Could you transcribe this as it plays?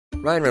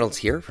Ryan Reynolds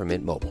here from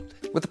Mint Mobile.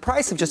 With the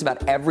price of just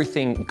about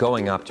everything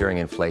going up during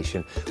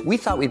inflation, we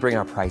thought we'd bring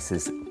our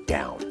prices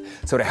down.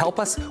 So to help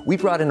us, we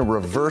brought in a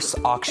reverse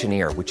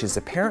auctioneer, which is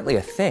apparently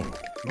a thing.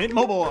 Mint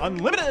Mobile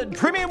Unlimited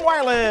Premium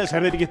Wireless.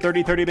 How to get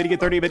 30, 30, bit to get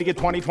 30, bit to get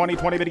 20, 20,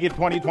 20, bit to get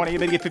 20, 20,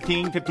 bit to get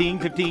 15, 15,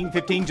 15,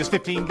 15, just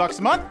 $15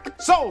 a month?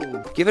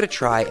 Sold! Give it a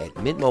try at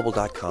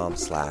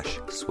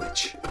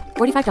mintmobile.com/switch.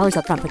 $45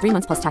 up front for 3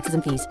 months plus taxes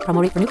and fees.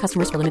 Promo rate for new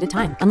customers for limited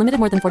time. Unlimited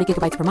more than 40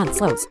 gigabytes per month.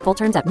 Slows full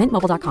terms at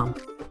mintmobile.com.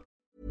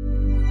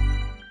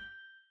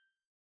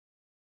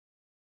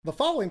 The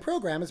following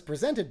program is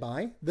presented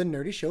by the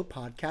Nerdy Show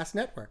Podcast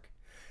Network.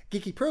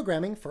 Geeky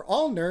programming for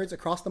all nerds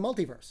across the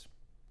multiverse.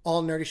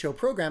 All Nerdy Show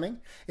programming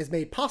is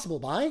made possible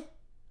by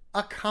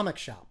A Comic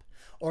Shop,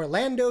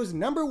 Orlando's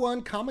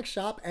 #1 comic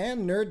shop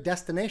and nerd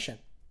destination,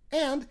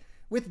 and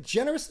with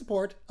generous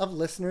support of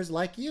listeners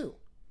like you.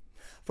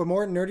 For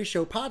more Nerdy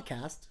Show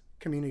podcasts,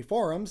 community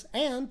forums,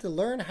 and to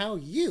learn how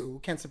you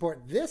can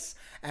support this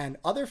and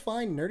other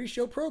fine Nerdy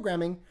Show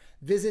programming,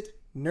 visit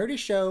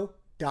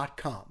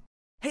nerdyshow.com.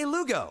 Hey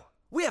Lugo,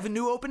 we have a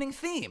new opening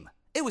theme.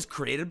 It was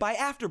created by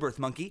Afterbirth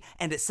Monkey,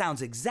 and it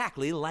sounds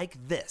exactly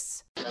like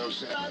this. We're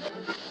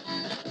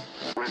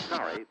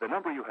sorry, the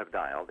number you have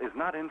dialed is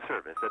not in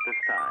service at this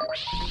time.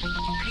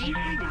 Please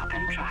hang up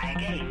and try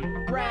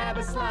again. Grab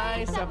a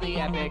slice of the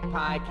epic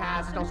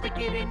podcast. Don't stick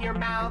it in your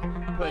mouth.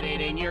 Put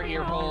it in your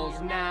ear holes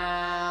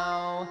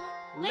now.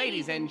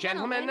 Ladies and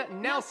gentlemen,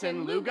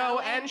 Nelson Lugo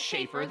and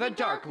Schaefer the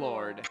Dark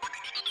Lord.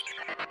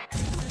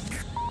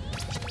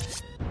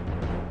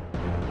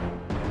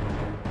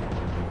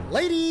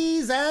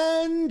 Ladies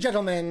and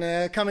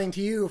gentlemen, coming to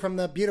you from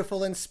the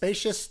beautiful and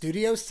spacious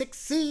Studio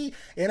 6C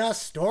in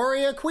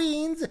Astoria,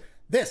 Queens,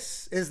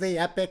 this is the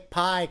Epic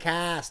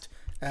Piecast,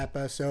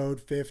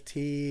 episode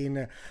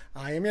 15.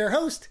 I am your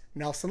host,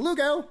 Nelson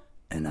Lugo.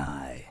 And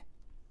I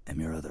am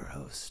your other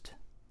host,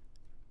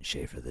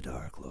 Schaefer the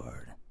Dark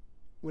Lord.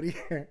 What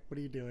are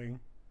you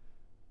doing?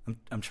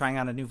 I'm trying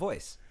on a new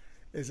voice.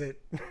 Is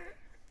it?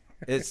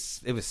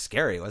 It was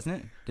scary,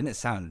 wasn't it? Didn't it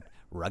sound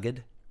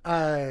rugged?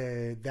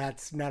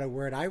 That's not a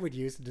word I would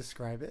use to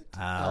describe it.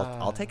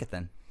 I'll take it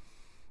then.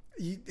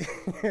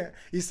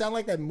 You sound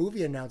like that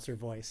movie announcer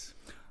voice.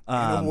 In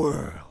a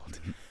world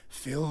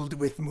filled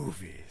with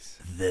movies.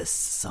 This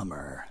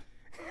summer.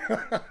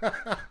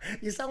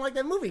 You sound like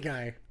that movie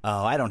guy.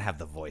 Oh, I don't have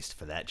the voice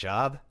for that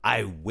job.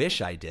 I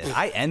wish I did.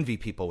 I envy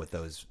people with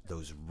those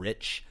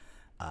rich,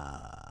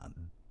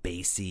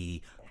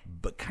 bassy,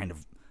 but kind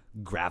of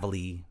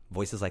gravelly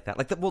voices like that.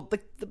 Like the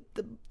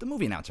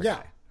movie announcer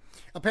guy.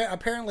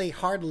 Apparently,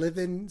 hard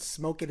living,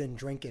 smoking, and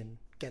drinking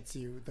gets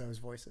you those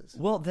voices.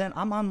 Well, then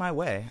I'm on my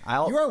way.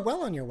 You are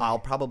well on your way. I'll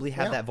probably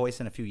have that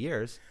voice in a few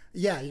years.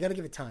 Yeah, you got to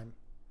give it time.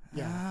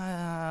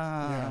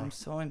 Yeah. I'm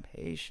so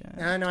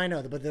impatient. I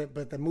know,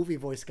 but the movie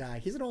voice guy,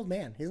 he's an old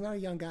man. He's not a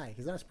young guy.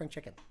 He's not a spring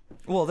chicken.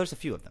 Well, there's a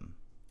few of them.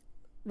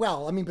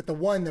 Well, I mean, but the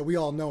one that we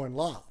all know and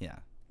love. Yeah.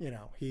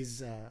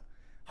 He's a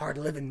hard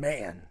living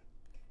man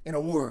in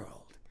a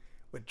world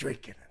where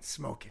drinking and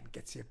smoking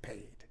gets you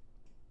paid.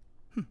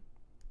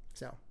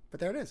 So, but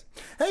there it is.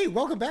 Hey,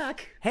 welcome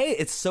back. Hey,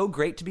 it's so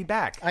great to be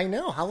back. I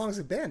know. How long has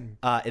it been?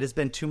 It has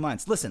been 2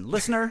 months. Listen,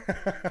 listener,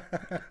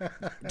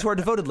 to our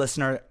devoted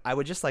listener, I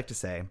would just like to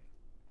say,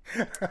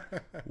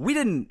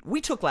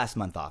 we took last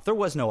month off. There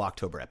was no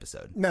October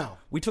episode. No.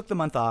 We took the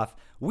month off.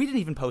 We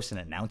didn't even post an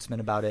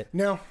announcement about it.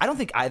 No. I don't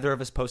think either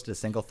of us posted a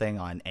single thing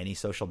on any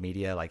social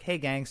media like, hey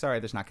gang, sorry,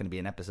 there's not going to be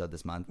an episode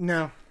this month.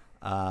 No.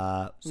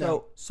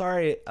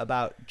 Sorry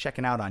about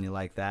checking out on you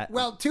like that.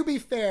 Well, to be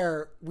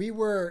fair, we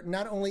were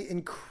not only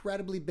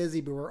incredibly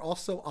busy, but we were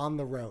also on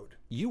the road.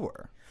 You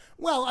were.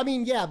 Well, I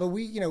mean, yeah, but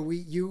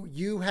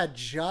you had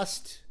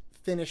just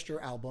finished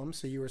your album,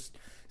 so you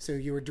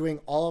were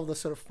doing all of the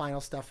sort of final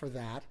stuff for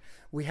that.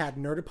 We had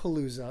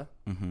Nerdapalooza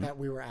that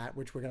we were at,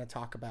 which we're going to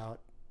talk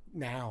about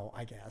now,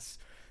 I guess,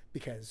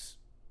 because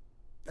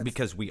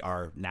we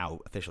are now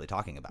officially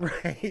talking about it.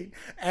 Right.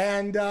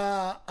 And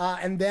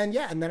then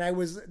I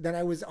was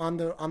on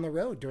the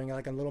road doing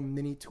like a little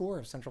mini tour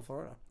of Central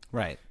Florida.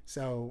 Right.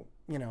 So,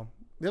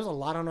 there's a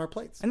lot on our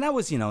plates. And that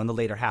was, in the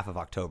later half of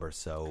October.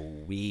 So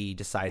we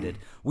decided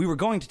we were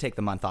going to take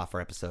the month off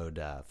for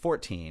episode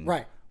 14.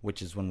 Right.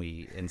 Which is when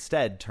we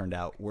instead turned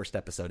out worst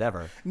episode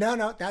ever. No,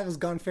 that was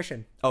Gone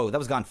Fishing. Oh, that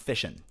was Gone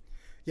Fishing.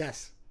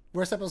 Yes.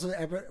 Worst episode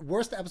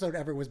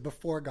ever was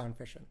before Gone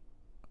Fishing.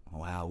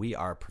 Wow, we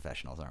are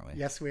professionals, aren't we?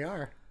 Yes, we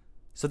are.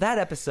 So that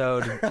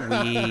episode,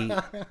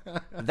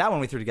 that one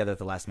we threw together at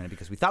the last minute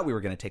because we thought we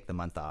were going to take the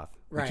month off.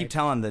 Right. We keep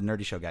telling the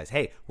Nerdy Show guys,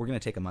 hey, we're going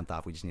to take a month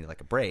off. We just needed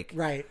like a break.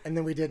 Right, and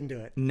then we didn't do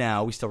it.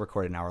 No, we still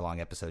recorded an hour-long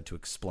episode to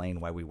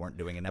explain why we weren't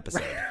doing an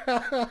episode.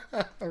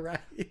 Right.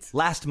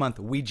 Last month,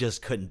 we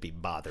just couldn't be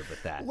bothered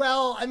with that.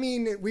 Well, I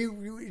mean,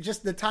 we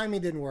just, the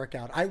timing didn't work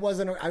out. I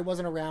wasn't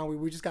around.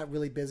 We just got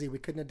really busy. We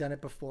couldn't have done it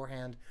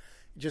beforehand.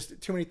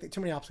 just too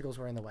many obstacles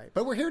were in the way.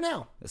 But we're here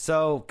now.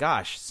 So,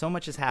 gosh, so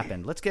much has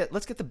happened. Let's get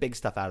the big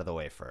stuff out of the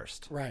way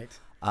first. Right.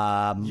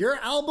 Your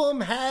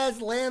album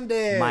has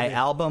landed. My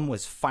album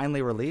was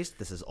finally released.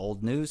 This is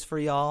old news for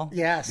y'all.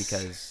 Yes.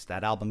 Because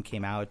that album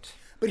came out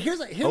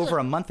here's over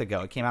a month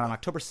ago. It came out on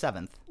October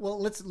 7th. Well,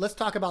 let's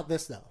talk about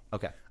this though.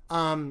 Okay.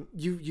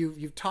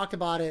 You've talked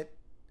about it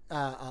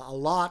a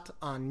lot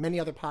on many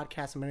other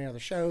podcasts and many other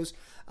shows.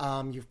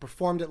 You've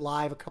performed it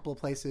live a couple of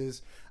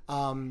places,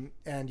 and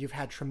you've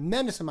had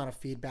tremendous amount of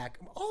feedback,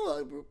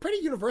 all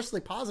pretty universally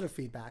positive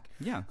feedback.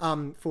 Yeah.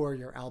 For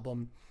your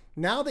album.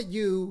 Now that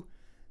you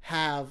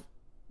have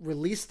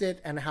released it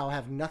and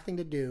have nothing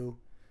to do,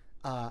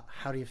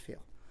 how do you feel?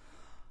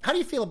 How do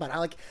you feel about it?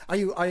 Like, are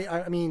you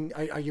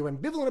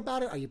ambivalent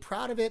about it? Are you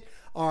proud of it?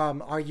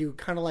 Are you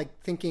kind of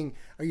like thinking,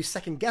 are you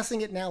second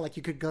guessing it now? Like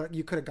you could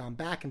have gone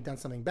back and done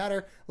something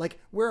better. Like,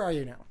 where are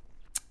you now?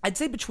 I'd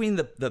say between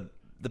the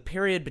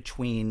period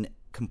between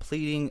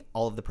completing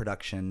all of the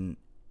production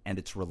and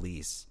its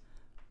release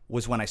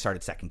was when I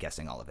started second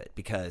guessing all of it,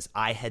 because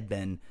I had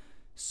been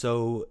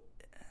so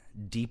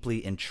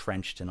deeply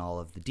entrenched in all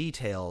of the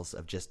details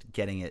of just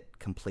getting it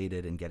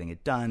completed and getting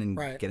it done and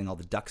getting all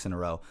the ducks in a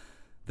row,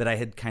 that I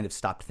had kind of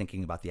stopped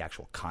thinking about the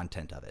actual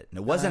content of it. And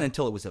it wasn't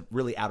until it was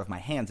really out of my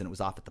hands and it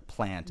was off at the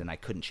plant and I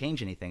couldn't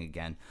change anything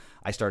again,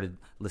 I started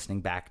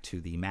listening back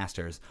to the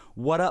masters.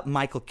 What up,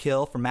 Michael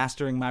Kill, for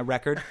mastering my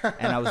record?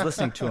 And I was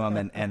listening to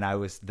him and I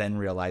was then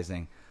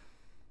realizing,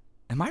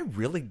 am I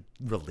really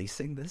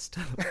releasing this to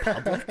the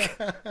public?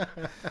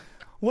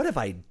 What have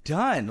I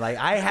done? Like,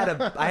 I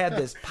had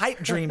this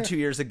pipe dream 2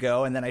 years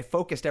ago, and then I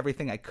focused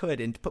everything I could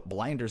and put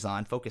blinders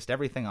on, focused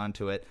everything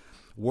onto it,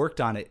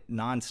 worked on it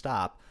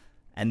nonstop.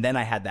 And then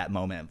I had that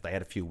moment. I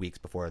had a few weeks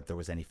before there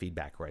was any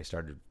feedback where I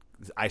started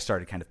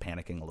kind of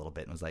panicking a little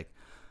bit and was like,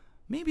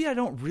 maybe I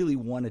don't really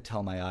want to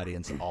tell my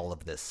audience all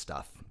of this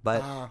stuff.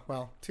 But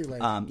well, too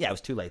late. Yeah, it was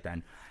too late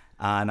then.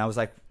 And I was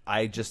like,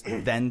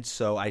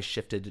 so I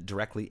shifted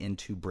directly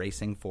into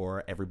bracing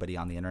for everybody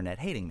on the internet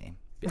hating me.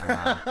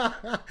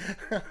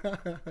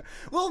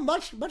 Well,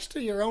 much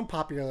to your own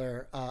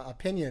popular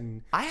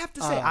opinion. I have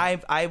to say,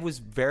 I was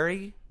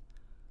very,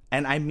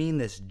 and I mean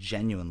this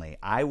genuinely,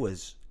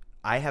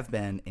 I have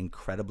been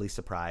incredibly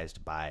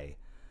surprised by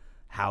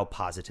how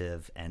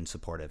positive and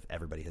supportive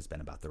everybody has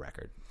been about the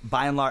record.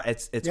 By and large,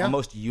 it's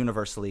almost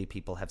universally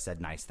people have said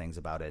nice things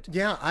about it.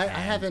 Yeah, I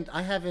haven't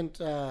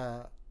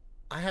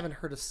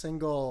heard a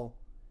single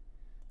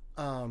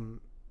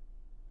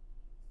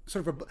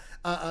sort of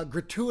a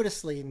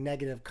gratuitously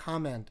negative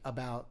comment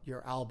about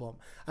your album.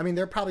 I mean,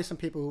 there are probably some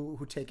people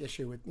who take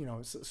issue with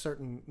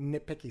certain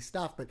nitpicky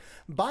stuff, but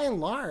by and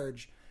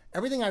large,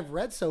 everything I've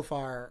read so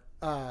far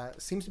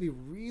seems to be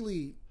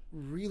really,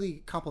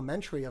 really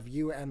complimentary of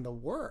you and the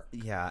work.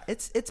 Yeah,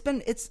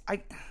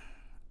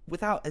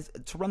 without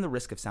to run the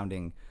risk of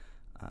sounding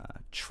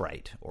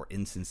trite or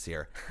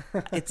insincere,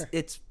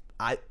 it's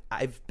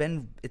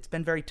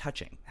been very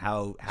touching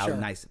how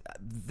nice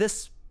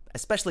this,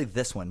 especially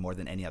this one, more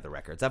than any other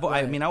records.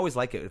 I mean, I always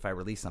like it if I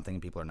release something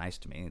and people are nice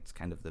to me. It's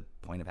kind of the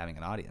point of having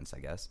an audience,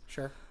 I guess.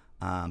 Sure.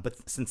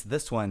 But since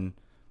this one,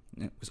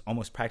 it was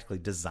almost practically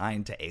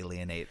designed to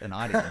alienate an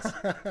audience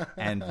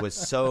and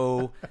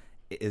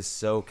is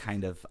so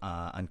kind of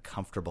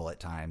uncomfortable at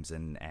times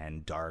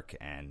and dark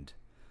and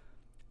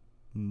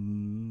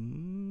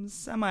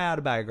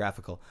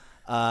semi-autobiographical,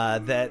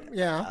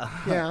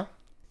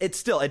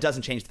 it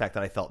doesn't change the fact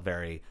that I felt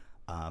very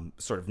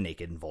sort of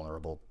naked and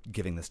vulnerable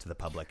giving this to the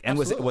public, and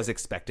was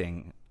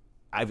expecting,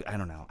 I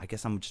don't know, I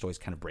guess I'm just always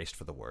kind of braced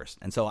for the worst,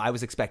 and so I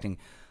was expecting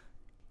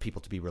people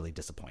to be really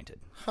disappointed.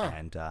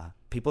 And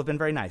people have been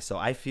very nice, so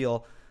I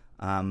feel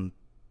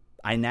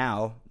I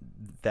now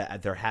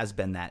that there has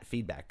been that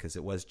feedback, because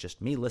it was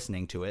just me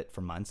listening to it for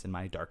months in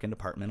my darkened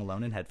apartment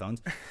alone in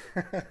headphones.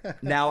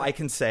 Now I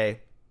can say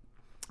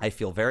I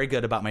feel very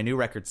good about my new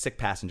record, Sick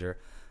Passenger.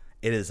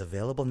 It is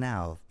available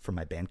now from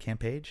my Bandcamp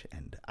page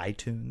and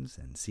iTunes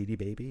and CD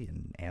Baby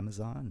and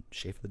Amazon,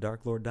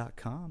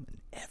 SchaeferTheDarkLord.com,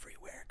 and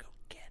everywhere. Go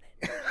get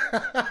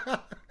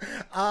it.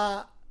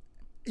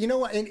 You know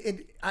what?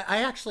 I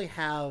actually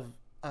have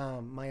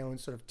my own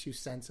sort of 2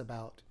 cents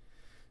about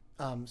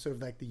sort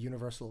of like the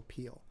universal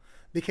appeal,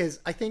 because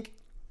I think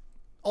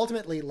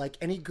ultimately, like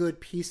any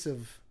good piece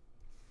of,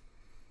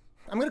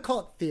 I'm going to call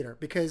it theater,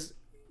 because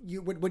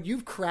what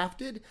you've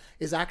crafted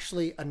is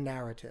actually a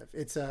narrative.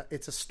 It's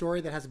a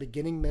story that has a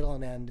beginning, middle,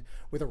 and end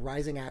with a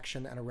rising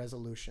action and a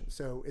resolution.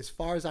 So as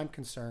far as I'm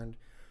concerned,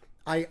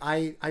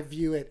 I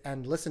view it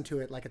and listen to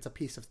it like it's a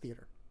piece of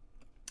theater,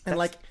 and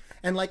like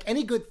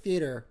any good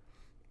theater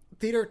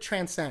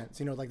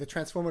transcends, like the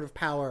transformative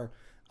power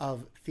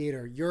of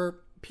theater.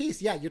 Your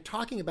piece, you're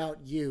talking about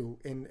you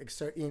in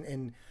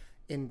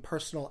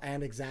personal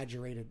and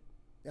exaggerated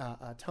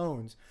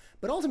tones,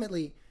 but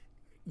ultimately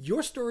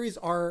your stories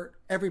are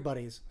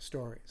everybody's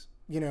stories.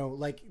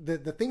 Like the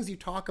things you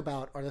talk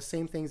about are the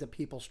same things that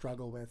people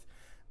struggle with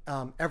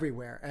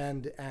everywhere,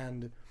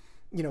 and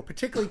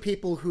particularly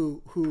people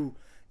who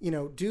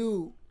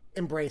do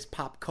embrace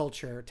pop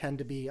culture tend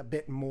to be a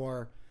bit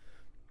more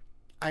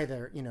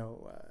either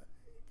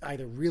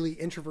really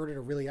introverted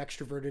or really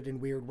extroverted in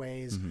weird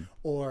ways,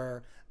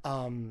 or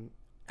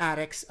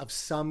addicts of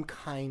some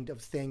kind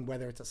of thing,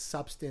 whether it's a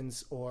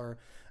substance or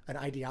an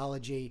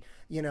ideology,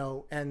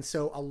 and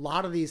so a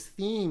lot of these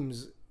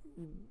themes,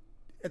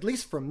 at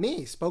least for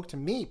me, spoke to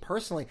me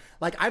personally.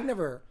 Like, I've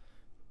never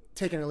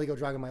taken an illegal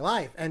drug in my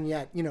life, and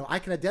yet, I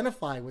can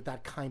identify with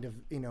that kind of,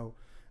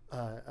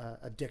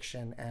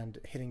 addiction and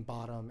hitting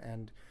bottom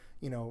and,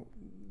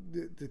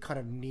 the kind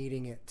of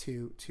needing it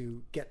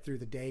to get through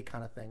the day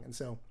kind of thing. And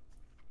so,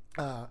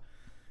 I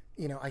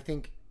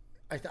think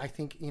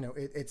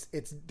it's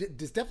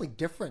definitely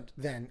different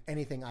than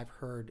anything I've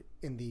heard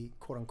in the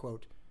quote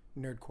unquote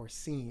nerdcore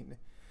scene.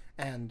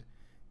 And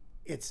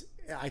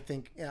I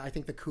think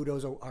the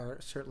kudos are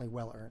certainly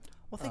well earned.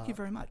 Well, thank you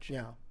very much.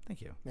 Yeah.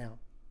 Thank you. Yeah.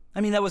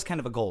 I mean, that was kind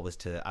of a goal,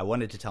 I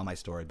wanted to tell my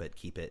story, but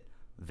keep it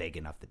vague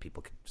enough that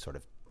people could sort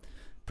of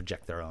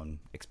project their own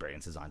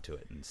experiences onto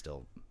it and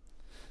still,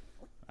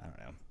 I don't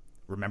know,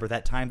 remember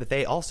that time that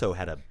they also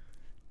had a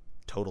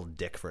total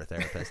dick for a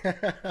therapist.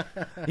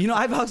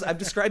 I've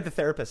described the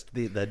therapist,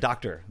 the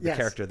doctor, the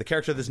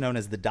character that's known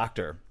as the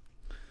Doctor,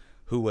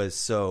 who was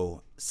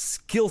so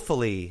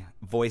skillfully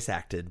voice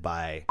acted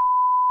by.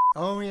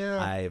 Oh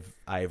yeah.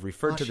 I've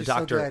referred to the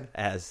Doctor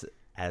as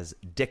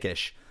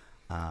dickish.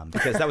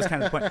 Because that was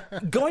kind of the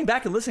point. Going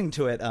back and listening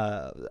to it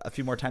a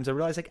few more times, I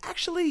realized, like,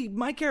 actually,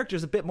 my character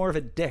is a bit more of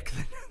a dick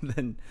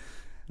than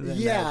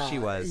she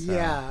was.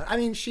 Yeah, I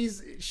mean,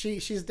 she's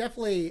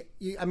definitely.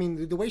 I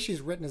mean, the way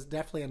she's written is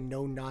definitely a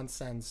no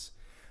nonsense,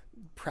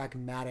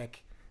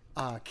 pragmatic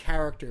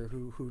character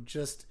who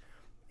just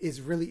is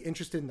really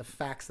interested in the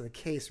facts of the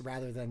case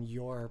rather than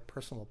your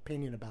personal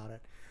opinion about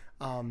it.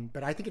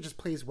 But I think it just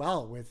plays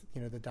well with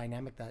the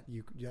dynamic that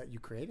you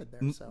created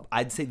there. So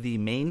I'd say the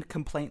main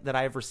complaint that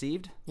I've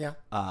received,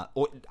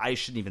 or I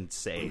shouldn't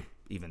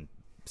even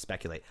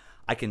speculate.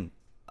 I can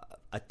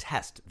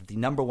attest the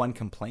number one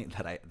complaint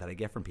that I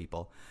get from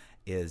people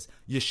is,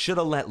 you should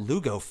have let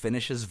Lugo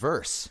finish his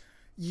verse.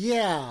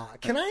 Yeah,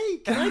 can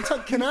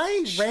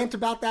I rant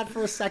about that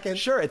for a second?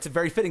 Sure, it's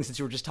very fitting since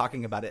you were just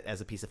talking about it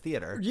as a piece of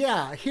theater.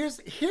 Yeah, here's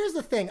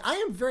the thing.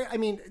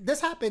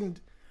 This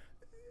happened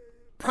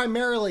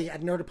primarily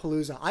at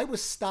Nerdapalooza. I was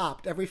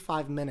stopped every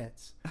 5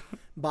 minutes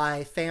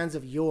by fans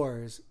of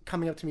yours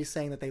coming up to me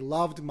saying that they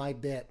loved my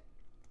bit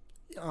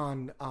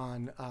on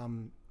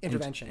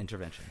intervention.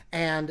 Intervention.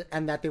 And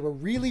that they were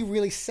really,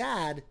 really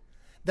sad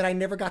that I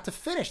never got to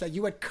finish, that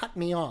you had cut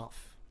me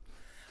off.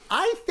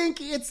 I think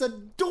it's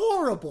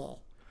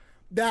adorable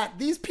that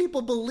these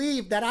people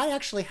believe that I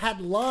actually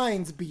had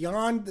lines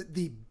beyond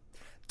the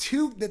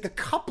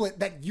couplet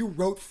that you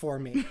wrote for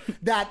me,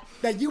 that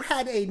you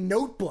had a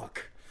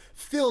notebook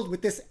filled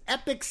with this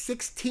epic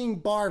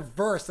 16-bar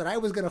verse that I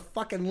was going to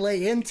fucking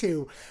lay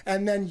into,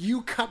 and then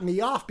you cut me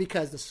off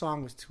because the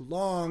song was too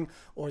long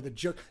or the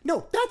joke.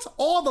 No, that's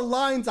all the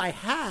lines I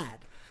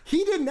had.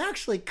 He didn't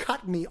actually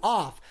cut me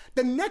off.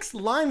 The next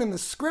line in the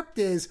script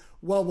is,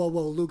 whoa,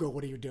 Lugo,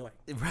 what are you doing?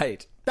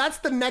 Right. That's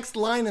the next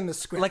line in the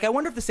script. Like, I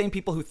wonder if the same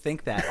people who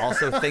think that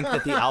also think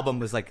that the album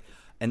was like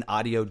an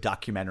audio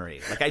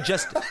documentary. Like, I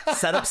just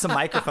set up some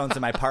microphones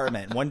in my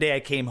apartment. One day I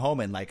came home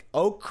and like,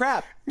 oh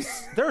crap,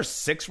 there are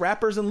 6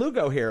 rappers in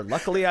Lugo here.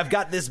 Luckily I've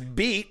got this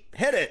beat.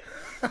 Hit it.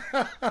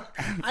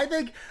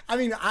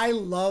 I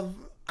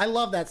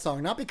love that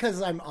song, not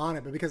because I'm on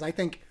it, but because I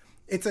think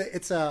it's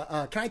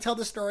a can I tell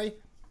this story?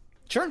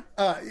 Sure.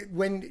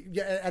 When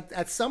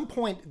at some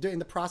point during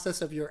the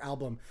process of your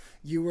album,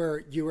 you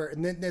were,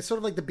 and then there's sort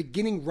of like the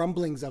beginning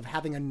rumblings of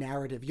having a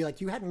narrative.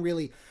 You hadn't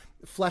really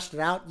fleshed it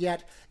out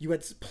yet. You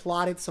had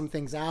plotted some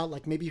things out,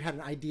 like maybe you had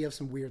an idea of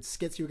some weird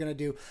skits you were going to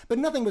do, but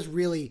nothing was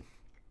really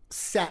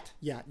set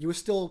yet. You were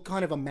still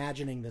kind of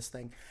imagining this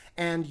thing,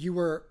 and you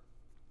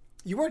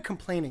weren't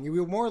complaining. You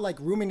were more like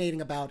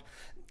ruminating about,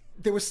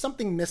 there was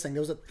something missing.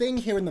 There was a thing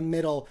here in the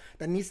middle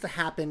that needs to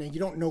happen, and you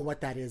don't know what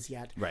that is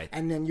yet. Right.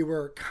 And then you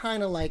were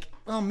kind of like,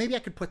 oh, maybe I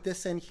could put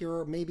this in here,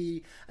 or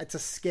maybe it's a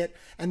skit.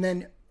 And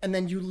then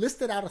you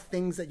listed out of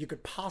things that you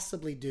could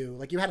possibly do.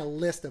 Like, you had a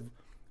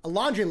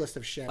laundry list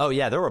of shit. Oh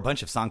yeah, there were a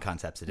bunch of song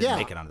concepts that didn't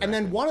make it on the record.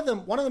 And then one of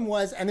them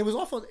was, and it was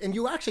awful, and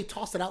you actually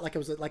tossed it out like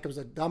it was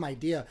a dumb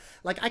idea.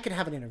 Like, I could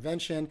have an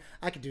intervention,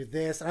 I could do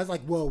this, and I was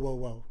like,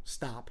 whoa,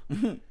 stop.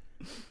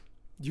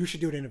 You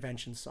should do an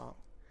intervention song.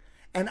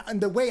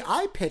 And the way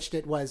I pitched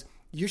it was,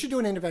 you should do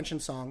an intervention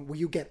song where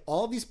you get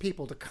all these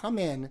people to come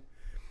in,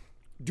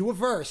 do a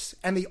verse,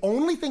 and the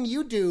only thing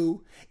you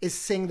do is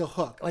sing the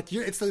hook. Like,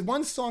 it's the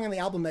one song on the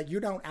album that you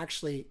don't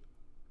actually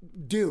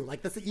do.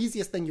 Like, that's the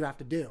easiest thing you have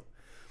to do.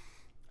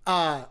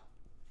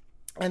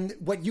 And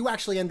what you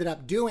actually ended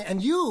up doing,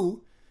 and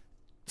you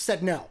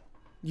said no.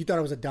 You thought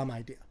it was a dumb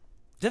idea.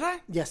 Did I?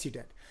 Yes, you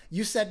did.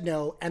 You said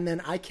no, and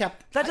then I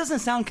kept... That doesn't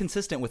sound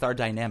consistent with our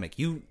dynamic.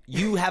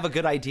 You have a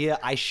good idea,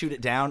 I shoot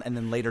it down, and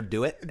then later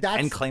do it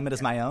and claim it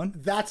as my own?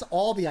 That's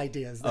all the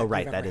ideas that Oh,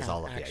 right, you've that ever is had,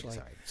 all of the actually.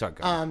 ideas. Sorry,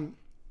 go on.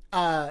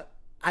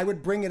 I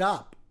would bring it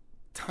up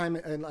time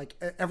and like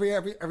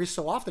every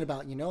so often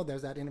about,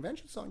 there's that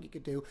intervention song you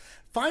could do.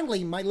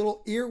 Finally, my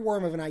little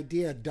earworm of an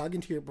idea dug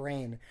into your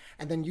brain,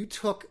 and then you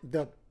took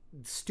the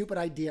stupid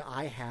idea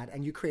I had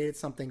and you created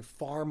something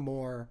far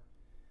more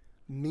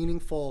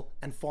meaningful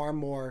and far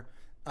more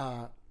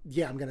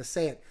I'm gonna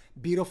say it,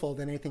 beautiful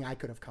than anything I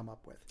could have come up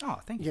with. Oh,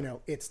 thank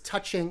you. It's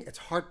touching, it's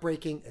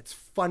heartbreaking, it's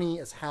funny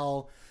as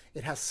hell,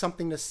 it has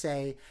something to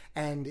say,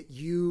 and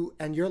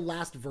your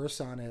last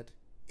verse on it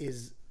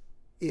is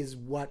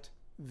what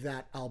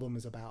that album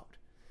is about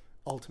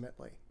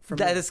ultimately.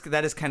 That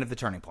is kind of the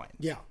turning point.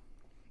 Yeah.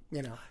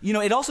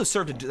 It also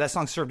that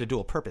song served a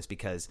dual purpose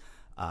because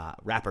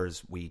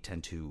rappers, we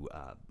tend to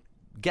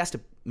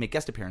make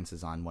guest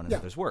appearances on one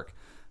another's work.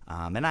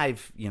 And I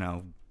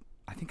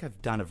think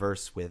I've done a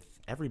verse with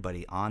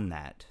everybody on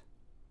that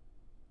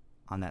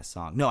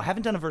song. No, I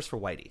haven't done a verse for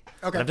Whitey.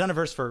 Okay. But I've done a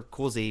verse for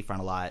Cool Z,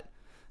 Frontalot,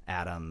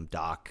 Adam,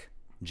 Doc,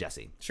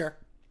 Jesse. Sure.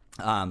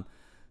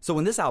 So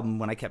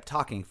when I kept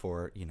talking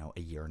for,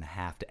 a year and a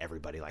half to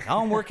everybody, like,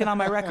 oh, I'm working on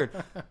my record,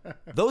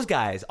 those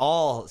guys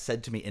all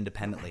said to me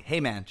independently, hey,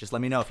 man, just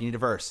let me know if you need a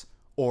verse.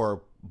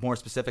 Or more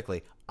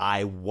specifically,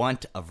 I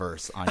want a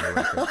verse on your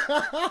record.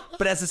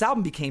 But as this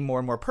album became more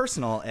and more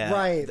personal,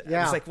 I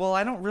was like, well,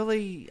 I don't.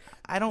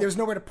 There's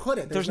nowhere to put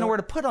it. There's nowhere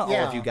to put all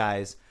of you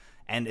guys.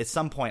 And at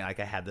some point, like,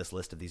 I had this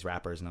list of these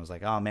rappers, and I was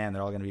like, oh man,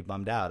 they're all going to be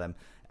bummed out.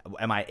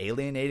 Am I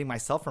alienating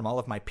myself from all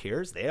of my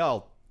peers? They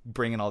all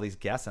bring in all these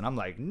guests, and I'm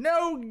like,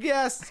 no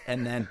guests.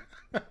 And then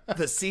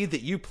the seed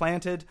that you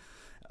planted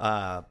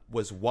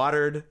was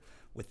watered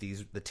with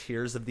the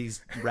tears of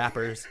these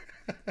rappers.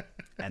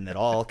 And it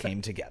all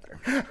came together.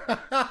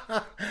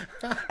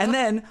 And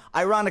then,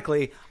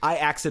 ironically, I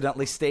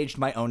accidentally staged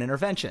my own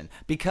intervention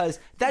because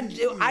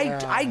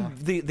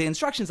the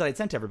instructions that I'd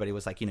sent to everybody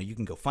was like, you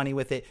can go funny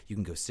with it, you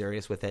can go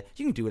serious with it,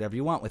 you can do whatever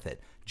you want with it.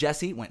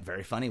 Jesse went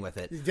very funny with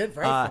it. He did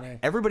very funny.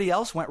 Everybody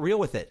else went real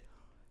with it.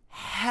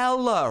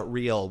 Hella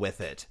real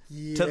with it.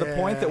 To the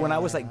point that when I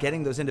was like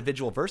getting those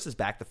individual verses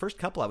back, the first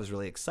couple I was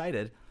really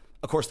excited.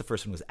 Of course, the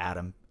first one was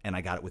Adam, and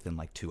I got it within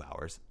like 2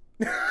 hours.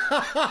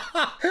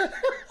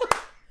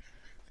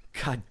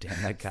 God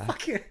damn that guy.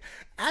 Fucking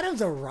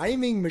Adam's a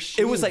rhyming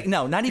machine. It was like,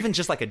 no, not even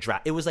just like a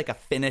draft. It was like a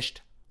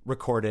finished,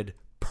 recorded,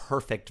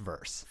 perfect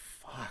verse.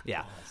 Fuck.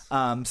 Yeah.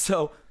 Then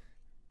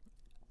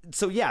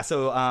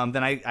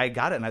I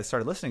got it and I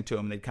started listening to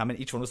them. And they'd come in.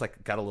 Each one was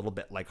like, got a little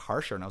bit like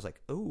harsher. And I was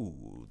like,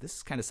 ooh,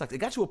 this kind of sucks. It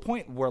got to a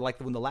point where like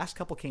when the last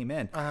couple came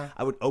in,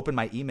 I would open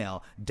my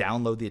email,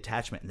 download the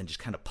attachment, and then just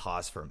kind of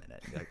pause for a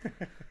minute. And be like,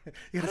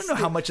 I don't know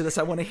how much of this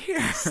I want to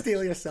hear.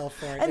 Steal yourself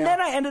for it. And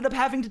then I ended up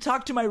having to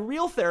talk to my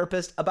real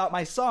therapist about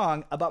my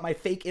song, about my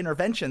fake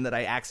intervention that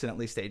I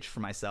accidentally staged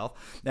for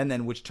myself. And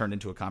then which turned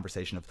into a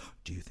conversation of,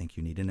 do you think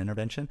you need an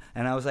intervention?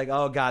 And I was like,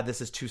 oh God,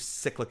 this is too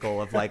cyclical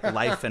of like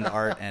life and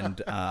art.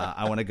 And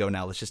I want to go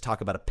now. Let's just talk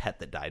about a pet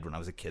that died when I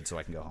was a kid so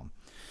I can go home.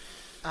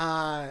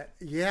 I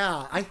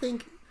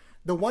think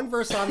the one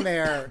verse on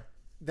there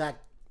the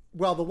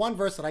one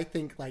verse that I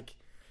think like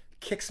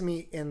kicks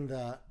me in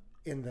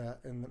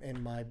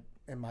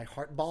my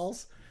heart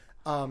balls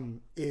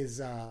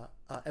is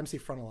MC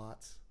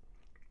Frontalot's.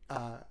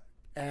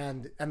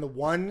 And the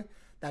one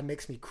that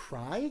makes me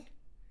cry,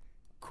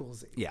 Cool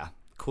Z. Yeah.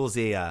 Cool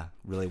Z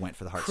really went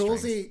for the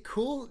heartstrings.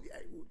 Cool.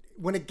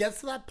 When it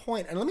gets to that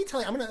point, and let me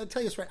tell you, I'm going to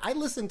tell you this right. I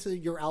listen to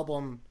your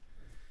album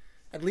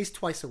at least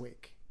twice a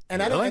week,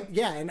 and really?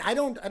 I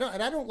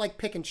don't like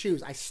pick and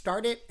choose. I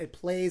start it, it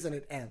plays, and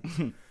it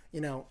ends.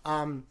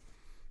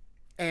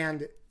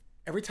 And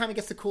every time it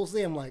gets to Cool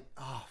Z, I'm like,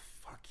 oh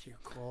fuck you,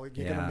 Cool.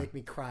 You're gonna make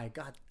me cry.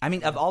 God. I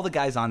mean, of all the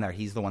guys on there,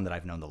 he's the one that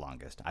I've known the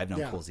longest. I've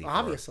known Cool Z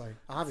for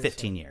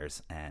 15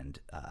 years, and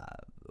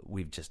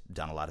we've just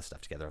done a lot of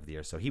stuff together over the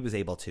years. So he was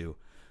able to.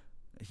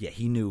 Yeah,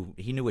 he knew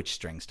which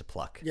strings to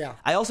pluck. Yeah.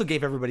 I also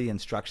gave everybody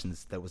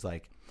instructions that was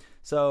like,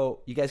 so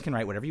you guys can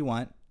write whatever you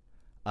want.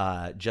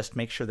 Just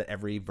make sure that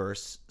every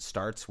verse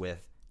starts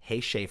with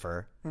 "Hey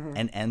Schaefer"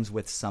 and ends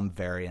with some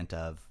variant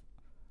of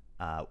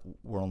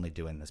 "We're only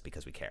doing this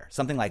because we care."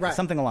 Something like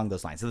something along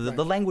those lines. So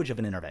the language of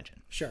an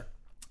intervention. Sure.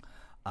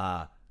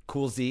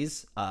 Cool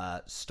Z's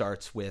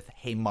starts with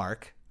 "Hey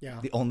Mark." Yeah.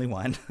 The only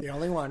one. The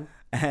only one.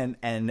 and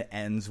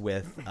ends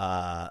with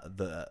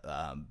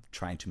the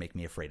trying to make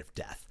me afraid of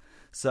death.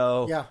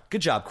 So good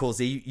job, Cool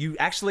Z. You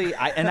actually,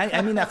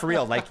 I mean that for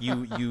real. Like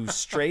you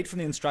strayed from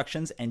the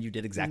instructions and you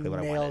did exactly what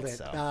I wanted. It.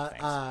 So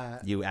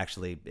thanks. You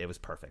actually, it was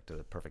perfect. It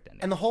was a perfect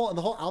ending. And the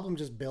whole album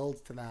just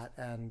builds to that,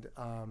 and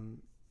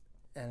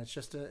it's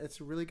just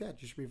it's really good.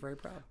 You should be very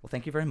proud. Well,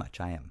 thank you very much.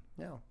 I am.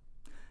 Yeah.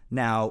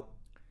 Now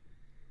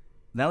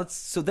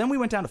so then we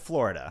went down to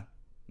Florida.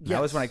 Yes.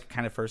 That was when I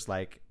kind of first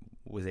like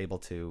was able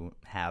to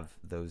have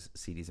those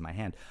CDs in my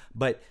hand,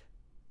 but.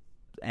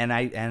 And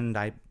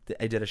I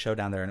did a show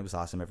down there, and it was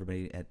awesome.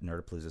 Everybody at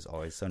Nerdapalooza is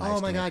always so nice.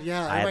 Oh my God,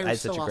 yeah! I had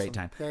such a great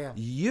time. Yeah.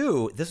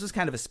 This was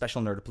kind of a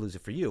special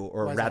Nerdapalooza for you,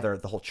 or rather,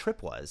 the whole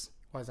trip was.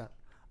 Why is that?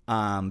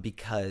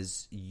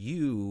 Because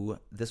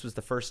this was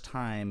the first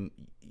time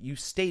you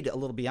stayed a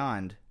little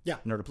beyond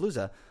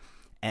Nerdapalooza,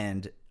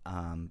 and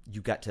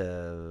you got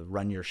to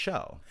run your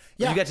show.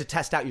 Yeah. You got to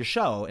test out your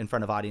show in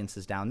front of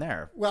audiences down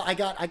there. Well, I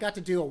got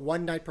to do a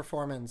one-night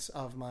performance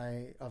of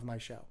my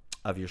show.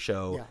 Of your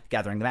show, Yeah.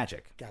 Gathering the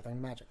Magic. Gathering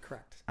the Magic,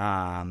 correct.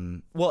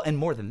 Well, and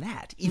more than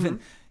that, even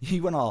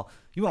you went all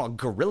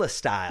guerrilla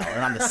style.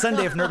 And on the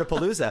Sunday of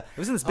Nerdapalooza, it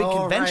was in this big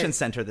convention right.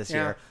 center this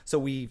Yeah. year. So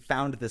we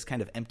found this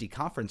kind of empty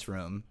conference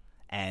room,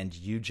 and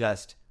you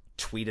just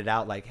tweeted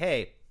out like,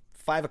 "Hey,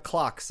 5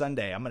 o'clock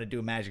Sunday, I'm going to do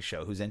a magic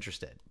show. Who's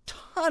interested?"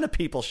 Ton of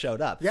people showed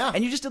up. Yeah.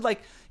 And you just did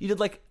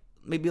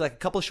maybe like a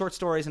couple of short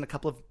stories and a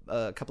couple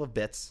of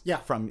bits.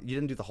 Yeah. You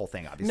didn't do the whole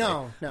thing, obviously.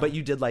 No. But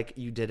you did like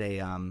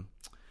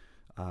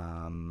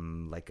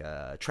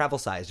a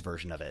travel-sized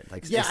version of it,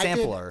 like a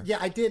sampler.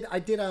 I did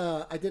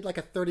like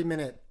a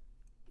 30-minute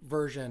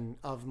version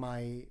of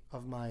my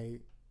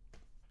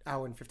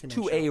hour and 15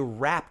 minutes to a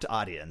wrapped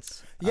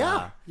audience.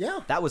 Yeah.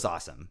 That was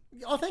awesome.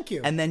 Oh, thank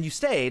you. And then you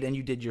stayed and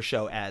you did your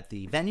show at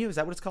the venue. Is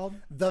that what it's called?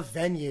 The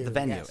venue.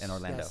 Yes, in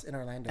Orlando. Yes, in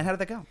Orlando. And how did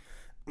that go?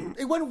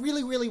 It went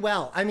really, really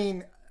well. I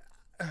mean,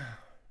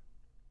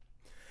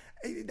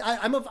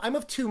 I'm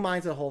of two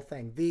minds of the whole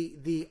thing.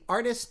 The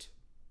artist.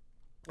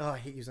 Oh, I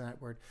hate using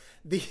that word.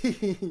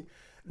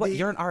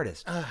 You're an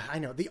artist. I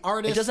know the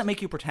artist. It doesn't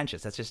make you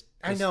pretentious. That's just.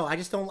 I know. I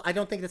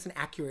don't think that's an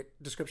accurate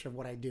description of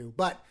what I do.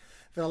 But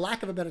for the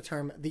lack of a better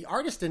term, the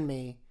artist in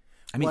me.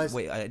 I mean, was,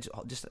 wait. I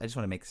just want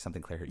to make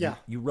something clear here. Yeah.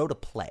 You wrote a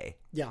play.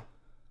 Yeah.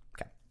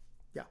 Okay.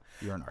 Yeah.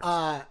 You're an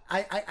artist.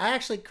 I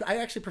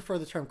actually prefer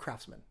the term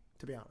craftsman,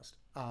 to be honest.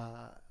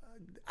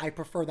 I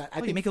prefer that. I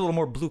think you make it a little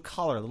more blue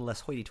collar, a little less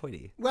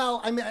hoity-toity.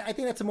 Well, I mean, I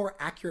think that's a more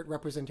accurate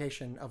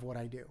representation of what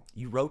I do.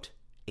 You wrote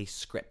a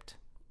script.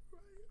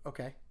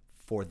 Okay.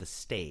 For the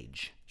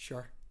stage.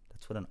 Sure.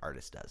 That's what an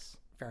artist does.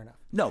 Fair enough.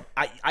 No,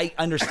 I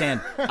understand.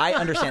 I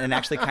understand, and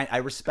actually, I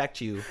respect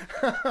you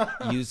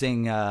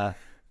using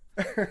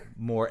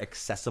more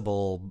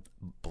accessible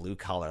blue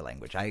collar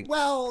language.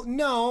 Well,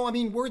 no, I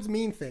mean, words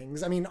mean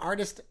things. I mean,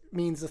 artist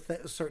means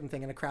a certain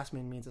thing, and a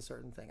craftsman means a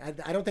certain thing.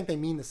 I don't think they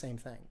mean the same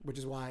thing, which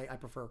is why I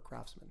prefer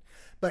craftsman.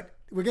 But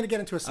we're going to get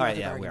into a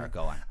semantic argument. We are.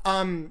 Go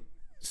on.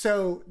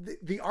 So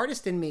the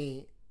artist in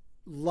me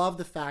loved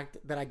the fact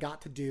that I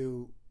got to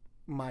do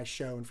my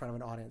show in front of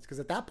an audience, because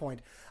at that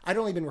point I'd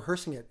only been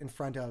rehearsing it in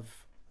front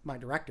of my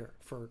director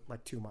for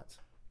like 2 months,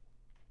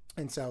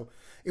 and so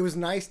it was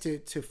nice to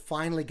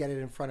finally get it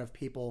in front of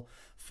people,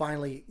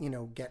 finally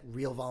get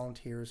real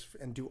volunteers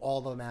and do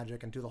all the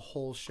magic and do the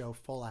whole show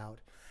full out,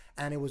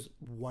 and it was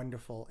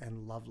wonderful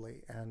and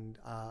lovely and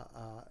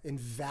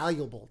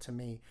invaluable to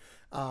me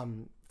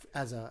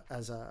as a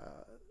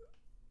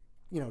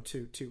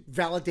to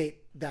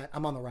validate that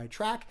I'm on the right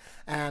track,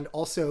 and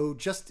also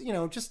just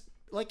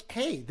like,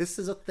 hey, this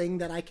is a thing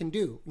that I can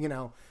do,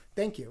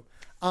 thank you.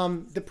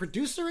 The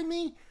producer in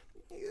me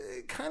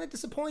kind of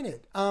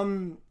disappointed.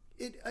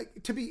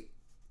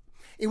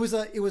 It was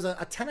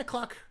a 10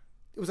 o'clock,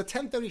 it was a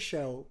 10:30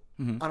 show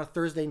on a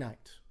Thursday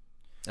night.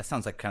 That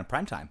sounds like kind of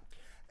prime time.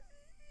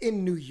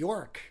 In New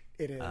York,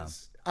 it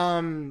is.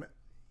 In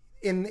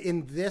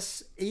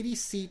this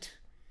 80-seat,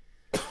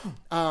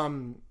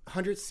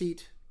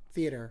 100-seat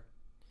theater,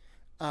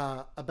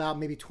 about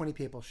maybe 20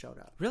 people showed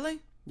up. Really?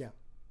 Yeah.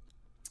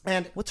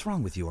 And what's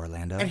wrong with you,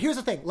 Orlando? And here's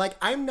the thing: like,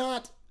 I'm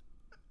not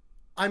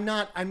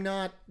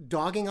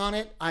dogging on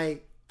it.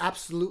 I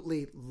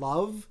absolutely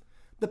love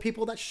the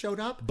people that showed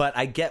up. But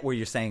I get where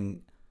you're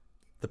saying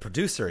the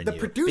producer in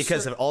you,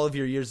 because of all of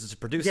your years as a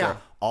producer,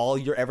 all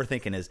you're ever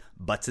thinking is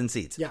butts and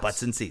seats,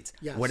 butts and seats.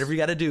 Yes. Whatever you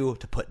got to do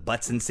to put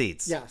butts and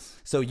seats. Yes.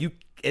 So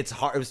it's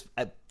hard. It was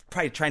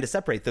probably trying to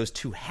separate those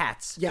two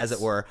hats, as it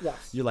were.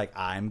 Yes. You're like,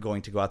 I'm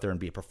going to go out there and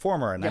be a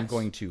performer, and I'm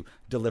going to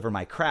deliver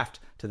my craft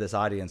to this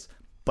audience.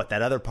 But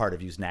that other part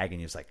of you's nagging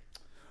you. Is like,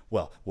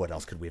 well, what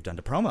else could we have done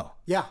to promo?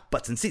 Yeah.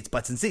 Butts and seats,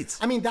 butts and seats.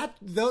 I mean,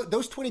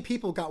 those 20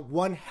 people got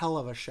one hell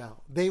of a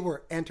show. They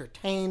were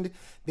entertained.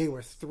 They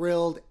were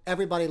thrilled.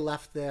 Everybody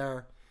left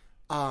there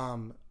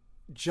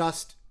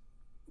just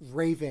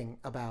raving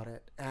about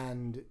it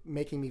and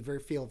making me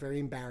feel very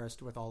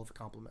embarrassed with all of the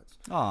compliments.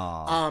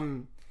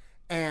 Aww.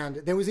 And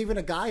there was even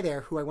a guy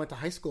there who I went to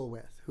high school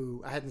with,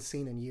 who I hadn't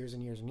seen in years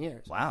and years and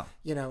years. Wow.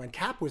 And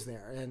Cap was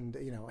there. And,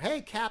 hey,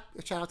 Cap,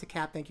 shout out to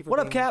Cap. Thank you for What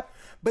being up, Cap?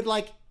 Here. But,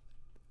 like,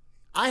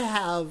 I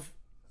have,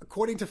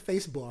 according to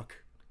Facebook,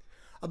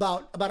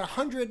 about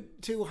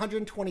 100 to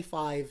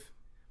 125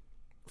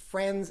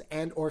 friends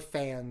and or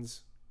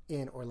fans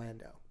in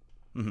Orlando.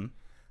 Mm-hmm.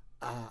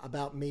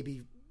 About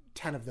maybe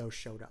 10 of those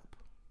showed up.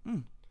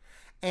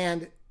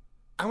 And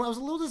I was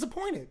a little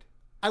disappointed.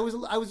 I was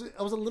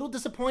a little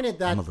disappointed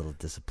that I'm a little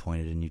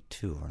disappointed in you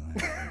too,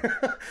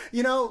 Orlando.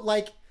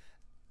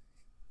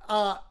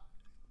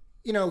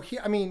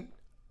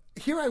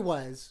 Here I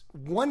was,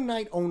 one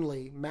night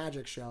only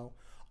magic show.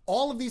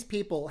 All of these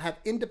people have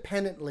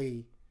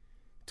independently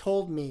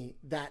told me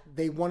that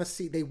they want to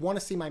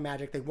see my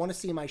magic, they want to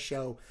see my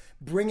show.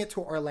 Bring it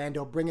to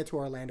Orlando, bring it to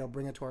Orlando,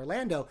 bring it to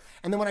Orlando.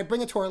 And then when I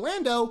bring it to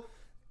Orlando,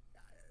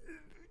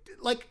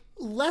 like,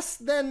 less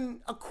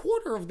than a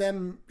quarter of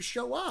them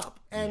show up.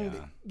 And,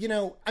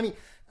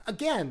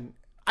 again,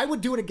 I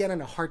would do it again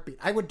in a heartbeat.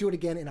 I would do it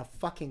again in a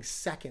fucking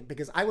second,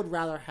 because I would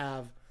rather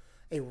have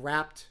a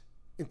rapt,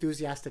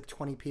 enthusiastic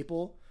 20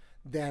 people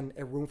than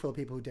a room full of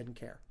people who didn't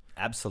care.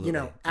 Absolutely. You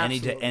know,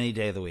 absolutely. Any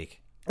day of the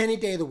week. Any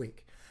day of the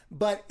week.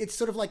 But it's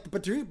sort of like,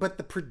 but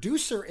the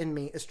producer in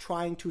me is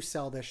trying to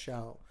sell this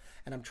show,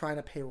 and I'm trying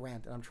to pay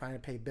rent, and I'm trying to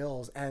pay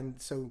bills.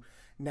 And so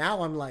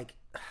now I'm like,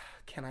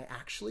 can I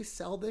actually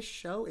sell this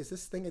show? Is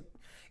this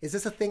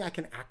a thing I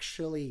can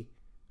actually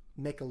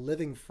make a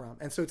living from?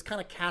 And so it's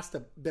kind of cast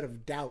a bit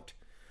of doubt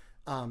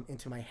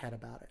into my head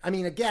about it. I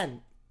mean,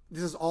 again,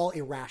 this is all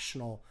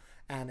irrational,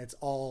 and it's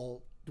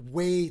all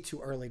way too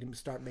early to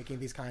start making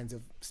these kinds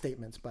of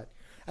statements. But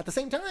at the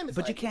same time, it's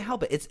you can't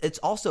help it. It's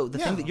also the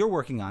thing that you're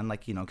working on,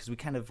 like, you know, because we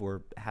kind of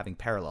were having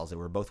parallels, that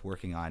we're both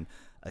working on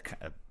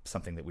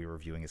something that we were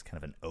viewing as kind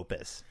of an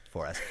opus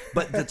for us,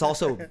 but it's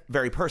also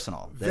very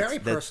personal. Very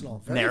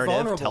personal. Very narrative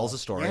vulnerable. Tells a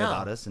story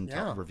about us and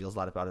reveals a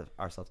lot about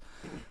ourselves.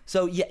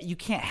 So yeah, you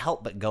can't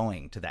help but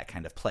going to that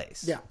kind of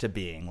place. Yeah. To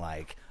being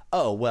like,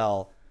 oh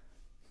well,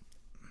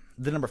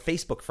 the number of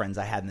Facebook friends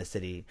I had in the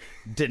city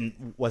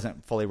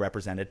wasn't fully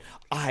represented.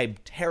 I'm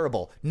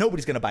terrible.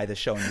 Nobody's going to buy this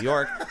show in New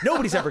York.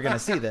 Nobody's ever going to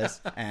see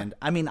this. And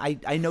I mean,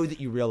 I know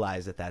that you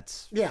realize that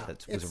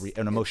was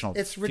an emotional.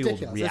 It's fueled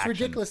ridiculous. reaction. It's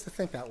ridiculous to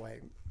think that way,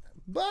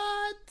 but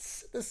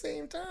at the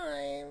same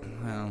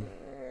time, well,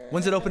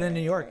 when's it open in New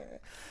York?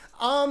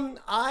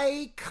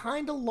 I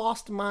kind of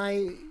lost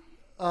my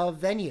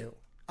venue.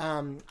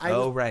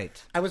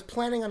 Right. I was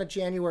planning on a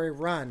January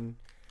run,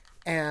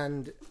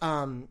 and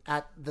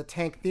at the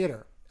Tank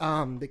Theater,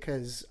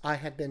 because I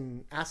had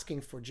been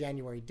asking for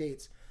January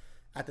dates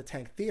at the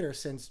Tank Theater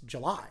since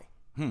July,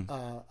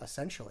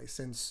 essentially,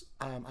 since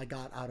I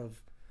got out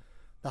of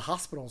the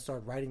hospital and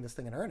started writing this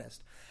thing in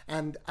earnest.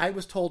 And I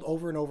was told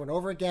over and over and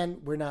over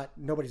again,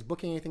 nobody's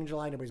booking anything in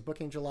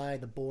July,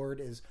 the board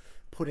is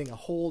putting a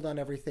hold on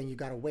everything, you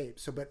gotta wait.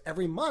 So, but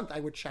every month I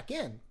would check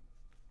in.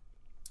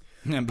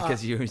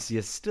 Because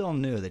you still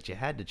knew that you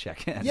had to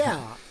check in.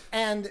 Yeah,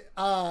 and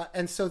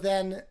so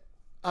then,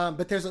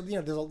 but there's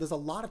a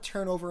lot of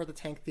turnover at the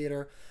Tank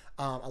Theater.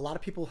 A lot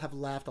of people have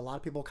left. A lot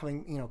of people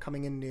coming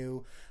in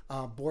new.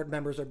 Board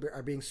members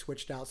are being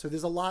switched out. So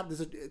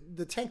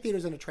the Tank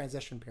Theater's in a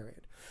transition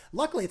period.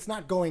 Luckily, it's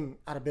not going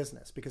out of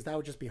business, because that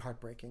would just be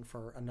heartbreaking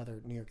for another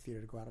New York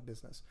theater to go out of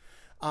business.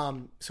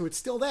 So it's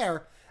still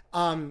there.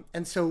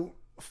 And so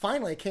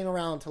finally, it came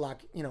around to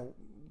like,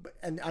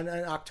 and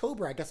in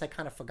October, I guess I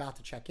kind of forgot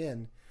to check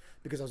in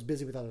because I was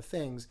busy with other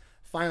things.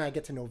 Finally, I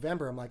get to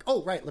November. I'm like,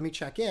 oh, right, let me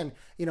check in.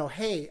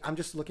 Hey, I'm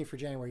just looking for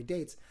January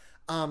dates.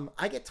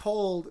 I get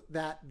told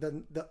that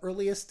the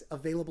earliest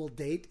available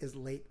date is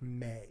late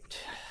May.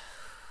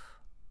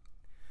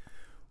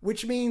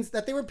 Which means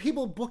that there were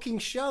people booking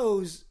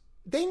shows.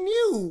 They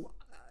knew.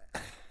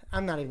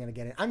 I'm not even going to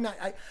get it.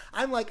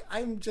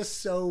 I'm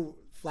just so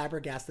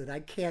flabbergasted. I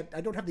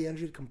don't have the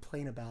energy to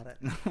complain about it.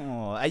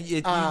 Oh,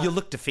 you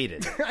look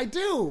defeated. I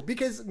do,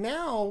 because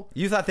now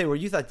you thought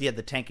you had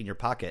the tank in your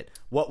pocket.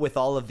 What with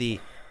all of the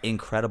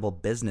incredible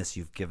business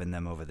you've given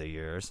them over the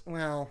years?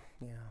 Well,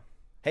 yeah.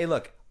 Hey,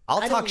 look,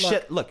 I'll talk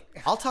shit. Look,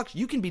 I'll talk.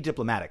 You can be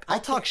diplomatic. I'll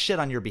talk shit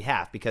on your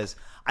behalf because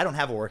I don't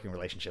have a working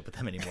relationship with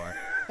them anymore.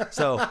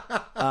 So,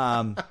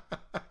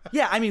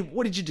 yeah. I mean,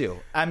 what did you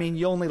do? I mean,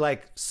 you only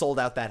sold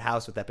out that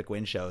house with Epic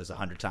Win shows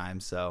 100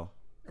 times. So.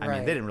 I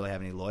mean, they didn't really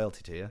have any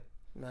loyalty to you.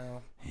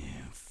 No. You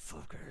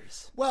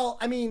fuckers. Well,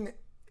 I mean,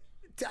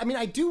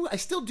 I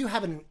still do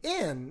have an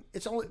in.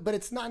 But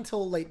it's not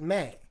until late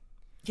May.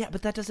 Yeah,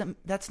 but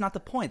that's not the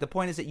point. The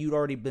point is that you'd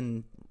already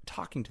been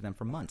talking to them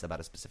for months about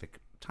a specific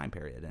time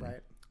period. Right.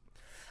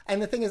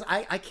 And the thing is,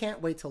 I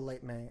can't wait till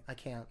late May. I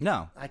can't.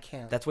 No. I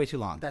can't. That's way too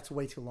long. That's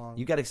way too long.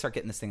 You got to start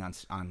getting this thing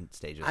on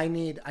stages. I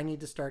need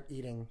to start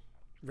eating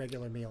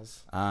regular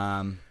meals.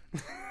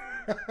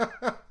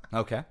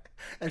 Okay.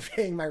 And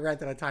paying my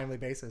rent on a timely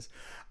basis.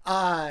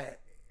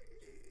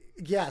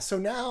 Yeah, so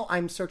now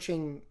I'm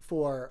searching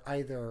for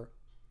either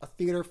a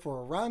theater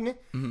for a run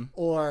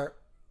or,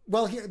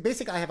 well,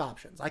 basically I have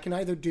options. I can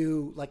either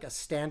do a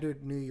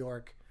standard New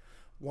York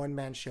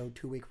one-man show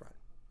 2-week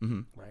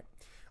run, right?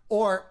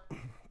 Or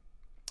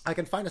I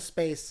can find a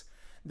space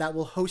that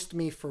will host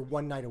me for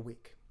one night a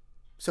week.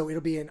 So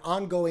it'll be an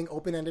ongoing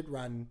open-ended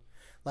run,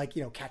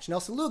 catch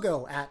Nelson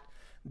Lugo at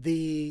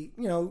the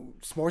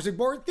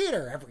Smorgasbord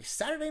Theater every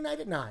Saturday night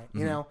at 9,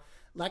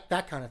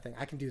 that kind of thing.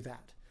 I can do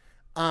that,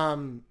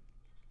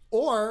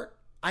 or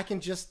I can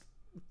just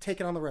take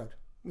it on the road.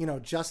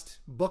 Just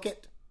book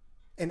it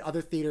in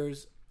other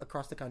theaters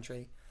across the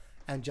country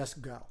and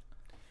just go.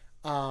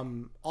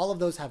 All of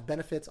those have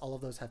benefits. All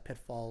of those have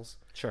pitfalls.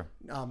 Sure.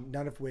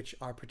 None of which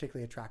are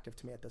particularly attractive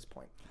to me at this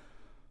point.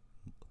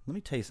 Let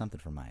me tell you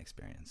something from my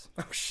experience.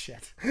 Oh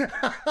shit.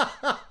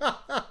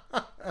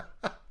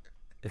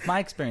 If my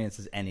experience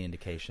is any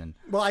indication...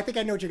 Well, I think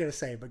I know what you're going to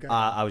say, but go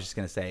ahead. I was just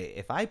going to say,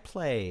 if I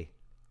play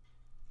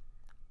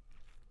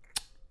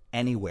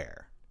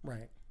anywhere,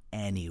 right,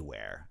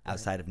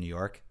 outside of New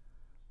York,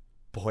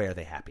 boy, are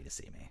they happy to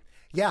see me.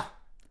 Yeah.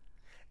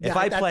 If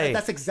I play...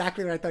 That's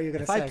exactly what I thought you were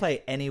going to say. If I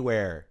play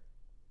anywhere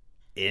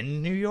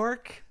in New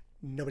York,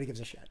 nobody gives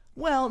a shit.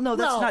 Well, no,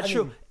 that's Well, not I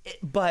true. mean-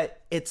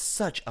 But it's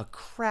such a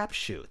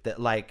crapshoot that,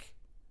 like,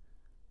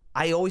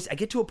 I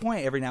get to a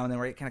point every now and then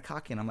where I get kind of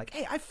cocky and I'm like,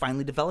 hey, I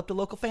finally developed a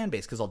local fan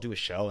base, because I'll do a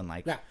show and,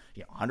 like,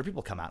 100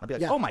 people come out and I'll be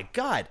like, Yeah. oh my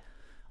God,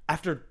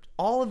 after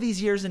all of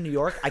these years in New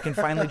York, I can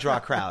finally draw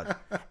a crowd.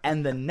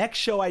 And the next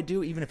show I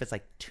do, even if it's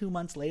like 2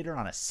 months later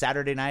on a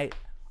Saturday night,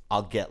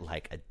 I'll get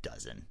like a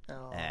dozen.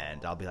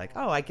 And I'll be like,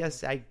 oh, I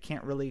guess I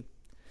can't really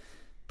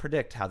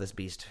predict how this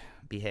beast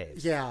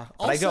behaves. Yeah.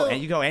 But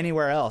you go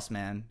anywhere else,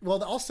 man.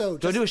 Well, also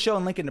Go do a show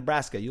in Lincoln,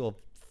 Nebraska. You'll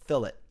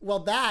fill it. Well,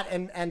 that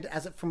and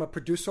from a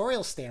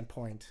producerial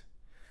standpoint,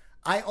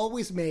 I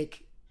always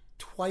make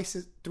twice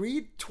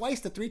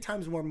to three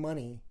times more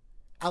money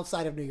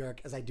outside of New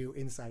York as I do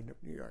inside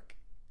New York.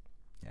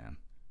 Yeah.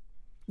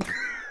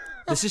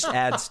 This just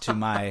adds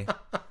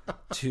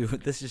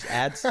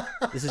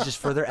this is just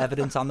further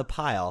evidence on the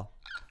pile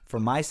for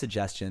my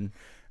suggestion.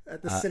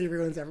 The city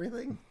ruins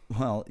everything.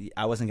 Well,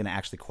 I wasn't going to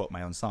actually quote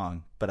my own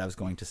song, but I was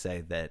going to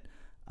say that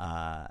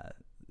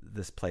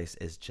this place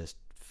is just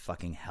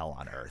fucking hell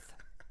on earth.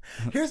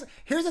 Here's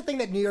the thing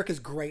that New York is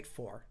great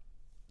for.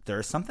 There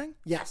is something?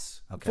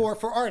 Yes. Okay.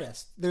 For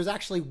artists, there's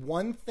actually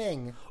one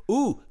thing.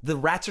 Ooh, the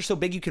rats are so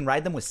big you can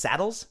ride them with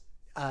saddles?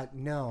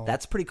 No.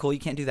 That's pretty cool. You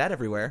can't do that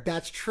everywhere.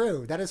 That's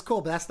true. That is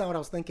cool, but that's not what I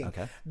was thinking.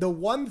 Okay. The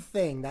one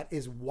thing that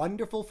is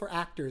wonderful for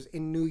actors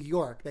in New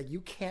York that you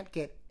can't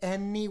get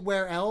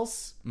anywhere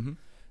else,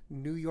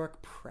 New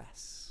York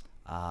press.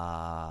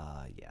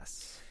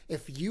 Yes.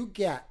 If you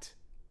get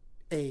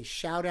a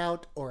shout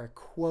out or a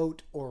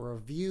quote or a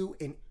review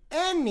in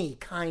any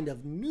kind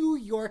of New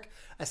York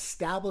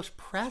established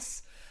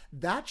press,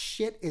 that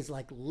shit is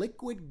like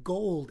liquid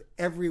gold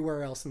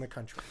everywhere else in the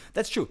country.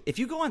 That's true. If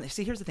you go on,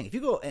 see, here's the thing. If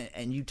you go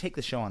and you take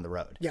the show on the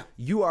road, Yeah.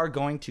 you are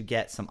going to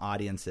get some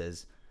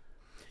audiences.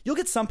 You'll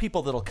get some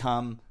people that'll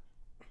come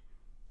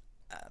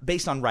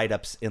based on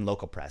write-ups in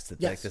local press.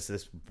 That Yes. like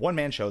this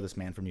one-man show, this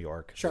man from New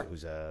York, Sure.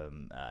 who's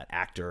an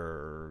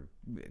actor,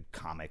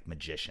 comic,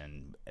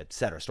 magician,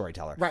 etc.,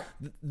 storyteller. Right.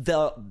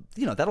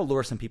 That'll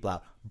lure some people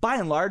out. By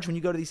and large, when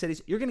you go to these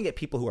cities, you're going to get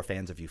people who are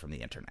fans of you from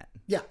the internet.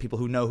 Yeah. People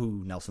who know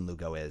who Nelson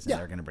Lugo is, and Yeah.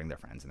 they're going to bring their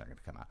friends, and they're going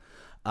to come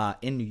out.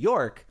 In New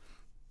York,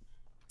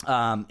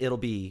 it'll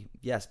be,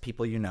 yes,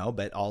 people you know,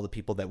 but all the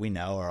people that we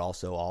know are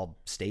also all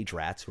stage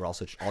rats who are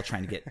also all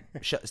trying to get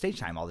stage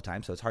time all the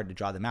time, so it's hard to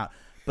draw them out.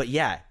 But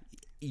yeah,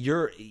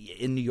 you're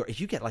in New York. If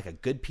you get like a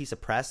good piece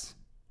of press,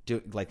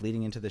 like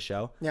leading into the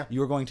show, Yeah.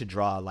 you're going to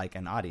draw like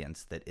an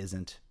audience that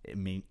isn't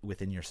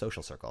within your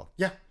social circle.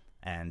 Yeah.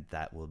 And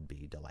that will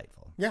be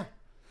delightful. Yeah.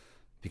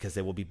 Because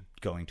they will be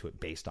going to it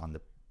based on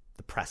the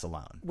press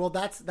alone. Well,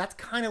 that's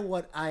kind of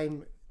what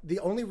the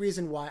only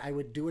reason why I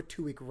would do a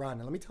 2-week run,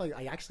 and let me tell you,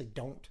 I actually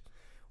don't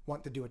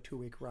want to do a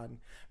 2-week run,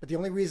 but the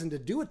only reason to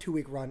do a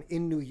 2-week run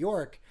in New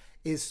York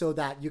is so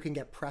that you can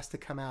get press to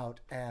come out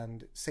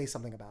and say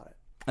something about it.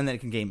 And then it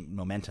can gain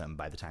momentum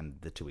by the time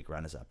the 2-week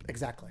run is up.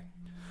 Exactly.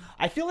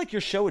 I feel like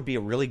your show would be a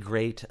really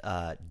great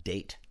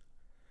date.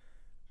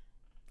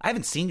 I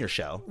haven't seen your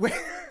show,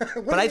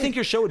 but I think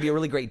your show would be a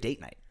really great date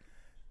night.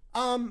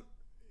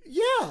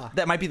 Yeah.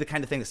 That might be the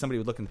kind of thing that somebody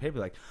would look in the paper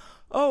like,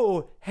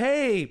 oh,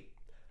 hey,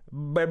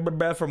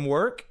 from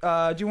work,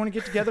 do you want to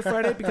get together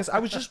Friday? Because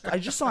I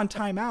just saw on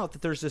Time Out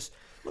that there's this,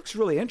 looks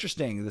really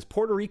interesting, this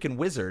Puerto Rican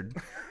wizard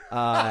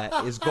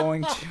is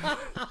going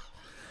to,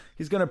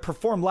 he's going to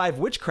perform live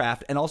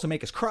witchcraft and also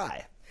make us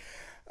cry.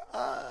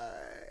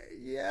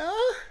 Yeah.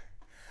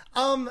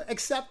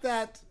 Except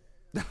that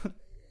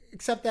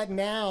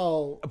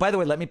now. By the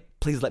way,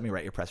 please let me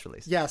write your press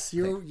release. Yes,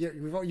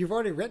 you've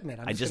already written it.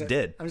 I just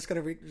did. I'm just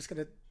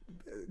gonna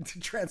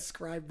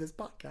transcribe this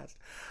podcast.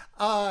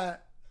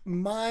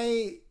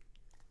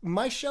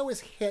 My show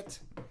has hit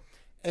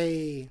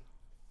a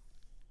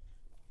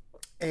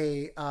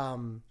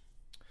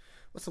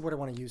what's the word I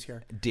want to use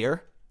here?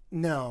 Deer?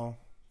 No.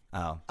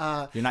 Oh,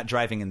 you're not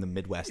driving in the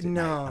Midwest at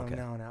No, night. Okay.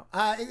 no.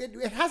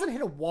 It hasn't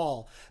hit a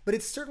wall, but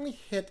it's certainly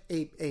hit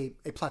a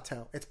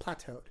plateau. It's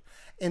plateaued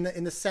in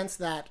the sense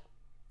that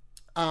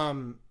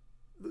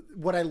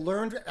what I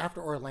learned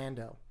after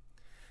Orlando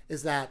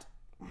is that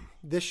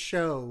this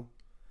show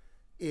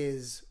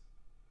is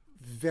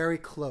very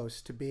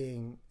close to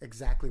being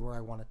exactly where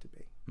I want it to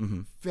be.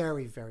 Mm-hmm.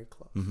 Very, very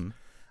close.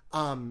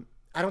 Mm-hmm.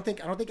 I don't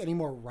think any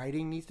more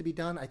writing needs to be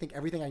done. I think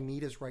everything I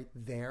need is right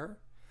there.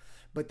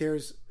 But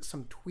there's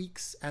some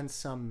tweaks and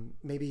some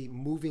maybe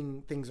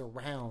moving things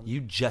around.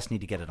 You just need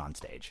to get it on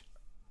stage.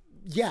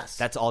 Yes.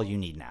 That's all you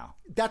need now.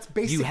 That's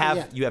basically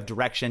you have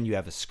direction, you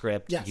have a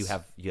script, Yes. you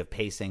have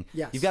pacing.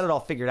 Yes. You've got it all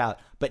figured out,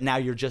 but now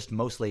you're just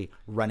mostly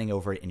running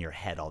over it in your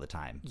head all the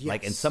time. Yes.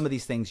 Like, and some of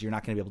these things you're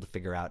not going to be able to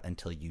figure out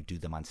until you do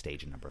them on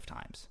stage a number of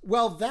times.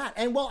 Well,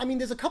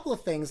 there's a couple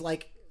of things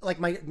like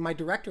my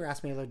director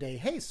asked me the other day,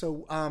 hey,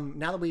 so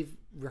now that we've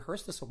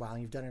rehearsed this a while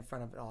and you've done it in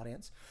front of an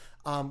audience,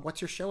 what's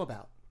your show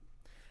about?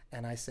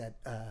 And I said,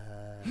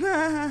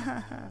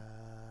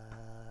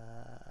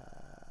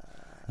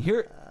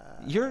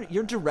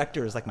 Your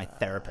director is like my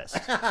therapist.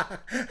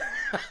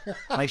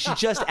 Like, she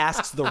just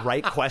asks the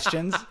right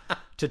questions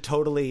to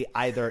totally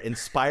either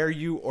inspire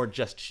you or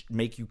just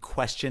make you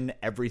question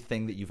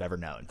everything that you've ever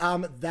known?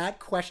 That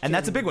question, and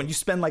that's a big one. You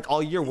spend like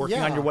all year working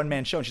Yeah. on your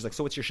one-man show, and she's like,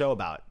 "So what's your show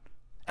about?"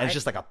 And it's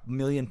just like a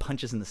million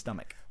punches in the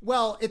stomach.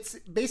 Well, it's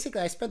basically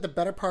I spent the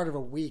better part of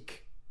a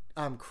week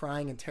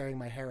crying and tearing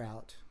my hair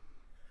out,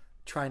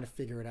 trying to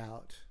figure it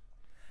out.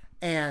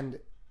 And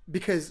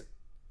because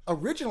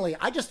originally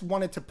I just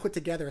wanted to put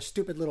together a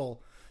stupid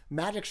little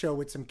magic show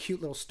with some cute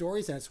little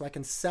stories in it so I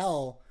can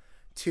sell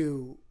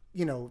to,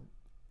 you know,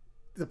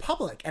 the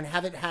public and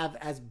have it have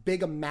as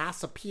big a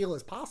mass appeal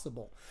as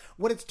possible.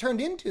 What it's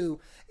turned into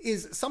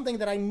is something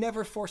that I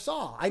never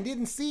foresaw. I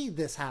didn't see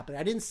this happen.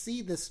 I didn't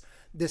see this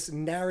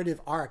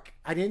narrative arc.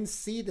 I didn't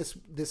see this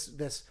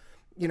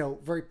you know,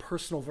 very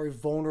personal, very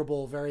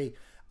vulnerable, very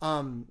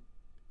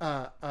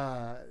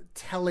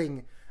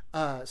telling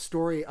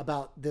story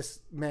about this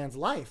man's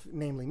life,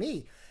 namely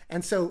me.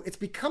 And so it's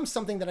become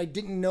something that I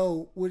didn't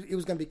know what it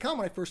was going to become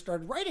when I first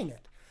started writing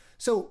it.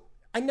 So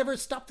I never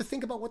stopped to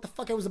think about what the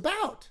fuck it was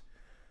about.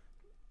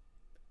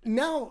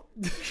 Now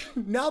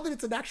that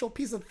it's an actual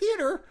piece of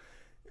theater,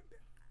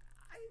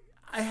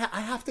 I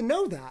have to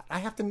know that. I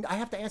have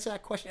to answer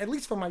that question, at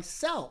least for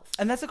myself.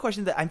 And that's a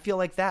question that I feel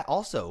like that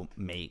also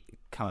may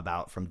come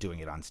about from doing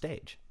it on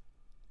stage.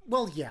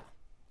 Well, yeah.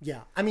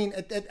 I mean,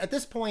 at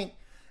this point,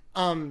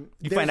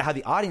 you find out how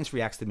the audience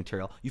reacts to the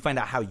material. You find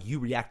out how you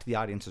react to the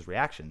audience's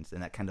reactions,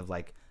 and that kind of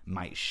like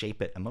might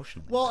shape it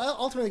emotionally. Well,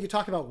 ultimately, you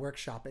talk about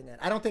workshopping it.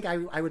 I don't think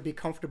I would be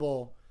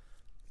comfortable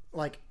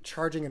like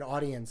charging an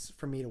audience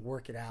for me to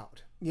work it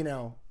out. You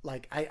know,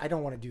 like I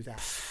don't want to do that.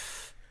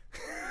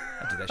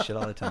 I do that shit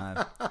all the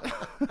time.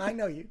 I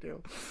know you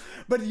do.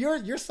 But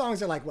your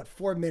songs are like, what,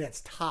 4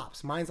 minutes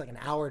tops. Mine's like an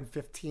hour and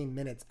 15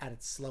 minutes at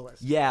its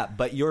slowest. Yeah,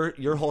 but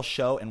your whole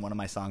show and one of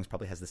my songs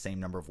probably has the same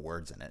number of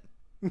words in it.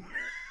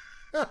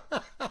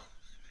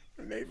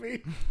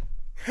 Maybe.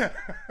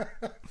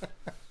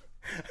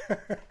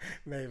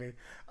 Maybe.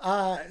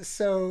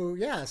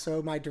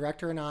 So my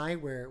director and I,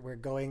 we're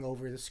going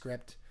over the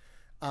script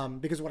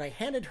because what I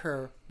handed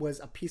her was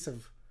a piece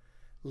of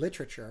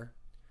literature.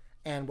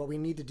 And what we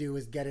need to do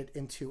is get it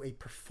into a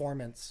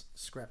performance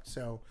script.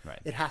 So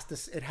it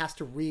has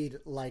to read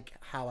like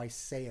how I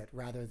say it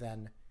rather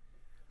than,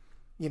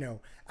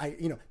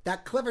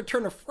 that clever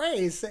turn of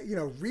phrase,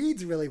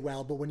 reads really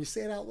well, but when you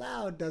say it out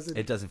loud,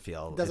 it doesn't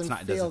feel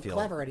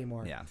clever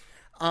anymore. Yeah.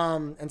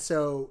 And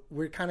so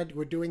we're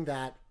doing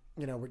that,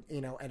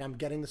 and I'm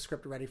getting the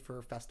script ready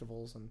for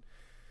festivals and,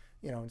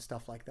 and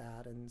stuff like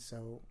that. And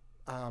so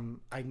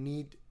I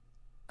need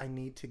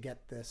to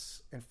get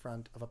this in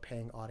front of a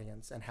paying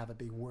audience and have it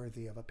be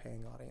worthy of a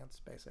paying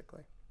audience,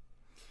 basically.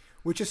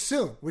 Which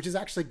is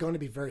actually going to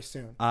be very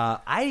soon.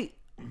 I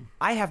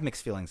have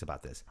mixed feelings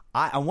about this.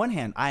 On one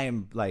hand,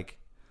 I'm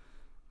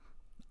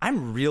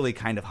really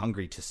kind of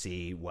hungry to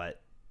see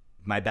what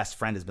my best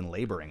friend has been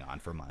laboring on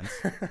for months.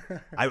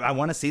 I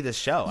want to see this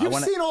show. You've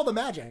seen all the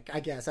magic, I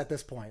guess, at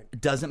this point.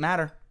 It doesn't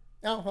matter.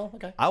 Oh, well,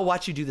 okay. I'll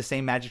watch you do the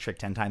same magic trick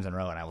 10 times in a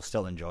row, and I will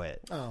still enjoy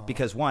it. Oh.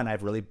 Because one, I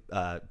have really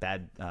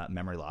bad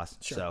memory loss,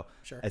 so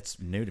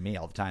it's new to me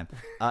all the time.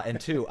 And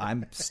two,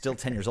 I'm still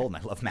 10 years old,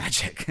 and I love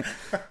magic.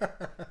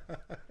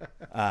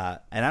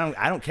 And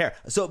I don't care.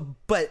 So,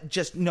 but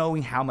just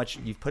knowing how much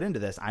you've put into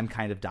this, I'm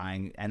kind of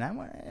dying, and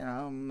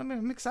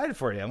I'm excited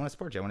for you. I want to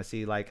support you. I want to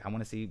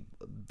see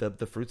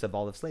the fruits of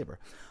all this labor.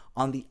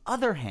 On the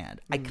other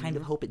hand, I kind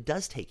of hope it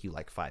does take you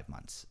like 5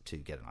 months to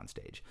get it on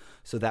stage.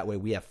 So that way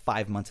we have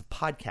 5 months of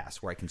podcasts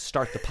where I can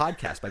start the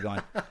podcast by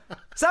going,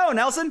 "So,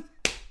 Nelson,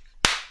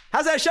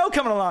 how's that show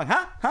coming along?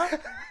 Huh?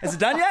 Is it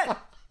done yet?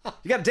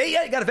 You got a date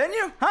yet? You got a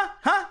venue?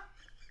 Huh?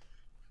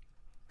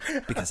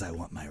 Because I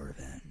want my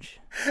revenge."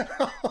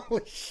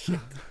 Holy shit.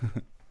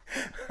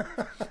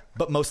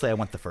 But mostly I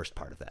want the first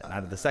part of that. And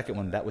out of the second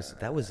one, that was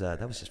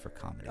just for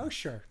comedy. Oh,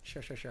 sure.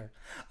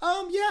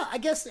 Yeah, I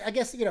guess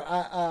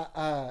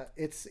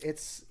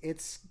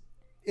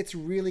it's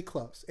really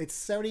close. It's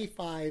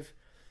 75.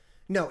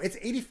 No, it's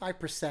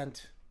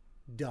 85%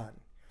 done.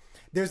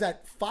 There's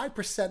that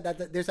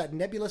 5% there's that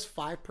nebulous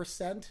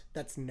 5%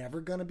 that's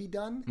never going to be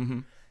done. Mm-hmm.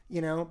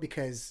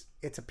 Because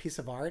it's a piece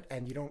of art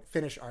and you don't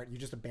finish art, you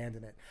just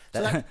abandon it.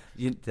 So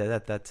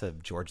that's a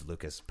George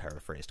Lucas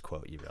paraphrased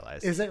quote, you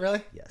realize. Is it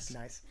really? Yes.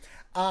 Nice.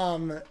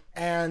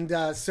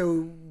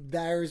 So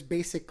there's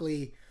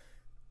basically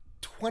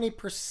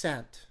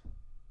 20%,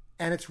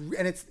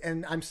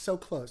 and I'm so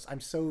close. I'm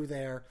so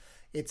there.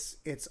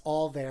 It's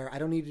all there. I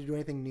don't need to do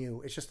anything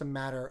new. It's just a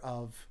matter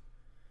of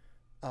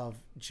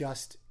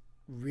just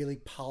really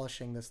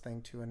polishing this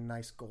thing to a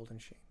nice golden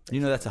sheen.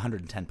 Basically. That's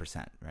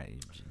 110%,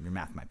 right? Your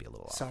math might be a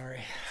little off. Sorry.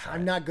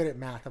 I'm not good at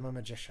math. I'm a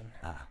magician.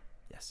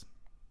 Yes.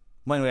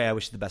 Well, anyway, I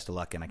wish you the best of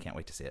luck, and I can't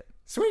wait to see it.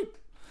 Sweet.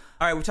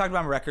 All right, we've talked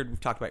about my record.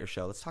 We've talked about your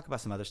show. Let's talk about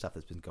some other stuff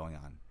that's been going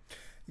on.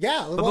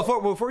 Yeah. But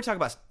before we talk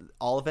about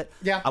all of it,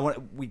 yeah,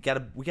 we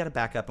gotta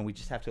back up, and we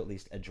just have to at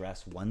least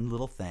address one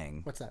little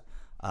thing. What's that?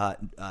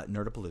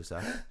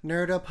 Nerdapalooza.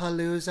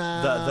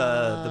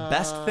 Nerdapalooza. The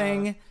best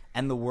thing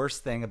and the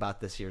worst thing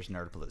about this year's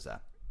Nerdapalooza.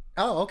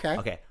 Oh, okay.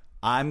 Okay.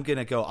 I'm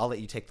gonna go. I'll let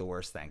you take the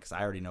worst thing because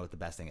I already know what the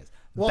best thing is.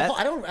 Well,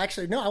 I don't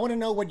actually know. I want to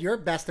know what your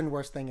best and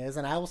worst thing is,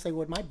 and I will say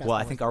what my best. Well,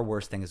 I think our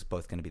worst thing is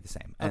both going to be the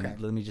same. And Okay.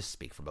 let me just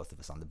speak for both of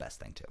us on the best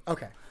thing too.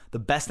 Okay. The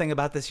best thing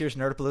about this year's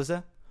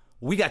Nerdapalooza,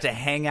 we got to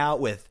hang out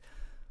with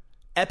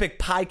Epic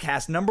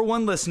Podcast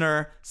 #1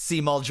 listener,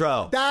 C.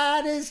 Muldrow.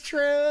 That is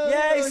true.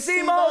 Yay,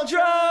 C. Muldrow!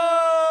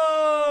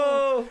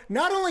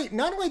 Not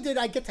only did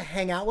I get to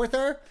hang out with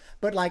her,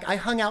 but like I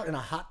hung out in a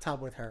hot tub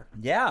with her.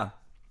 Yeah.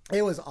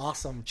 It was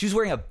awesome. She was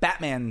wearing a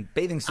Batman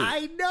bathing suit.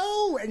 I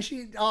know, and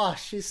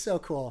she's so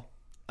cool.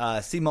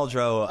 C.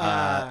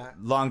 Muldrow,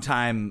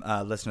 longtime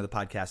listener of the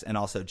podcast, and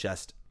also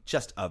just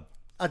a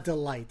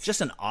delight.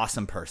 Just an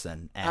awesome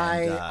person. And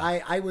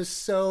I was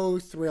so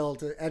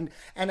thrilled, and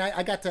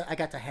I got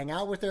to hang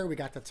out with her. We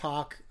got to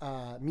talk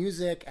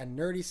music and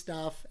nerdy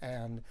stuff,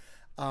 and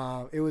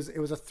it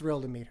was a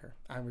thrill to meet her.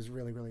 I was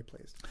really, really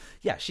pleased.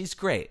 Yeah, she's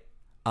great.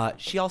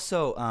 She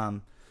also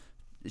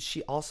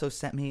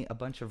sent me a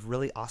bunch of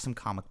really awesome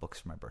comic books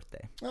for my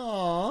birthday.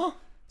 Aww.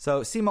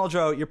 So, C.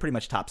 Muldrow, you're pretty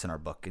much tops in our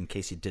book, in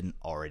case you didn't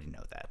already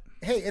know that.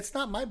 Hey, it's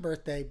not my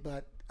birthday,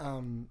 but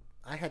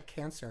I had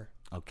cancer.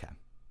 Okay.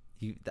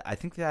 I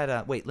think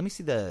that. Wait, let me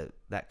see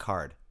that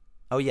card.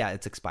 Oh yeah,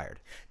 it's expired.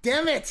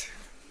 Damn it!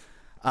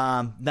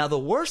 Now the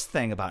worst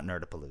thing about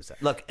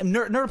Nerdapalooza. Look,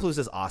 Nerdapalooza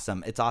is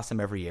awesome. It's awesome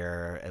every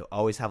year. I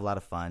always have a lot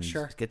of fun.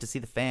 Sure. Get to see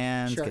the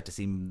fans. Sure. Get to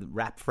see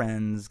rap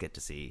friends. Get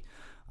to see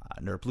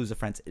Nerdapalooza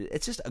friends.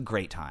 It's just a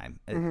great time.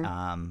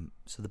 Mm-hmm.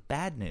 So the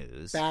bad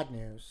news.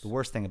 The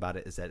worst thing about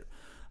it is that.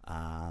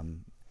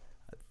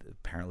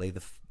 Apparently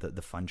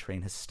the fun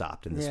train has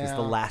stopped, and this was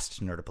the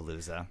last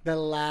Nerdapalooza. The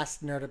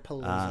last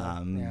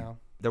Nerdapalooza. Yeah.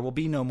 There will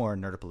be no more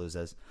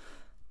Nerdapaloozas.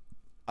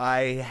 I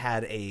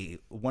had a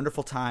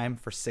wonderful time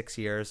for 6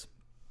 years.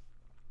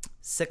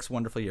 6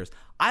 wonderful years.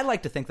 I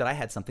like to think that I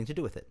had something to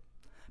do with it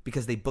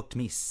because they booked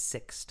me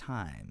 6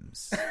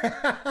 times.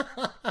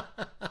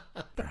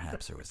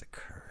 Perhaps there was a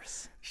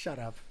curse. Shut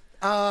up.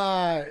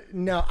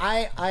 No,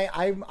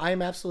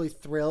 I'm absolutely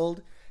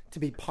thrilled to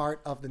be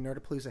part of the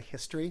Nerdapalooza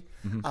history,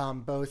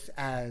 both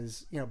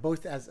as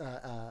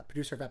a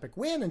producer of Epic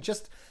Win and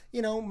just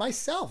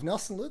myself,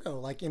 Nelson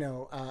Lugo,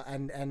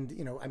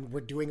 and we're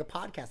doing a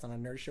podcast on a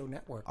Nerd Show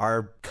Network.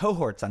 Our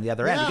cohorts on the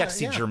other end. We got to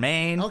see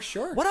Jermaine. Oh,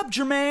 sure. What up,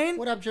 Jermaine?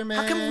 What up, Jermaine?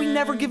 How come we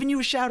never given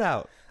you a shout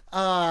out?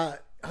 Oh,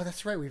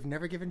 that's right. We've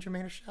never given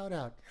Jermaine a shout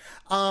out.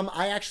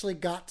 I actually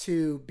got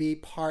to be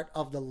part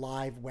of the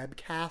live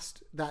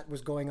webcast that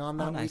was going on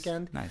that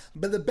weekend. Nice.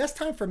 But the best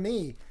time for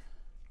me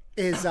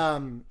is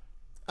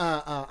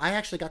I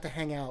actually got to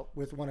hang out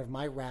with one of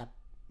my rap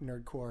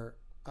nerdcore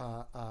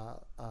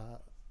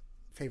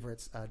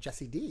favorites,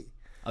 Jesse D.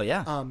 Oh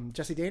yeah,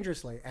 Jesse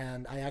Dangerously,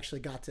 and I actually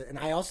got to, and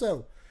I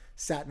also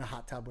sat in a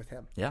hot tub with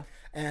him. Yeah,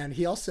 and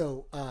he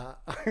also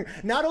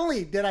not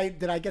only did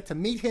I get to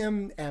meet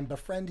him and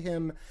befriend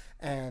him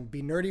and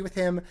be nerdy with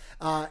him,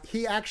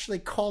 he actually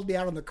called me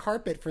out on the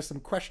carpet for some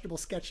questionable,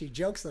 sketchy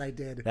jokes that I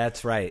did.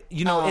 That's right.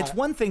 It's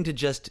one thing to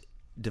just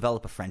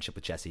develop a friendship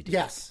with Jesse D.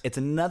 Yes, it's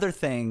another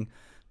thing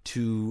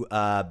to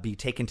be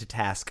taken to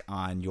task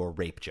on your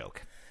rape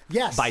joke.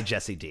 Yes, by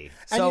Jesse D.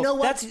 So and you know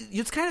what?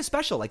 It's kind of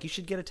special. Like you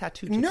should get a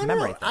tattoo to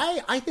commemorate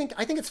that. I think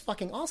it's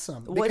fucking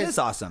awesome. Well, it is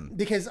awesome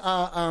because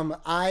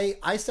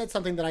I said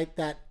something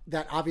that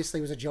obviously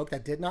was a joke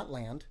that did not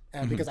land,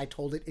 and because I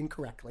told it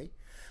incorrectly,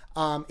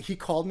 he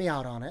called me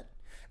out on it,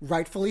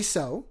 rightfully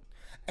so.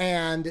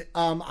 And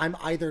I'm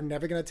either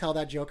never going to tell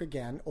that joke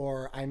again,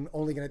 or I'm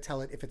only going to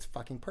tell it if it's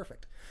fucking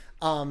perfect.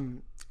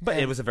 But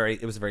it was a very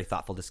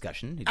thoughtful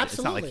discussion. Absolutely.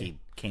 It's not like he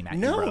came at you,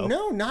 bro.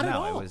 No, not at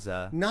all. It was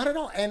not at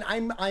all. And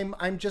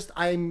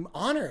I'm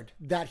honored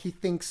that he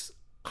thinks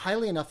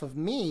highly enough of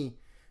me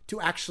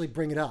to actually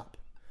bring it up.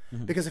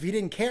 Because if he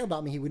didn't care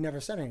about me, he would never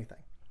said anything.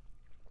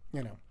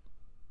 Yeah.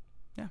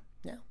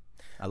 Yeah.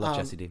 I love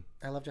Jesse D.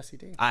 I love Jesse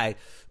D. I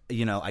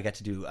got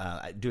to do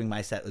doing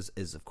my set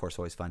is of course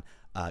always fun.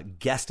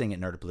 Guesting at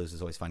Nerdapalooza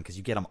is always fun because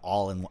you get them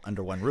all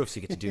under one roof, so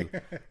you get to do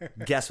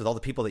guests with all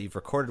the people that you've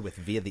recorded with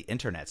via the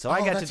internet. So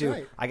I got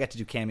to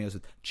do cameos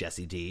with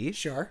Jesse D.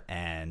 Sure.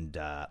 And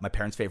my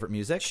parents' favorite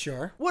music.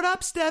 Sure. What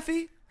up,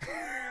 Steffi?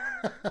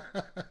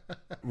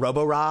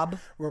 Robo Rob,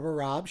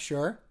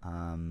 sure.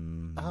 Oh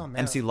man.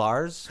 MC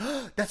Lars.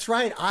 That's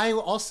right. I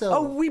also.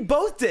 Oh, we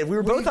both did. We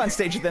were both on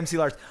stage with MC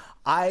Lars.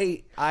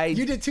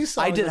 You did 2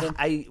 songs.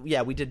 I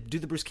did. We did Do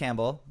the Bruce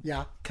Campbell.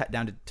 Yeah. Cut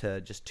down to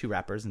just 2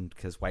 rappers, and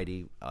because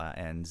Whitey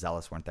and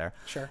Zealous weren't there.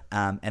 Sure.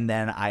 And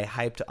then I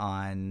hyped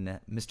on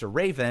Mr.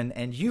 Raven,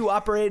 and you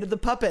operated the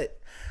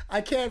puppet.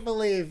 I can't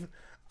believe,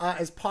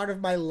 as part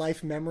of my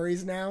life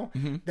memories now,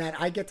 that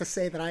I get to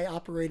say that I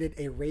operated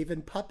a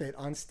Raven puppet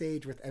on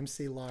stage with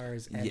MC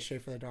Lars and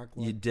Schaefer the Dark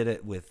Lord. You did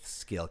it with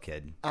skill,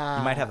 kid. You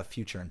might have a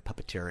future in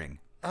puppeteering.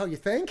 Oh, you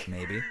think?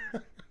 Maybe.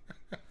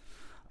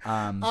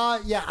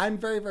 Yeah, I'm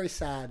very, very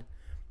sad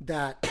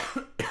that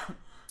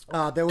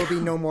there will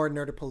be no more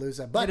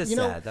Nerdapalooza. But it is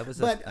sad. That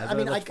was. I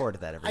look forward to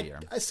that every year.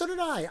 So did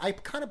I. I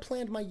kind of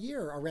planned my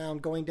year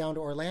around going down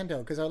to Orlando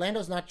because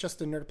Orlando's not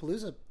just a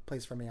Nerdapalooza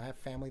place for me. I have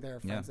family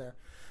there, friends there.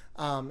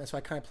 And so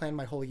I kind of planned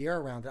my whole year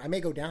around it. I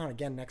may go down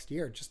again next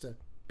year just to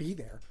be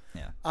there.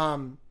 Yeah.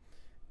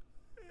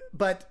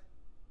 But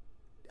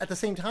at the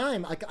same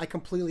time, I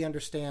completely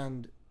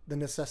understand the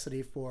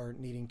necessity for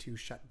needing to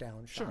shut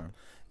down shop. Sure.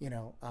 You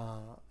know,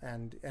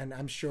 and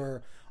I'm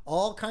sure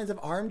all kinds of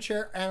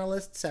armchair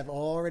analysts have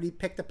already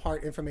picked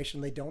apart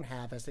information they don't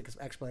have as to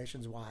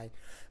explanations why.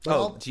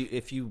 But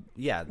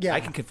I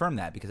can confirm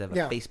that because I have a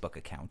Facebook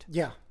account.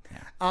 Yeah.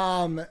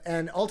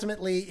 And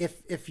ultimately,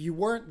 if you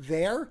weren't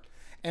there,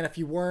 and if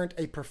you weren't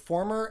a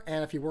performer,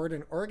 and if you weren't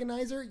an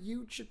organizer,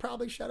 you should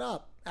probably shut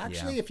up.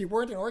 Actually, if you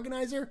weren't an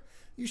organizer,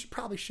 you should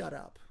probably shut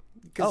up.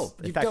 Because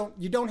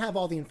you don't have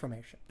all the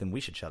information. Then we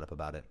should shut up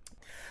about it.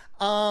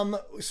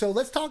 So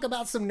let's talk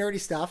about some nerdy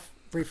stuff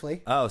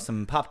briefly. Oh,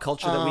 some pop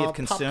culture that we have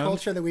consumed. Pop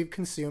culture that we've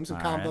consumed. Some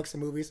comic books,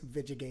 some movies, some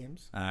video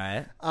games. All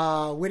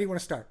right. Where do you want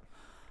to start?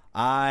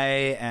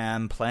 I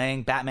am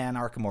playing Batman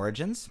Arkham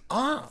Origins.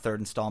 Third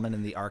installment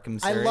in the Arkham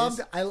series.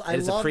 It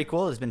is a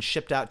prequel. It has been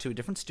shipped out to a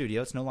different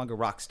studio. It's no longer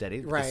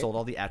Rocksteady. They sold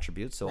all the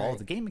attributes, so all of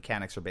the game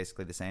mechanics are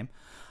basically the same.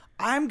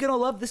 I'm going to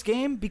love this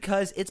game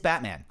because it's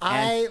Batman.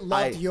 I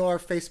loved your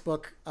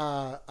Facebook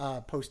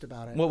post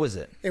about it. What was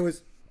it? It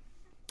was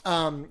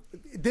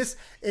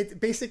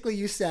basically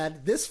you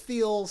said, this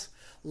feels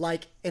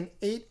like an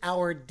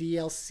 8-hour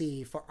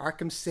DLC for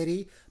Arkham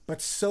City,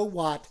 but so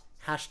what?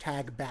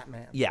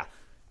 #Batman. Yeah.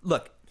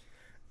 Look,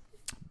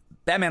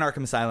 Batman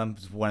Arkham Asylum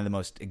was one of the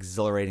most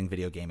exhilarating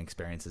video game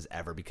experiences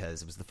ever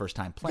because it was the first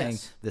time playing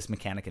this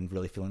mechanic and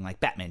really feeling like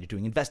Batman. You're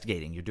doing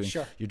investigating, you're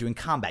doing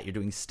combat, you're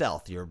doing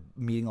stealth, you're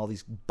meeting all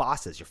these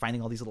bosses, you're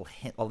finding all these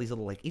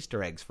little like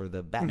Easter eggs for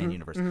the Batman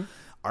universe.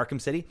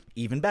 Arkham City,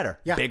 even better.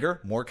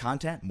 Bigger, more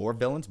content, more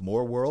villains,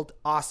 more world.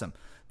 Awesome.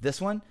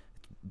 This one,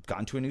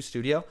 gone to a new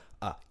studio,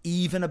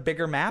 even a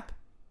bigger map.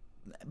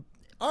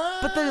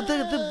 But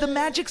the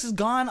magic's has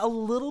gone a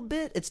little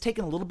bit. It's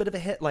taken a little bit of a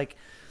hit. Like,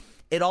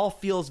 it all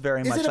feels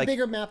very much like... Is it a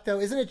bigger map, though?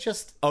 Isn't it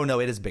just... Oh, no,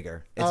 it is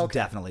bigger. It's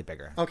definitely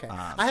bigger. Okay.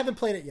 I haven't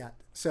played it yet,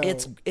 so...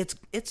 It's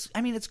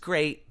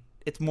great.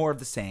 It's more of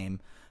the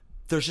same.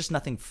 There's just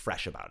nothing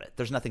fresh about it.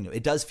 There's nothing new.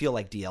 It does feel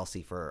like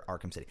DLC for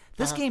Arkham City.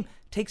 This game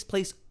takes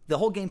place... The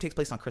whole game takes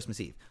place on Christmas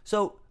Eve.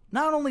 So...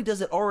 Not only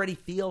does it already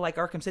feel like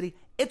Arkham City,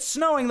 it's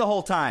snowing the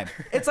whole time.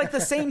 It's like the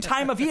same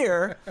time of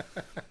year.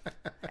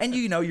 And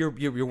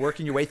you're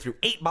working your way through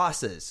 8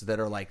 bosses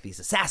that are like these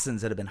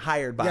assassins that have been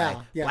hired by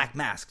Black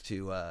Mask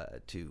to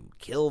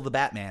kill the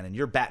Batman. And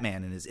you're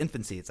Batman in his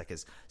infancy. It's like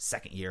his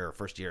second year or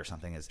first year or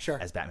something as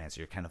Batman. So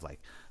you're kind of like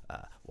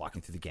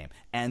walking through the game.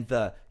 And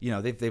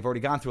they've already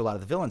gone through a lot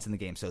of the villains in the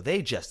game. So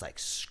they just like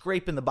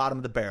scrape in the bottom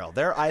of the barrel.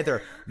 They're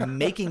either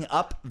making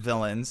up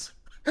villains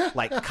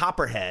like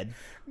Copperhead.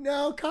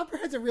 No,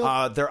 Copperhead's a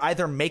real... They're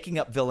either making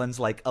up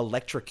villains like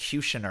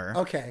Electrocutioner.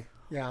 Okay,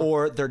 yeah.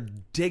 Or they're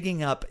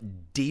digging up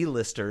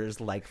D-listers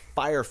like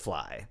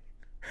Firefly.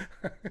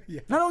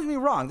 Now, don't get me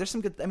wrong. There's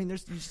some good... I mean, you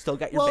still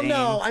got your Bane.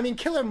 Well, no. I mean,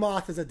 Killer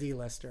Moth is a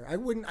D-lister. I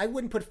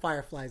wouldn't put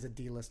Firefly as a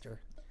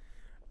D-lister.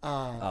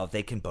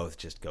 They can both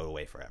just go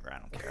away forever. I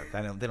don't care.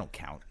 They don't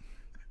count.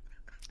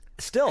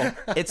 It's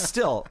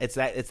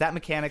that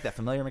mechanic, that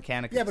familiar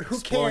mechanic. Yeah, but who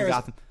cares?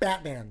 Gotham.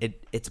 Batman.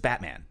 It's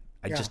Batman.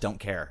 I just don't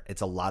care.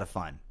 It's a lot of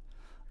fun.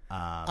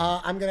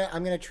 I'm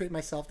gonna treat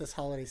myself this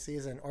holiday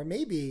season, or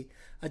maybe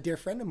a dear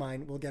friend of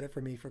mine will get it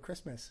for me for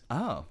Christmas.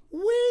 Oh,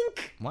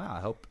 wink!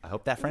 Wow, I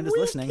hope that friend is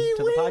listening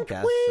to the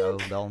podcast, so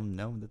they'll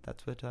know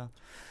that's what.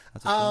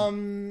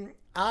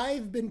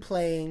 I've been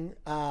playing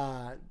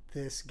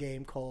this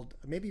game called,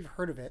 maybe you've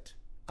heard of it.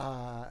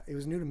 It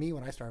was new to me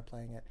when I started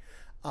playing it.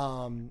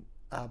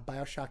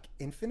 BioShock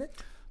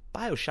Infinite.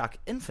 BioShock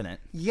Infinite.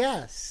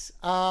 Yes.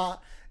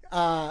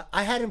 I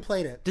hadn't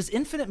played it. Does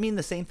infinite mean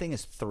the same thing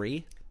as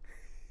 3?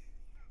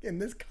 In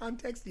this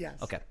context,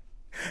 yes. Okay.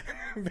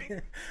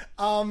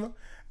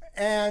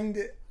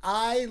 And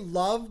I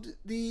loved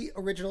the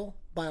original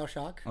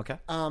BioShock. Okay.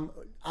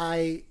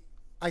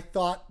 I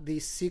thought the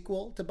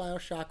sequel to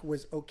BioShock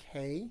was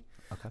okay.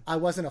 Okay. I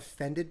wasn't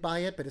offended by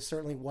it, but it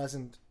certainly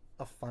wasn't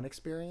a fun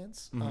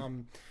experience. But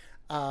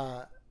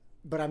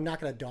I'm not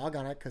going to dog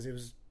on it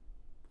because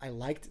I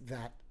liked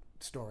that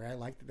story. I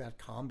liked that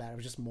combat. It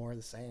was just more of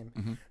the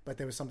same. But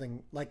there was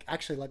something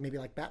maybe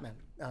like Batman,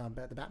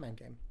 the Batman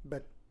game.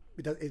 But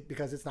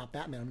because it's not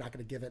Batman, I'm not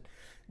going to give it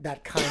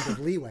that kind of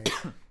leeway.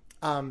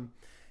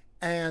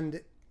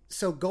 And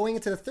so going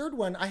into the third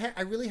one,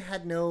 I really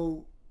had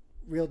no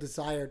real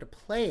desire to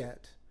play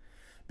it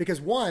because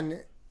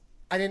one,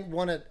 I didn't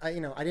want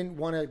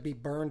to be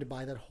burned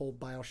by that whole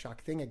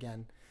BioShock thing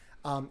again.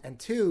 And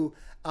two,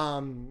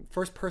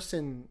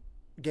 first-person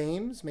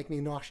games make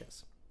me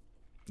nauseous.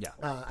 Yeah,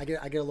 I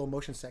get a little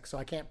motion sick, so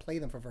I can't play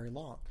them for very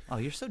long. Oh,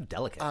 you're so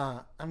delicate.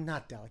 I'm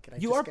not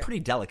delicate. You are pretty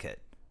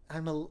delicate.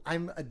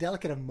 I'm a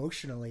delicate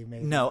emotionally,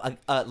 maybe. No,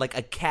 like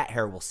a cat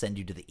hair will send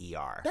you to the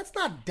ER. That's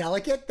not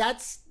delicate.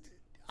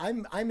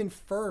 I'm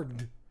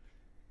infirmed.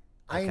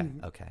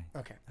 Okay.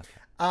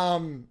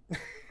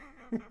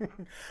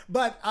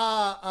 But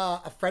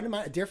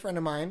a dear friend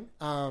of mine,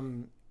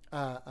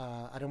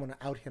 I don't want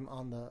to out him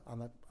on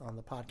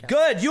the podcast.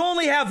 Good. You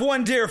only have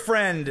one dear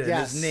friend, and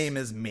Yes. his name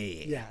is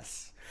me.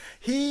 Yes,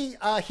 he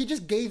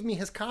just gave me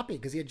his copy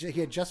because he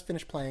had just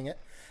finished playing it,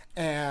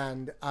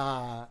 and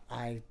I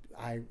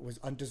was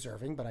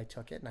undeserving, but I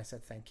took it and I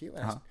said thank you,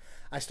 and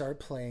I started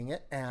playing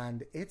it,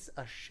 and it's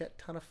a shit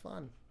ton of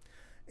fun.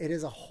 It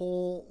is a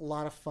whole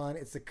lot of fun.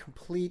 It's a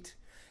complete.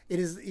 It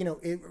is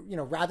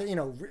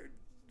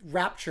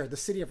Rapture. The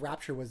city of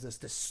Rapture was this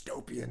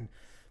dystopian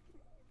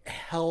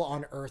hell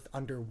on earth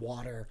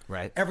underwater.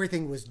 Right.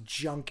 Everything was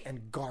junk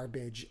and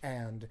garbage,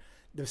 and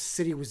the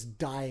city was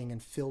dying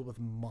and filled with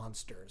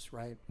monsters.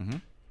 Right. Mm-hmm.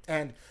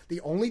 And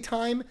the only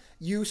time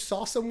you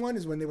saw someone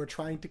is when they were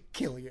trying to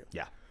kill you.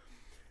 Yeah.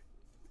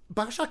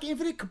 BioShock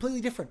Infinite,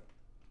 completely different.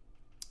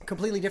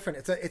 Completely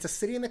different. It's a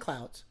city in the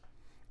clouds.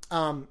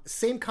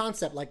 Same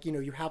concept, like,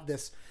 you have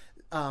this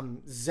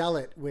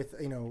zealot with,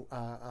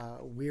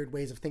 weird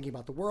ways of thinking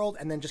about the world,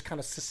 and then just kind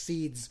of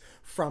secedes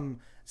from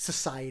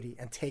society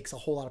and takes a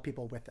whole lot of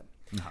people with him.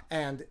 Uh-huh.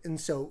 And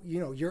so,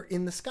 you're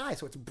in the sky,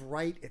 so it's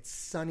bright, it's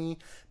sunny,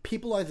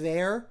 people are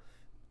there.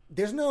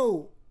 There's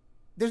no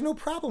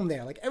problem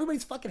there. Like,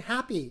 everybody's fucking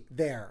happy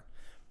there.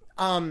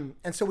 And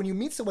so when you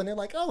meet someone, they're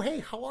like, oh, hey,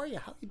 how are you?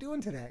 How you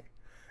doing today?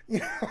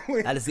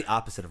 That is the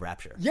opposite of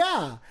Rapture.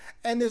 Yeah.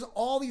 And there's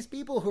all these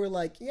people who are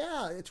like,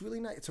 yeah, it's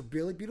really nice. It's a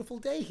really beautiful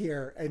day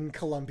here in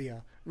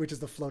Columbia, which is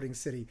the floating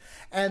city.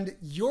 And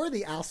you're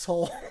the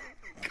asshole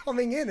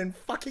coming in and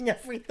fucking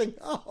everything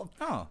up.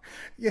 Oh.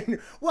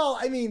 Well,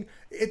 I mean,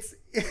 it's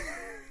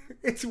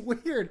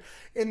weird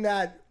in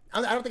that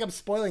I don't think I'm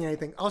spoiling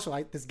anything. Also,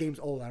 this game's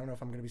old. I don't know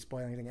if I'm going to be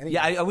spoiling anything. Anyway.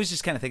 Yeah, I was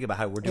just kind of thinking about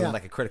how we're doing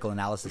like a critical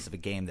analysis of a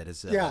game that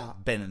has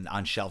been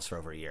on shelves for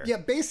over a year. Yeah,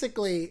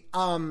 basically,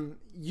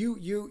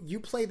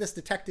 you play this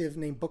detective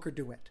named Booker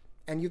DeWitt,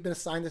 and you've been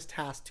assigned this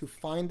task to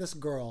find this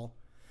girl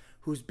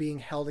who's being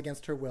held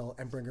against her will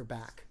and bring her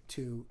back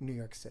to New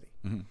York City.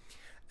 Mm-hmm.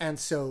 And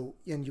so,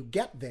 you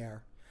get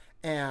there,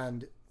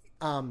 and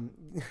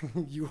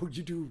you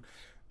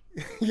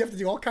have to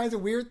do all kinds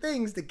of weird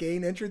things to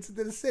gain entrance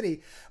into the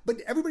city,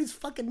 but everybody's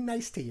fucking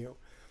nice to you.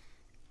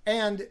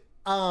 And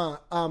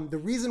the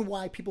reason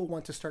why people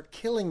want to start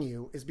killing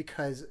you is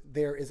because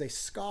there is a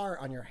scar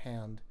on your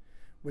hand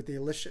with the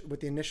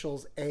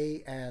initials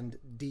A and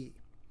D.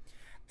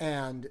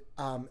 And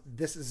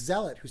this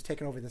zealot who's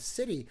taken over the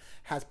city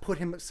has put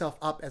himself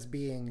up as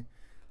being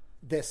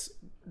this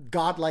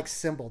godlike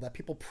symbol that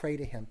people pray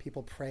to him.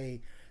 People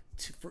pray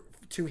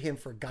to him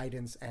for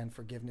guidance and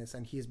forgiveness,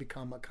 and he has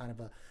become a kind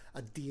of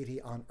a deity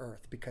on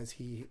earth because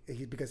he's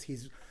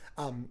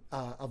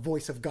a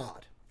voice of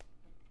God,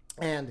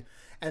 and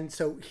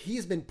so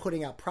he's been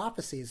putting out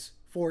prophecies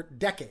for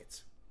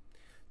decades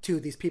to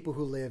these people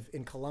who live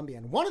in Colombia,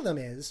 and one of them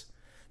is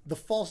the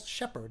false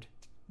shepherd,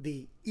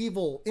 the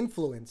evil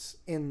influence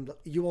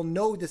you will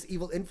know this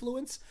evil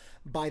influence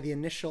by the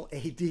initial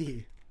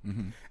AD.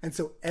 Mm-hmm. And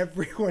so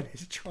everyone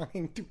is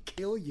trying to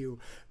kill you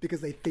because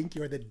they think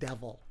you're the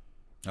devil.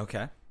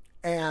 Okay.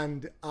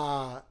 And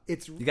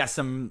you got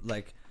some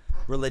like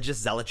religious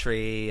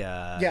zealotry.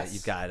 Yes.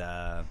 You've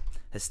got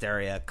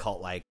hysteria,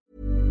 cult-like.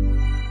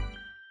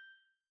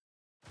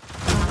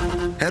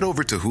 Head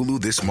over to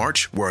Hulu this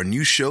March, where our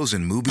new shows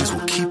and movies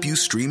will keep you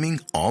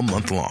streaming all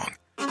month long.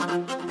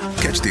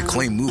 Catch the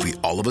acclaimed movie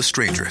All of Us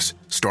Strangers,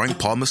 starring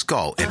Paul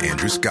Mescal and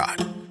Andrew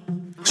Scott.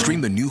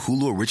 Stream the new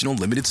Hulu original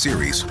limited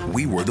series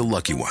We Were the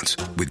Lucky Ones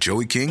with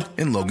Joey King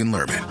and Logan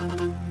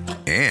Lerman.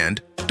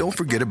 And don't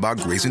forget about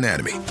Grey's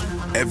Anatomy.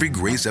 Every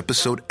Grey's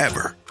episode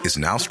ever is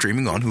now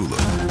streaming on Hulu.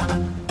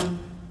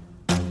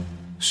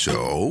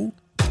 So,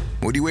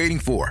 what are you waiting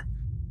for?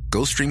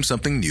 Go stream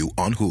something new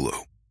on Hulu.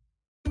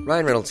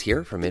 Ryan Reynolds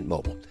here from Mint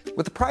Mobile.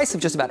 With the price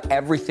of just about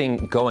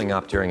everything going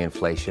up during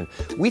inflation,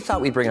 we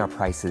thought we'd bring our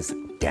prices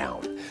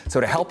down.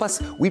 So to help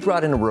us, we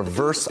brought in a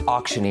reverse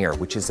auctioneer,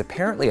 which is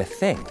apparently a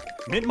thing.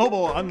 Mint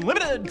Mobile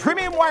Unlimited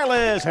Premium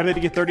Wireless. How to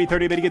get 30,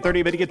 30, bit to get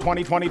 30, bit to get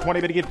 20, 20, 20,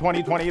 bit to get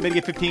 20, 20, bit to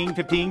get 15,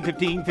 15,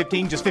 15,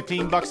 15, just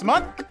 $15 a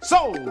month?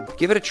 Sold!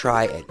 Give it a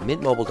try at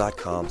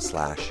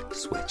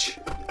mintmobile.com/switch.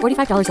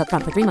 $45 up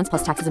front for 3 months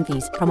plus taxes and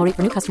fees. Promo rate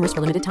for new customers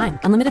for limited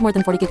time. Unlimited more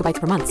than 40 gigabytes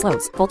per month.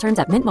 Slows full terms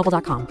at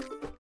mintmobile.com.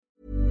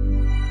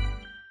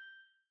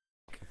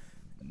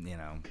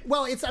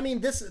 Well,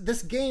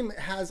 this game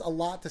has a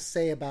lot to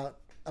say about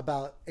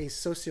a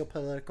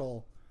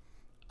socio-political,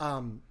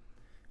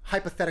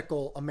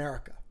 hypothetical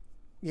America,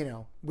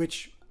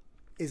 which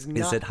is not...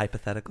 Is it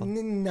hypothetical?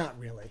 Not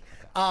really.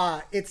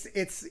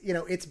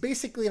 It's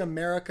basically an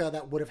America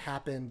that would have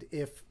happened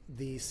if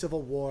the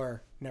Civil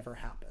War never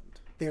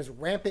happened. There's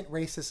rampant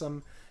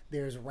racism.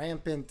 There's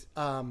rampant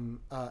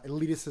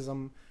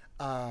elitism.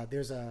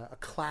 There's a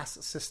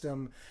class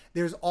system.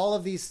 There's all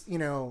of these,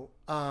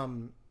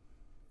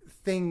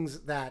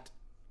 things that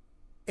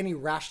any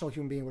rational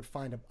human being would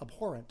find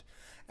abhorrent,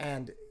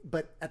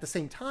 but at the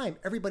same time,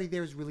 everybody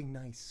there is really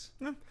nice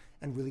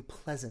and really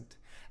pleasant,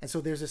 and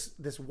so there's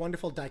this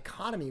wonderful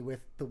dichotomy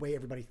with the way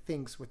everybody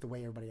thinks with the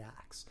way everybody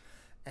acts,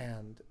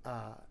 and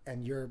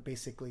you're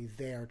basically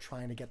there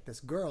trying to get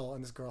this girl,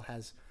 and this girl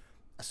has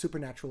a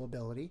supernatural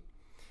ability,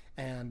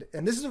 And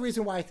this is the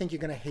reason why I think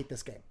you're going to hate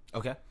this game.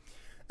 Okay.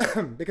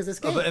 Because this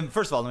game... But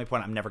first of all, let me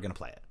point out, I'm never going to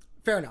play it.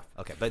 Fair enough.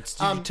 Okay, but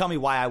tell me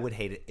why I would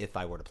hate it if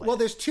I were to play it. Well,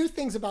 there's two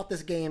things about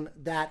this game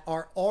that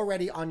are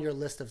already on your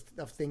list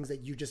of things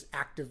that you just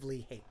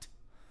actively hate.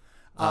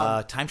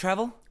 Time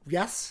travel?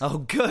 Yes. Oh,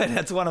 good.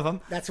 That's one of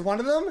them. That's one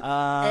of them.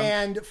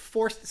 And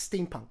forced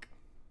steampunk.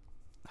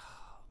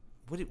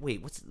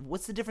 Wait,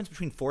 what's the difference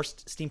between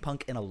forced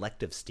steampunk and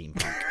elective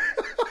steampunk?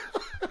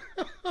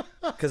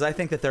 Because I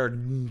think that they're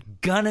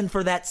gunning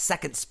for that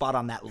second spot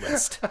on that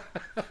list.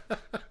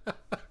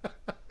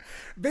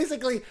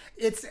 Basically,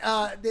 it's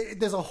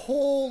there's a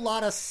whole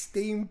lot of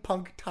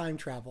steampunk time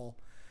travel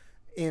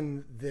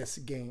in this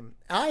game.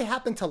 I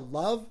happen to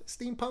love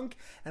steampunk,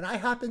 and I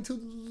happen to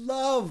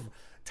love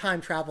time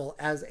travel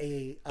as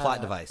a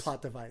plot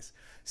device.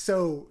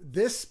 So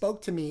this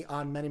spoke to me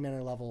on many,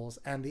 many levels,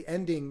 and the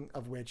ending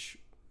of which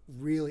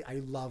really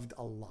I loved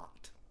a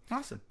lot.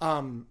 Awesome.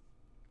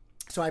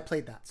 So I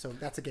played that. So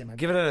that's a game I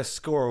give it a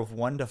score of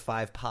 1 to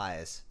 5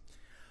 pies.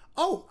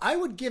 Oh, I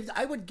would give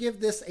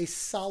this a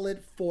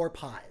solid 4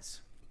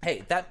 pies.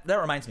 Hey, that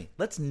reminds me.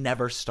 Let's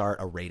never start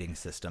a rating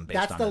system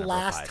based on the number of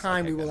pies. That's the last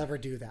time we will ever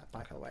do that,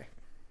 by the way.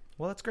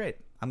 Well, that's great.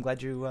 I'm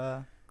glad you.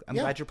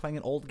 Glad you're playing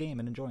an old game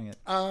and enjoying it.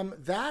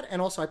 That,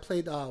 and also I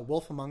played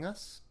Wolf Among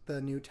Us, the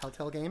new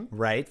Telltale game.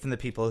 Right, from the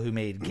people who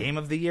made Game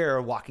of the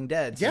Year, Walking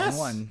Dead, Season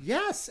 1.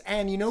 Yes,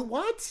 and you know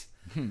what?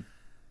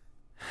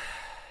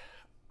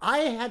 I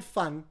had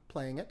fun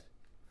playing it.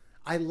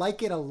 I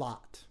like it a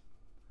lot.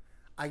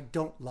 I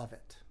don't love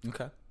it.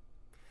 Okay.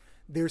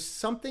 There's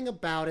something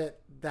about it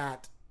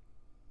that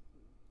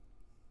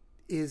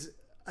is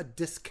a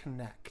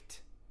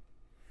disconnect.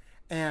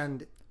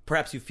 And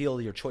perhaps you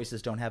feel your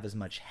choices don't have as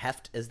much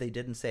heft as they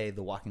did in, say,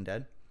 The Walking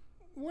Dead?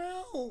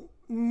 Well,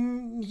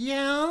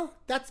 yeah,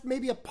 that's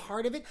maybe a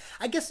part of it.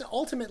 I guess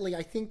ultimately,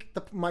 I think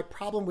my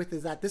problem with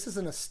is that this is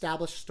an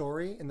established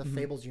story in the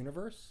Fables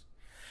universe.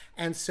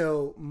 And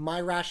so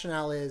my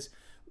rationale is,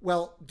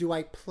 well, do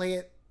I play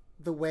it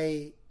the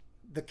way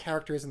the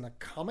character is in the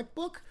comic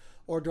book,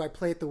 or do I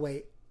play it the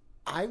way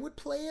I would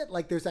play it?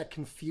 Like, there's that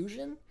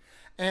confusion.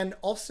 And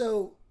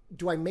also,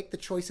 do I make the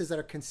choices that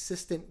are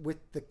consistent with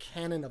the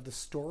canon of the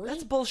story?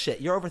 That's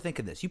bullshit. You're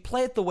overthinking this. You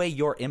play it the way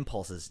your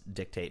impulses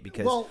dictate,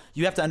 because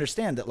you have to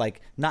understand that,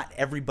 like, not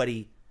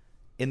everybody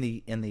in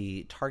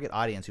the target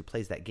audience who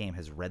plays that game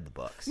has read the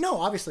books. No,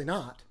 obviously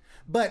not.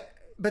 But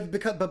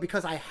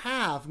because I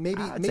have,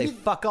 maybe say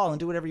fuck all and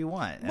do whatever you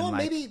want. Well,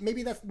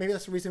 maybe that's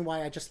the reason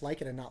why I just like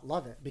it and not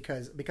love it,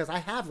 because I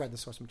have read the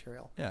source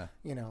material. Yeah.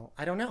 You know,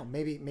 I don't know.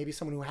 Maybe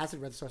someone who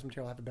hasn't read the source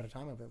material will have a better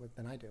time of it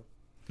than I do.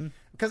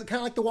 Because kind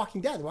of like The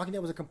Walking Dead. The Walking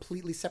Dead was a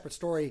completely separate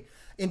story,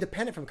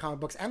 independent from comic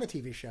books and the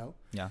TV show.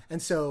 Yeah.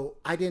 And so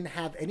I didn't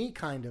have any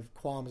kind of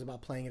qualms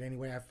about playing it any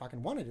way I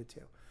fucking wanted it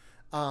to.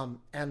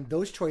 And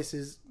those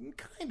choices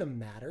kind of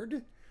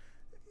mattered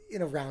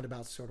in a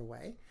roundabout sort of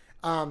way.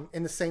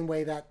 In the same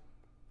way that...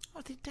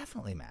 Oh, they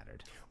definitely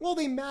mattered. Well,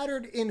 they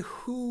mattered in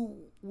who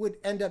would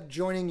end up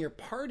joining your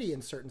party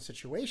in certain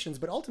situations,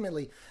 but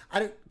ultimately,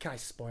 can I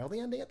spoil the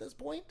ending at this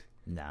point?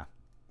 Nah.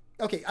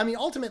 Okay, I mean,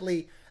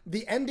 ultimately,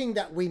 the ending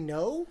that we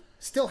know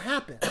still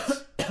happens.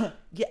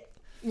 Yeah.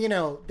 You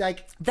know,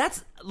 like...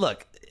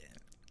 Look...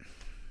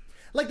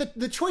 Like,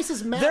 the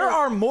choices matter. There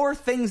are more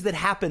things that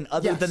happen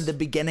other than the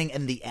beginning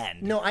and the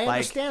end. No, I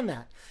understand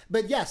that.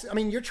 But yes, I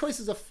mean, your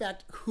choices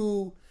affect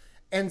who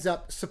ends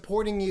up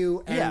supporting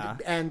you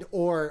and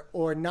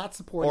or not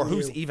supporting you. Or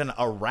who's even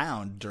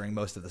around during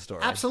most of the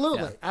story.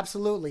 Absolutely,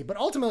 absolutely. But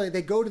ultimately,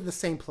 they go to the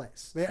same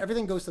place.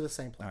 Everything goes to the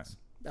same place. Right.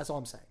 That's all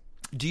I'm saying.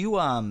 Do you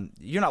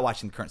you're not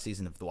watching the current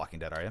season of The Walking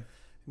Dead, are you?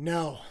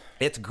 No.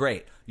 It's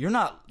great. You're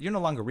no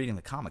longer reading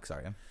the comics,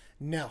 are you?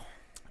 No.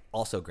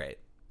 Also great.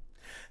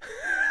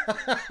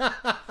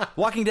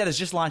 Walking Dead has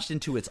just launched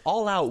into its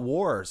all-out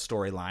war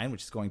storyline,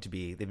 which is going to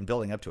be, they've been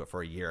building up to it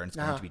for a year, and it's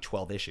going to be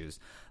 12 issues.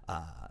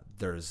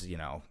 There's, it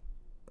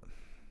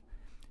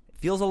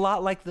feels a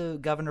lot like the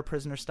Governor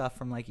Prisoner stuff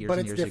from like years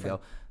and years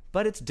ago.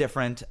 But it's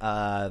different.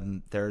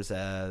 There's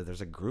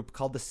a group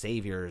called the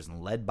Saviors,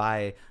 led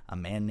by a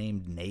man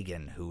named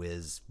Negan, who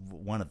is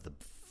one of the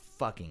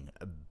fucking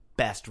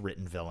best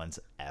written villains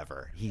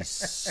ever. He's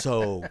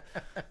so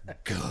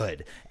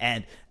good.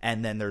 And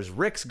then there's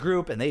Rick's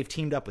group, and they've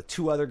teamed up with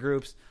 2 other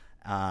groups,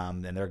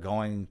 and they're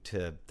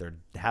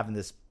having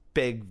this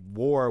big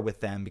war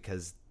with them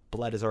because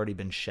blood has already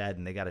been shed,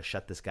 and they got to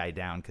shut this guy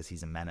down because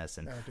he's a menace,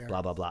 and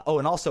blah blah blah. Oh,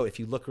 and also, if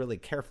you look really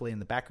carefully in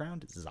the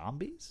background,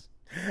 zombies.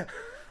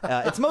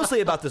 It's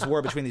mostly about this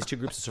war between these 2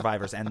 groups of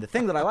survivors, and the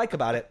thing that I like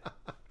about it,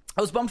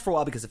 I was bummed for a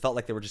while because it felt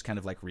like they were just kind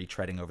of like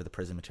retreading over the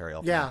prison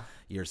material from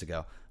years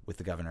ago with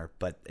the Governor,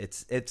 but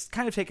it's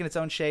kind of taken its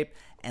own shape,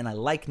 and I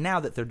like now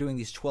that they're doing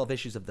these 12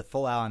 issues of the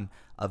full-on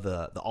of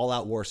the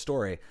all-out war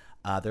story.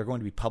 They're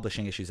going to be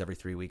publishing issues every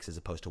 3 weeks as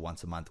opposed to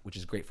once a month, which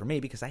is great for me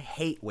because I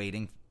hate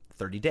waiting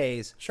 30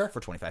 days for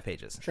 25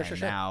 pages. Sure.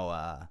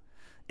 Now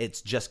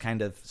it's just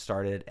kind of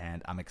started,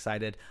 and I'm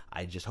excited.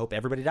 I just hope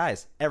everybody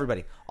dies.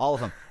 Everybody. All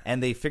of them.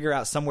 And they figure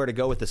out somewhere to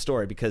go with the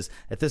story, because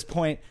at this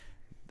point,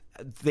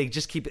 they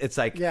just keep. It's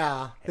like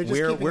Yeah, they're just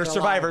keeping we're it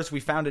survivors. alive. We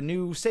found a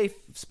new safe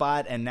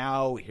spot, and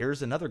now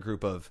here's another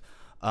group of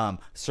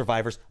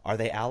survivors. Are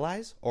they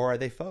allies or are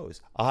they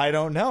foes? I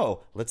don't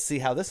know. Let's see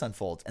how this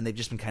unfolds. And they've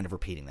just been kind of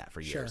repeating that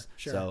for years.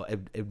 Sure. So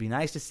it'd be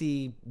nice to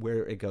see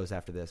where it goes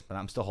after this. But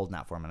I'm still holding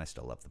out for them, and I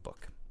still love the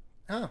book.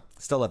 Oh,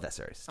 Still love that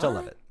series. Still all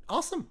love right. it.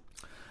 Awesome.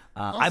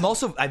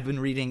 I've been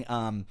reading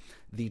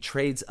the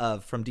trades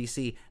from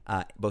DC,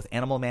 both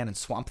Animal Man and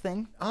Swamp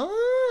Thing.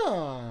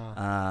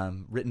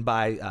 Written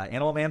by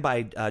Animal Man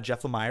by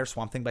Jeff Lemire,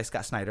 Swamp Thing by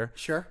Scott Snyder.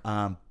 Sure.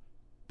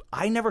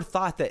 I never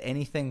thought that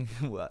any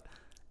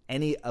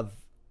of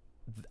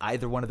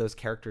either one of those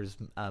characters'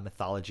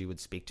 mythology would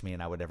speak to me,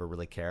 and I would ever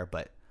really care.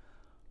 But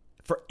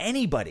for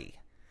anybody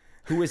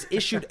who has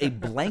issued a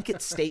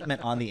blanket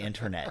statement on the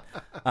internet,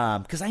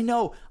 because I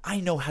know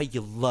how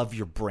you love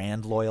your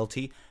brand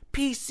loyalty.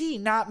 PC,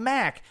 not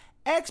Mac.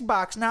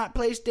 Xbox, not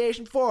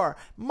PlayStation 4.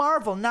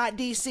 Marvel, not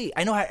DC.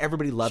 I know how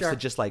everybody loves to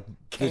just like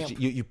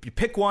you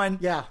pick one,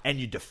 and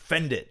you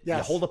defend it. Yes.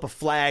 You hold up a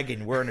flag,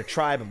 and we're in a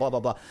tribe, and blah blah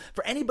blah.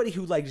 For anybody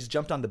who like just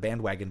jumped on the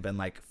bandwagon, and been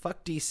like,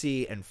 "Fuck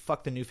DC and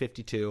fuck the New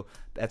 52,"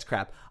 that's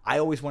crap. I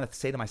always wanted to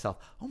say to myself,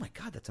 "Oh my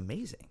god, that's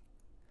amazing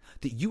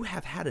that you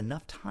have had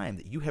enough time,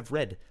 that you have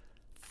read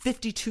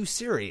 52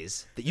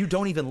 series that you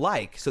don't even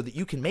like, so that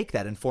you can make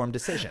that informed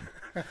decision."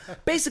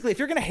 Basically, if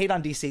you're going to hate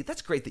on DC,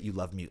 that's great that you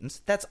love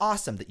mutants. That's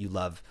awesome that you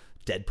love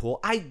Deadpool.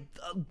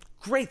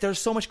 Great. There's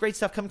so much great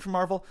stuff coming from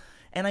Marvel.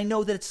 And I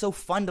know that it's so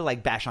fun to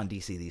like bash on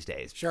DC these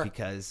days. Sure.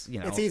 Because,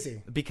 it's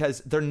easy.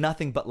 Because they're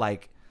nothing but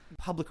like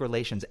public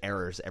relations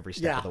errors every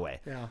step of the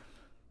way. Yeah.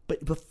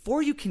 But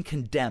before you can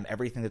condemn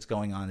everything that's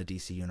going on in the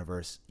DC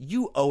universe,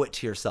 you owe it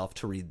to yourself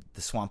to read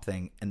the Swamp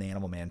Thing and the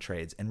Animal Man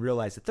trades and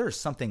realize that there is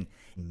something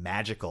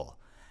magical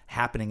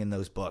happening in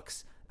those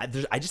books.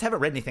 I just haven't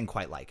read anything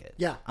quite like it.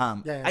 Yeah.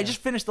 I just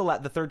finished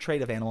the third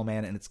trade of Animal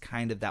Man, and it's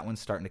kind of, that one's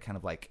starting to kind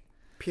of like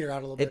peter out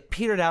a little bit. It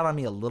petered out on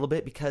me a little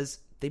bit because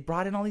they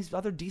brought in all these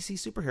other DC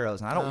superheroes,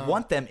 and I don't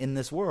want them in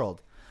this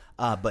world.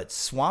 But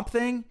Swamp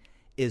Thing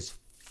is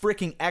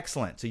freaking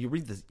excellent. So you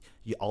read this,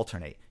 you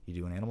alternate. You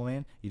do an Animal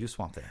Man, you do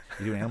Swamp Thing.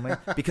 You do an Animal Man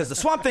because the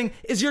Swamp Thing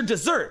is your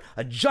dessert,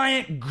 a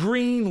giant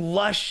green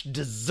lush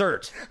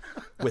dessert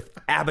with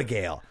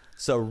Abigail.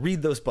 So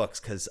read those books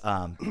because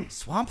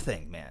Swamp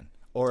Thing, man.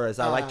 Or as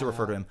I like to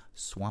refer to him,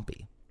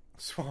 Swampy,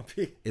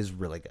 is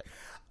really good.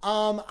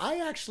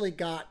 I actually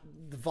got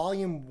the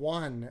volume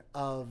 1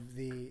 of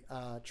the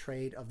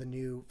trade of the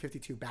new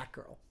 52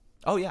 Batgirl.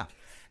 Oh, yeah.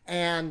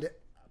 And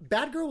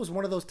Batgirl was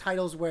one of those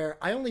titles where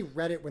I only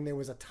read it when there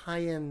was a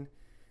tie-in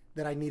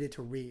that I needed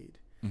to read.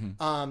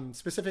 Mm-hmm.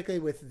 Specifically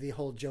with the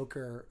whole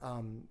Joker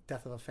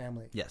Death of a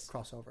Family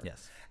crossover.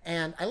 Yes.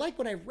 And I liked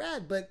what I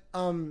read, but I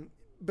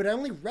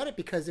only read it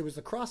because it was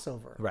a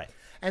crossover. Right.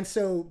 And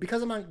so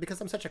because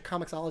I'm such a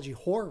Comixology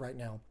whore right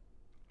now.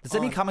 Does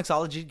that mean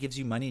Comixology gives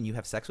you money and you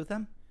have sex with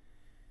them?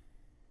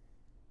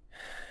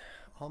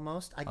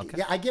 Almost.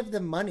 I give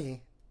them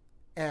money.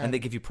 And they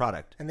give you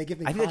product. And they give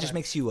me I think that just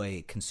makes you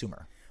a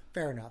consumer.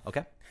 Fair enough.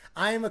 Okay.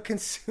 I am a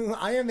customer,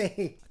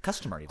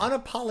 even.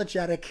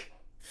 Unapologetic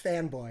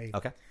fanboy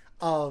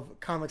of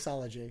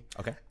Comixology.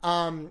 Okay.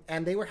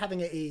 And they were having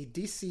a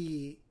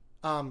DC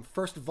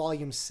first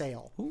volume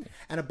sale. Ooh.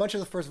 And a bunch of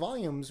the first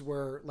volumes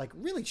were like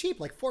really cheap,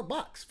 like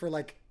 $4 for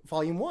like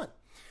volume 1.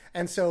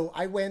 And so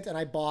I went and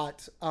I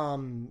bought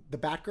the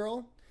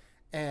Batgirl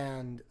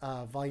and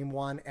volume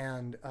 1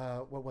 and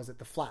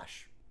the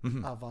Flash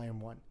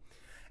volume 1.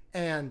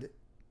 And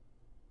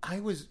I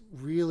was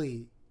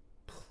really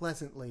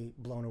pleasantly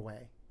blown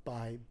away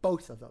by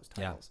both of those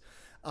titles.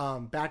 Yeah.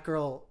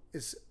 Batgirl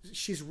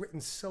she's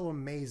written so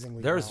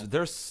amazingly. There's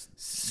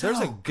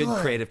a good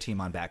creative team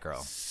on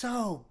Batgirl.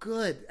 So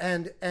good,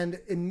 and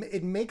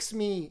it makes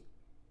me.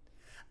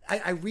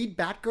 I read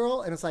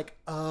Batgirl and it's like,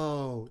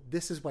 oh,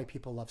 this is why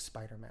people love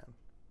Spider-Man.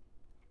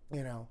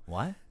 You know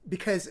what?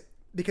 Because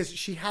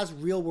she has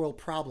real world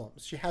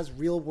problems. She has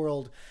real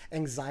world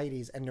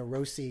anxieties and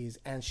neuroses,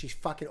 and she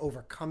fucking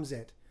overcomes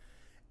it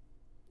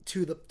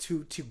to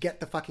get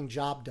the fucking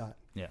job done.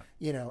 Yeah.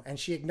 You know, and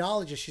she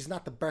acknowledges she's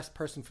not the best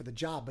person for the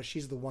job, but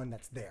she's the one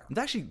that's there. It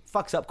actually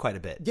fucks up quite a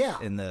bit. Yeah.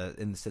 In the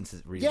sense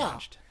it's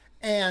rearranged.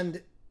 Yeah.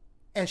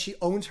 And she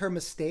owns her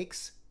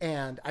mistakes.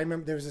 And I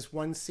remember there was this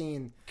one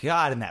scene.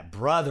 God, and that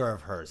brother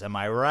of hers, am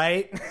I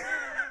right?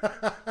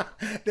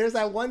 There's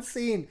that one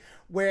scene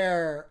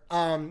where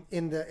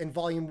in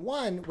volume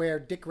 1 where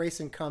Dick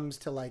Grayson comes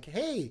to like,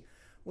 hey,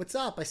 what's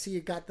up? I see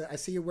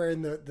you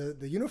wearing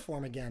the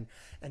uniform again.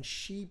 And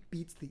she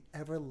beats the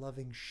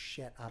ever-loving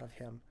shit out of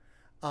him.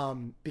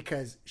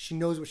 Because she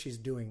knows what she's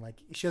doing. Like,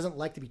 she doesn't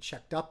like to be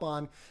checked up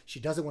on. She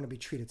doesn't want to be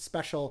treated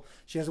special.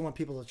 She doesn't want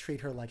people to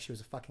treat her like she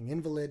was a fucking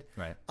invalid.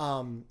 Right.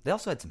 They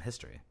also had some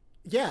history.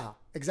 Yeah,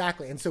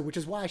 exactly. And so, which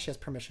is why she has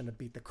permission to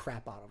beat the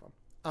crap out of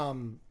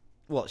him.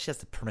 Well, she has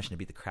the permission to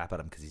beat the crap out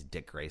of him because he's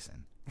Dick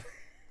Grayson.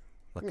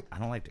 Look, I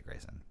don't like Dick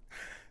Grayson.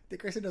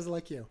 Dick Grayson doesn't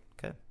like you.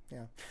 Okay.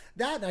 Yeah.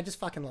 That, and I just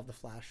fucking love The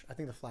Flash. I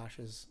think The Flash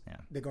is,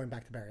 they're going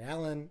back to Barry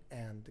Allen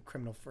and the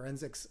criminal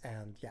forensics,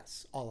 and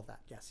yes, all of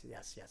that. Yes.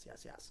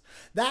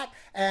 That,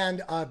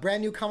 and a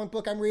brand new comic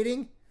book I'm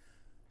reading,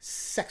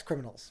 Sex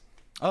Criminals.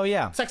 Oh,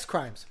 yeah. Sex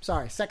Crimes.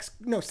 Sorry. Sex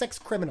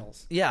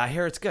Criminals. Yeah, I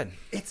hear it's good.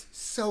 It's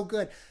so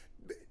good.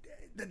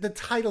 The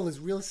title is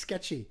real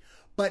sketchy,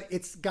 but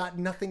it's got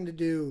nothing to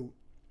do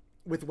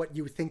with what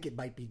you think it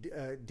might be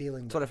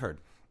dealing with. That's what I've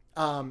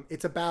heard.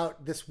 It's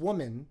about this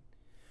woman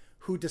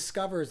who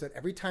discovers that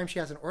every time she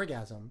has an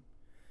orgasm,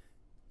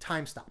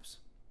 time stops.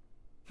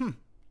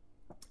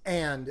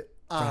 And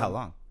for how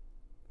long?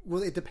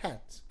 Well, it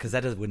depends. Because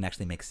that wouldn't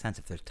actually make sense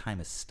if their time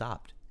is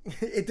stopped.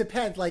 It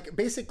depends. Like,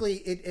 basically,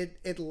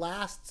 it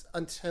lasts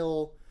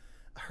until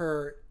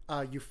her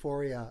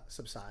euphoria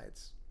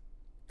subsides,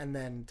 and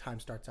then time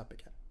starts up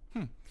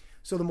again.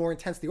 So the more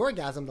intense the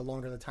orgasm, the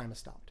longer the time is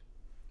stopped.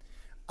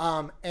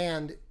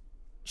 And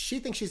she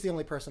thinks she's the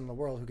only person in the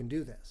world who can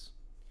do this.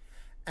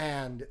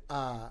 And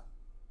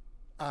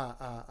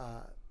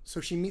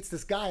so she meets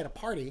this guy at a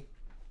party,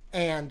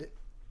 and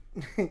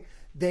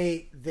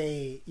they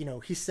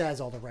he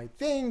says all the right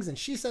things and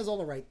she says all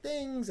the right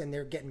things, and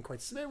they're getting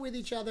quite smitten with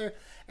each other,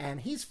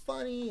 and he's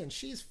funny and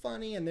she's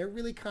funny, and they're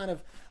really kind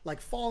of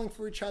like falling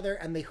for each other,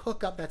 and they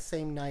hook up that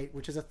same night,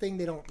 which is a thing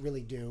they don't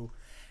really do.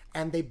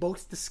 And they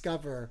both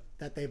discover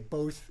that they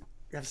both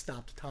have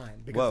stopped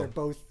time because they're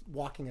both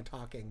walking and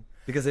talking.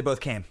 Because they both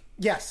came.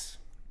 Yes.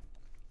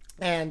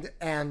 And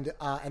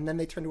then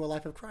they turn to a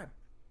life of crime.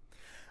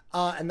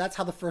 And that's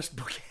how the first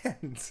book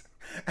ends.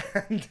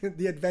 And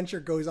the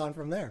adventure goes on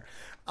from there.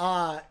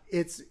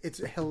 It's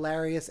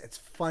hilarious. It's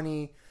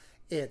funny.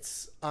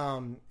 It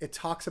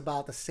talks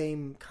about the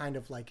same kind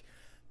of like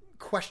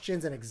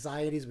questions and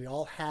anxieties we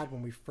all had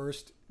when we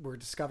first were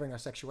discovering our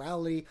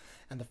sexuality,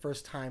 and the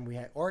first time we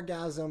had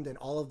orgasmed, and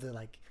all of the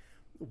like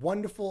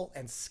wonderful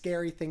and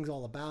scary things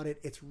all about it.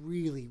 It's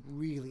really,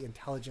 really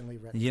intelligently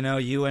written. You know,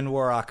 you and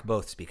Warrock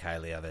both speak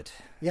highly of it.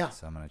 Yeah,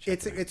 so I'm gonna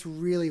check it's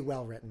really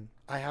well written.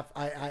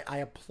 I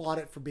applaud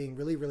it for being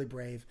really, really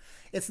brave.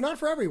 It's not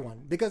for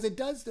everyone because it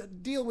does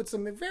deal with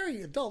some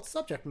very adult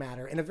subject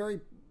matter in a very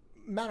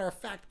matter of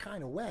fact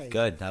kind of way.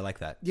 Good, I like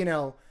that. You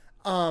know,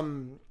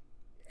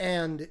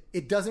 and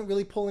it doesn't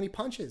really pull any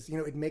punches. You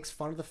know, it makes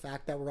fun of the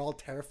fact that we're all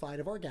terrified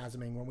of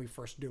orgasming when we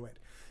first do it.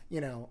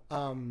 You know,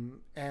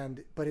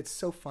 but it's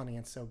so funny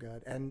and so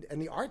good, and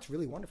the art's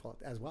really wonderful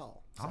as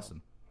well. So.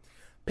 Awesome.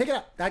 Pick it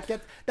up.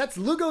 That's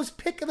Lugo's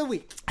pick of the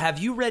week. Have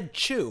you read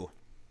Chew?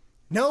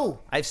 No.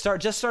 I've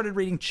just started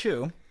reading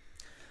Chew,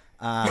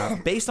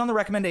 based on the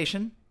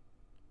recommendation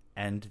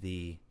and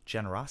the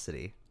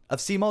generosity of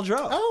C.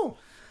 Muldrow. Oh.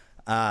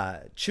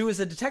 Chew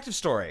is a detective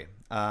story.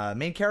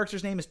 Main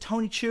character's name is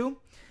Tony Chew,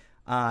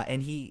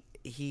 and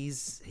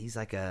he's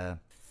like a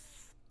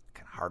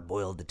kind of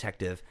hard-boiled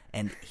detective,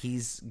 and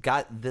he's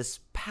got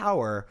this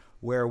power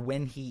where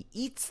when he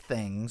eats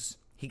things,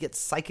 he gets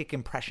psychic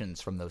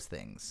impressions from those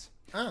things.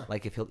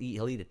 Like if he'll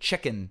eat a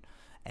chicken,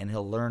 and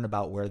he'll learn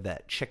about where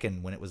that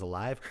chicken, when it was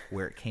alive,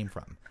 where it came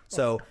from.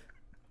 So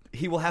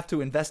he will have to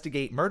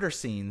investigate murder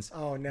scenes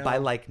by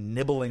like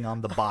nibbling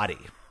on the body.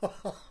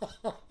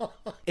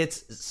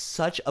 It's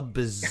such a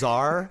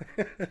bizarre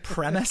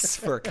premise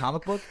for a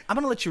comic book. I'm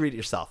going to let you read it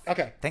yourself.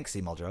 Okay. Thanks,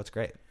 C. Muldrow. It's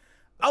great.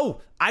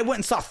 Oh, I went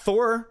and saw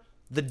Thor,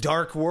 The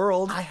Dark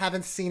World. I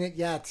haven't seen it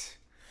yet.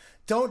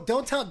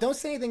 Don't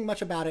say anything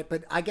much about it,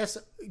 but I guess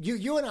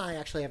you and I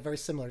actually have very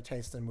similar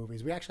tastes in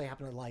movies. We actually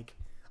happen to like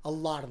a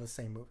lot of the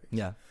same movies.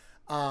 Yeah.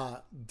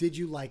 Did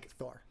you like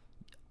Thor?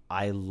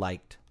 I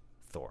liked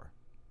Thor.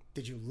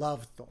 Did you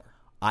love Thor?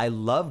 I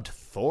loved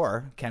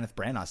Thor, Kenneth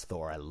Branagh's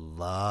Thor. I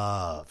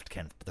loved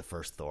the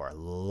first Thor. I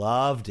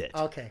loved it.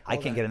 Okay, I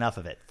can't get enough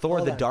of it.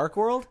 Thor: The Dark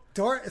World?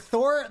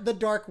 Thor: The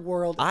Dark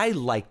World. I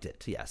liked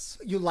it, yes.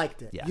 You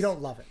liked it. Yes. You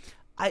don't love it.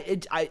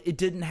 It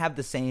didn't have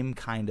the same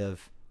kind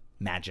of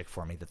magic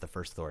for me that the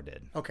first Thor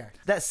did. Okay.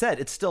 That said,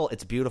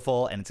 it's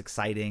beautiful and it's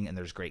exciting and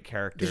there's great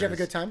characters. Did you have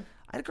a good time?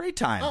 I had a great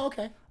time. Oh,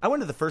 okay. I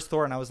went to the first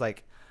Thor and I was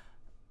like,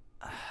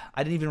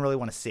 I didn't even really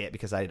want to see it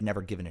because I had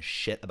never given a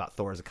shit about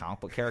Thor as a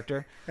comic book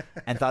character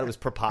and thought it was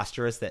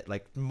preposterous that,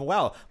 like,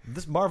 wow,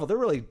 this Marvel, they're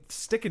really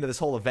sticking to this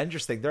whole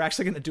Avengers thing. They're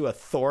actually going to do a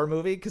Thor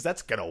movie because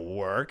that's going to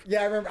work.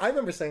 Yeah, I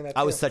remember saying that too.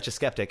 I was such a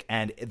skeptic,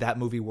 and that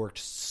movie worked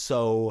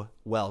so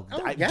well.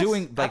 Yes,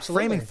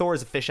 absolutely. Framing Thor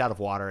as a fish out of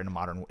water in a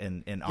modern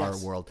in our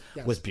world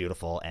Yes. was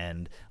beautiful,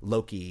 and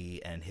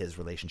Loki and his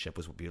relationship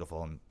was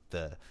beautiful, and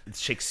the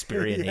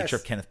Shakespearean Yes. nature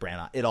of Kenneth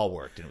Branagh, it all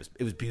worked, and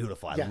it was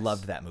beautiful. I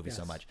loved that movie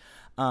so much.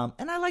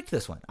 And I liked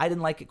this one. I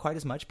didn't like it quite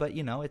as much, but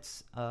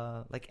it's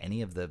like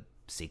any of the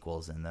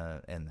sequels in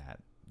the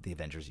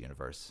Avengers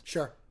universe.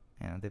 Sure.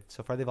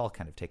 So far they've all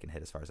kind of taken a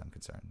hit as far as I'm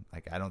concerned.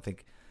 Like, I don't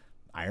think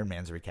Iron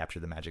Man's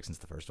recaptured the magic since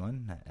the first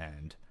one,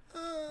 and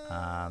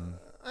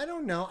I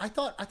don't know. I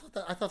thought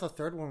the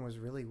third one was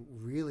really,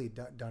 really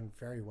done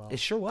very well. It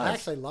sure was. I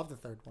actually loved the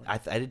third one. I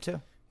did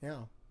too. Yeah.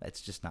 It's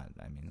just not.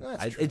 I mean,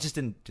 That's it just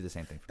didn't do the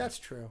same thing for me.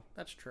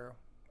 That's true.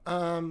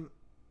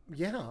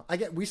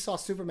 We saw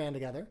Superman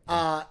together,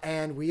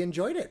 and we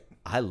enjoyed it.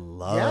 I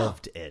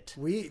loved it.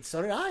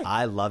 So did I.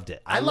 I loved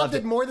it. I loved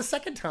it more the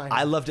second time.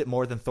 I loved it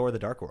more than Thor: The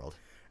Dark World.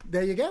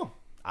 There you go.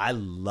 I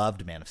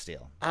loved Man of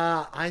Steel.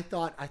 I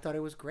thought it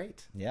was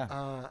great. Yeah.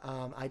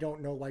 I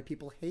don't know why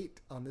people hate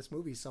on this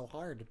movie so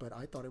hard, but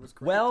I thought it was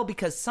great. Well,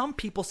 because some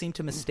people seem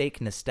to mistake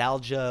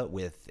nostalgia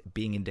with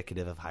being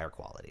indicative of higher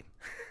quality.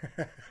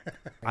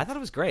 I thought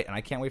it was great, and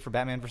I can't wait for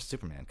Batman vs.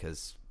 Superman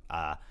because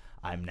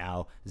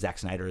Zack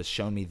Snyder has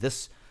shown me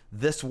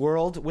this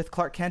world with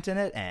Clark Kent in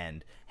it,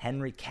 and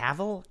Henry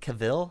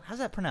Cavill. How's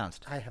that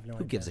pronounced? I have no idea.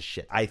 Who gives a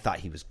shit? I thought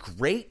he was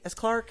great as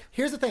Clark.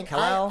 Here's the thing.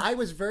 I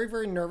was very,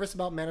 very nervous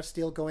about Man of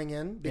Steel going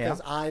in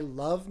because I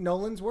love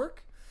Nolan's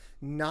work.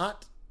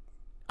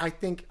 I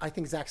think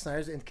Zack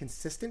Snyder's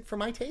inconsistent for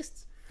my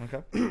tastes.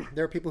 Okay.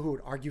 There are people who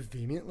would argue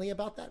vehemently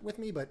about that with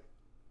me, but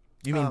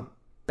you mean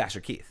Basher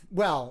Keith?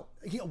 Well,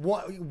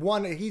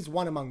 he's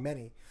one among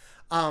many.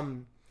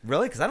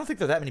 Really? Because I don't think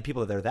there are that many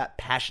people that are that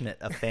passionate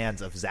of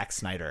fans of Zack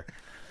Snyder.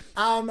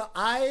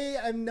 I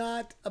am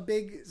not a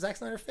big Zack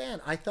Snyder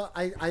fan. I thought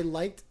I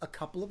liked a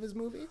couple of his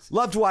movies.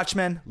 Loved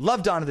Watchmen.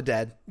 Loved Dawn of the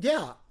Dead.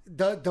 Yeah.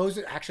 Those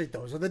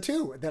are the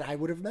two that I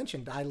would have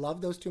mentioned. I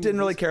love those two movies. Didn't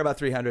really care about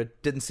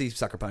 300. Didn't see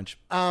Sucker Punch.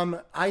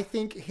 I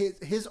think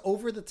his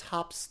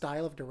over-the-top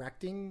style of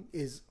directing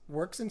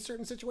works in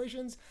certain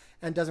situations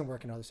and doesn't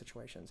work in other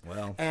situations.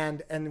 Well.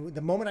 And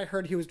the moment I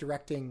heard he was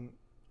directing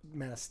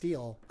Man of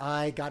Steel,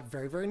 I got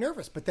very, very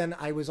nervous. But then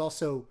I was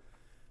also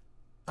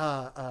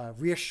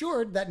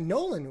reassured that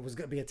Nolan was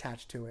going to be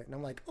attached to it. And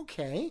I'm like,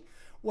 okay,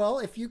 well,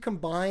 if you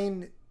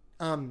combine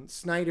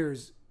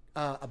Snyder's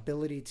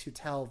ability to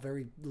tell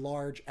very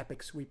large,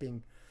 epic,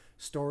 sweeping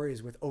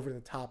stories with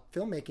over-the-top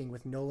filmmaking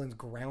with Nolan's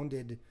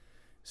grounded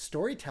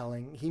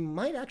storytelling, this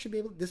might actually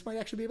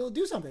be able to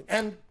do something.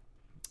 And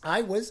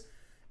I was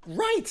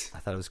right. I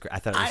thought it was great.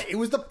 It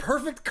was the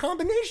perfect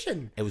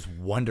combination. It was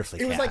wonderfully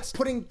cast. It was like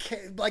putting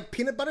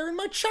peanut butter in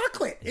my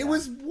chocolate. Yeah. It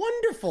was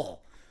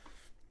wonderful.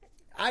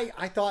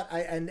 I thought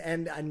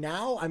and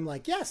now I'm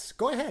like, yes,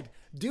 go ahead.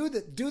 Do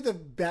the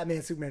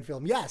Batman Superman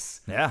film.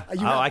 Yes. Yeah.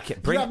 I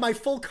can't bring. You have my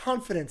full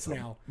confidence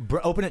now.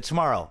 Open it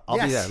tomorrow. I'll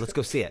be there. Let's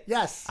go see it.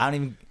 Yes.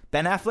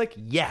 Ben Affleck.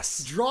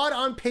 Yes. Draw it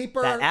on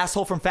paper. That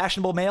asshole from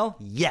Fashionable Mail.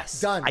 Yes.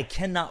 Done. I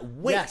cannot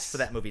wait for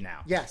that movie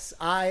now. Yes.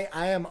 I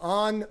am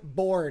on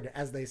board,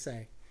 as they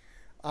say.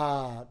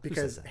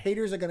 Because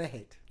haters are gonna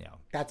hate. Yeah.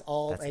 That's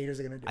all haters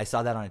are gonna do. I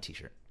saw that on a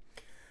T-shirt.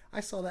 I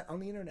saw that on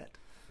the internet.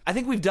 I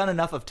think we've done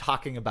enough of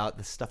talking about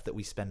the stuff that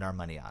we spend our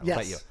money on. Yes.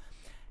 What about you?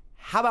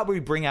 How about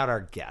we bring out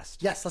our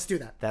guest? Yes, let's do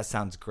that. That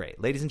sounds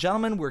great. Ladies and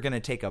gentlemen, we're going to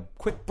take a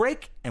quick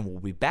break, and we'll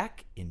be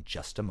back in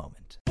just a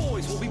moment.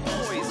 Boys will be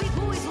boys. We'll be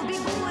boys, we'll be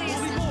boys.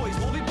 We'll be boys,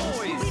 we'll be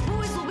boys. We'll be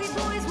boys, we'll be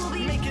boys. We'll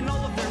be making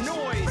all of their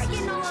noise.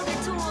 Breaking all of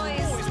their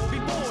toys. Boys will be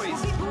boys.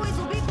 We'll be boys,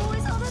 we'll be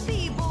boys. All the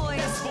B-boys.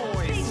 Yes,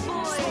 boys. Big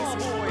boys. Small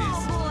boys.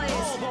 All boys.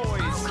 All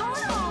boys. I'm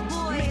calling all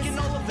boys. Making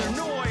all of their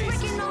noise.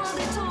 Breaking all of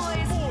their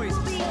toys. Boys,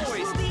 we'll be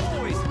boys.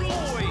 We'll be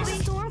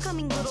boys. Storm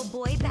coming, little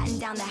boy, batten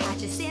down the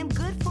hatches. Say I'm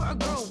good for a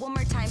girl. One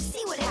more time,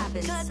 see what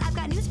happens. Cause I've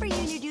got news for you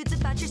new dudes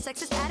about your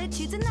sexist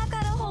attitudes, and I've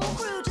got a whole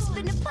crew just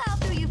finna plow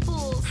through you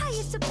fools. I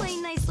used to play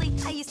nicely,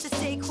 I used to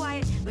stay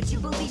quiet, but you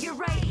believe you're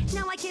right.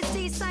 Now I can't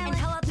stay silent, and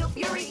hell up no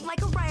fury,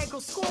 like a riot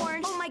girl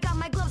scorned. Oh my god,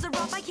 my gloves are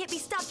off, I can't be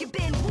stopped, you've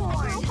been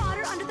warned. Throw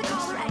Potter under the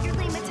collar at your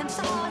lame attempts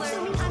to holler.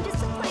 Assuming I'm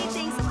just a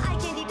plaything, some eye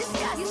candy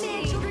disgusting. You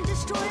made children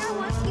destroy our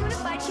once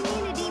unified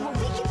community. Well,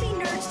 we can be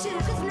nerds too,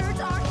 cause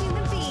nerds are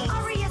human beings.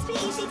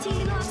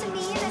 R-E-S-P-E-C-T, lots of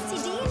me and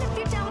S-T-D, and if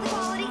you're down with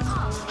quality,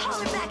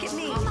 holler back at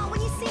me. I'm not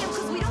when you see them,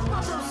 cause we don't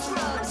love those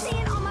scrubs. I'm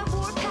staying on my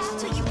warpath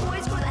till you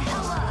boys grow the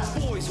hell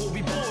up. Boys will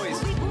be boys.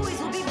 We'll be boys,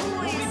 we'll be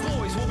boys. We'll be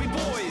boys, we'll be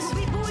boys. We'll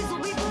be boys,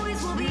 we'll be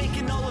boys. We'll be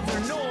making all of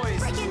their noise.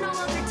 Breaking all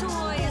of their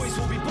toys. Boys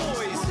will be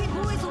boys. We'll be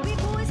boys, we'll be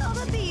boys. All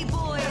the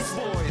B-boys. Yes,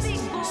 boys. Big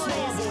boys.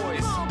 Small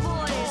boys. All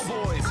boys.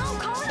 Tall boys. I'm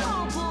calling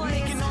all boys.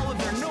 Making all of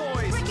their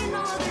noise. Breaking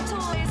all of their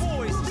toys.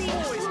 Boys, we'll be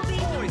boys, we'll be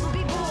boys, we'll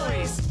be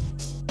boys.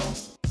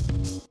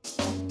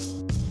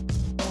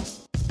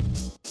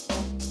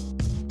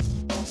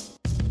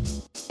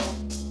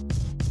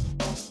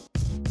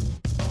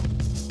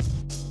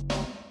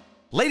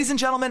 Ladies and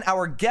gentlemen,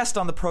 our guest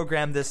on the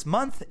program this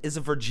month is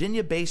a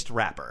Virginia-based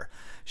rapper.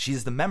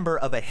 She's the member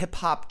of a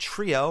hip-hop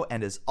trio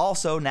and is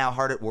also now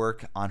hard at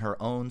work on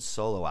her own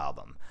solo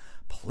album.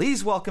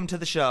 Please welcome to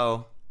the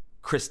show,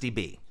 Christy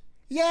B.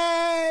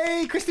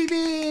 Yay, Christy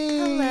B!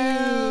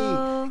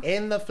 Hello.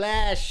 In the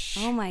flesh.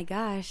 Oh my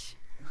gosh.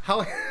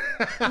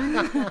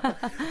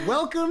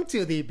 Welcome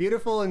to the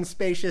beautiful and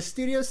spacious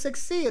Studio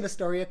 6C in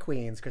Astoria,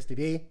 Queens, Christy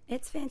B.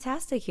 It's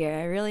fantastic here.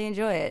 I really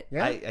enjoy it.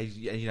 Yeah.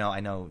 I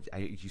know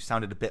you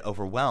sounded a bit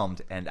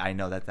overwhelmed, and I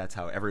know that that's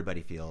how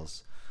everybody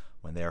feels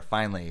when they are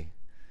finally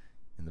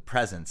in the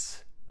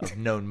presence of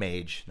known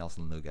mage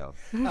Nelson Lugo.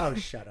 Oh,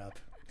 shut up.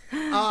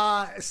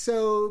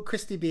 So,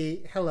 Christy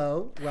B,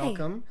 hello,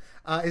 welcome.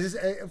 Is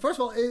this, first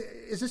of all,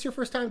 is this your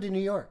first time to New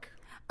York?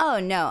 Oh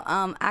no.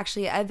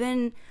 Actually, I've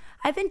been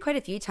I've been quite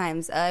a few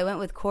times. I went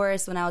with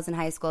chorus when I was in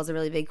high school. I was a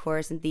really big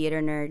chorus and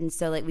theater nerd. And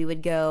so like we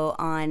would go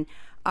on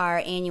our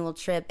annual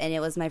trip, and it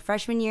was my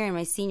freshman year and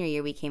my senior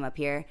year we came up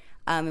here,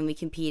 and we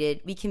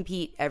competed. We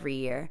compete every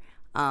year.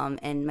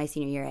 And my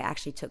senior year, I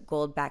actually took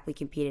gold back. We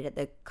competed at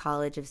the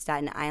College of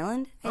Staten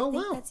Island. I think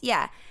wow.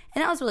 Yeah.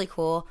 And that was really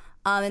cool.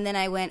 And then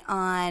I went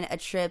on a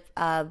trip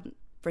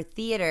for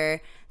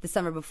theater the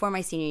summer before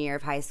my senior year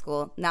of high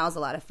school. And that was a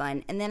lot of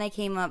fun. And then I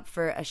came up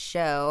for a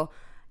show,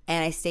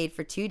 and I stayed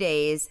for 2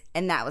 days,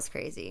 and that was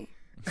crazy.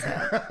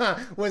 So.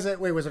 Was it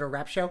a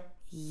rap show?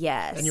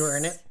 Yes. And you were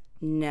in it?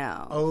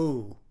 No.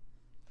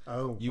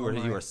 Oh. You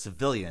were a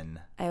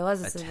civilian. I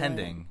was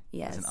attending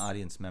yes. as an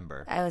audience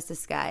member. I was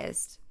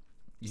disguised.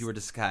 You were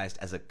disguised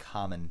as a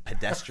common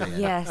pedestrian.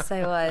 Yes,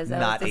 I was. I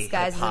was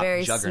disguised as a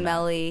very juggernaut.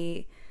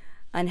 Smelly,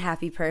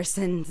 unhappy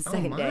person the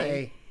second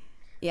day.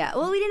 Yeah.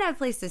 Well, we didn't have a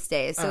place to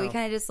stay, so we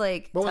kind of just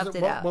like toughed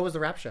it out. What was the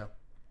rap show?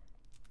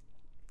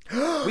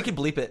 We can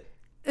bleep it.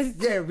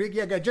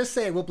 Yeah, just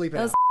say it. We'll bleep it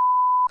out.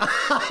 What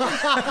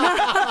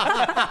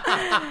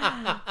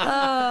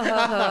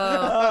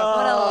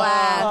a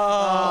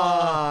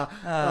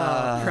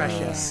laugh.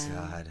 Precious.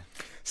 God.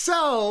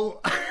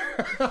 So, I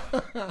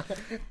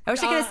wish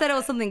I could have said it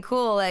was something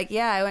cool, like,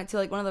 yeah, I went to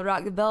like one of the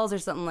Rock the Bells or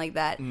something like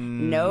that.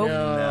 Nope.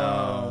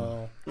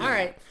 No. All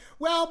right.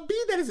 Well,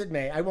 be that as it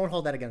may, I won't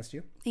hold that against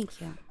you. Thank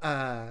you.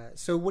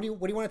 So, what do you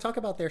want to talk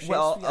about there, Chase?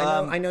 Well,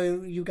 I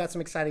know you got some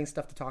exciting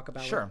stuff to talk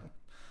about. Sure.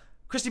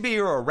 Christy B,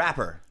 you're a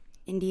rapper.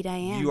 Indeed, I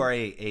am. You are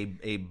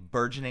a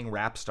burgeoning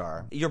rap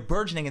star. You're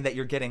burgeoning in that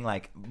you're getting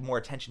like more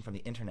attention from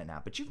the internet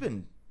now. But you've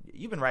been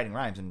writing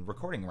rhymes and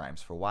recording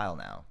rhymes for a while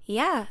now.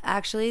 Yeah,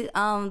 actually,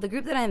 the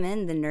group that I'm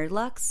in, the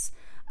Nerdlux,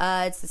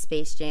 it's the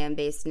Space Jam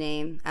based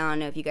name. I don't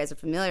know if you guys are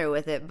familiar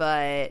with it,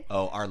 but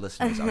our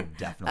listeners are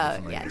definitely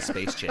familiar with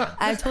Space Jam.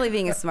 I'm totally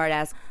being a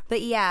smartass,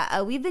 but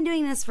yeah, we've been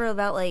doing this for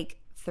about like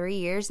 3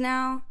 years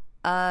now.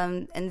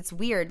 And it's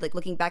weird, like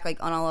looking back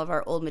like on all of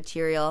our old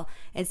material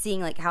and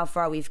seeing like how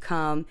far we've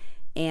come.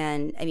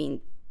 And I mean,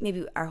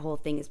 maybe our whole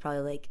thing is probably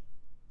like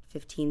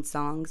 15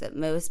 songs at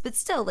most, but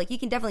still, like you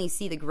can definitely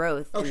see the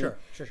growth. Oh, sure.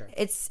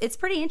 It's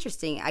pretty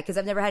interesting because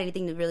I've never had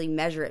anything to really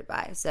measure it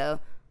by. So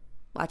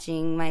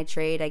watching my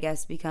trade, I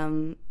guess,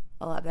 become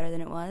a lot better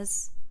than it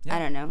was. Yeah. I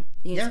don't know.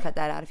 You can just cut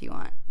that out if you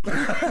want.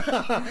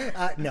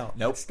 No,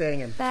 nope. It's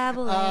staying in.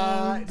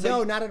 Babbling.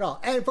 No, not at all.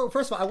 And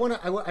first of all,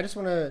 I just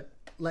want to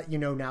let you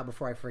know now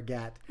before I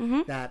forget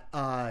that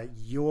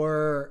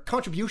your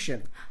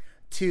contribution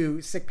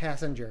to Sick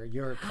Passenger,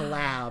 your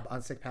collab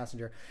on Sick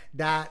Passenger,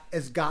 that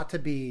has got to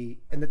be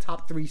in the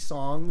top 3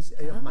 songs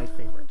of my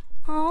favorite.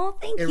 Oh,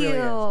 thank you. It really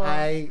is.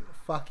 I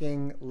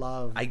fucking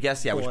love I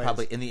guess, yeah, Boys. we should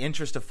probably, in the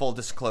interest of full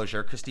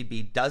disclosure, Christy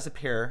B does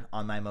appear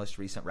on my most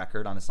recent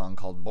record on a song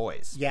called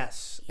Boys.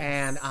 Yes.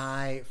 And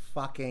I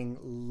fucking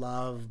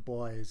love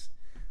Boys.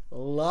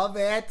 Love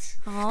it.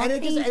 Oh, and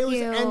thank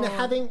you. And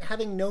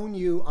having known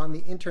you on the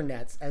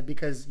internet,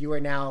 because you are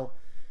now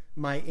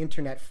my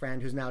internet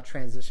friend who's now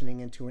transitioning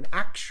into an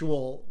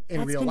actual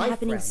in real life friend. That's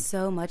been happening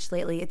so much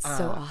lately. It's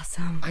so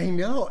awesome. I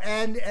know.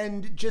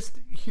 And just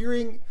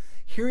hearing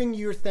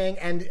your thing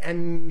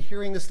and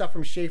hearing the stuff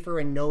from Schaefer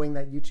and knowing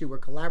that you two were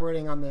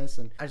collaborating on this,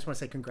 and I just want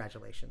to say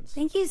congratulations.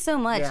 Thank you so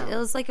much. Yeah. It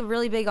was like a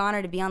really big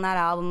honor to be on that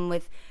album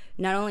with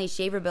not only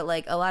Schaefer, but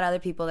like a lot of other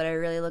people that I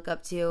really look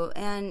up to.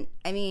 And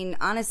I mean,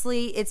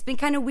 honestly, it's been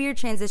kind of weird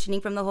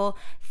transitioning from the whole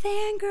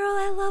fangirl,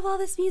 I love all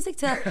this music,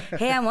 to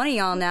hey, I'm one of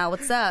y'all now,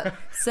 what's up?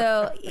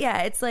 So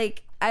yeah, it's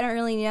like I don't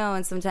really know,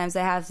 and sometimes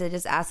I have to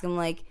just ask him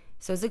like,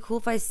 so is it cool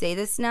if I say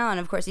this now? And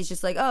of course he's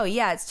just like, oh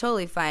yeah, it's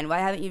totally fine. Why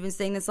haven't you been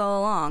saying this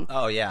all along?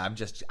 Oh yeah, I'm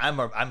just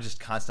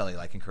constantly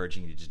like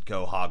encouraging you to just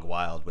go hog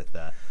wild with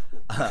the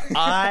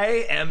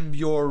I am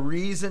your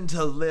reason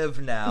to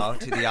live now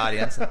to the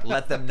audience.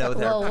 Let them know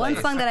their place. One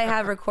song that I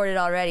have recorded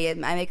already,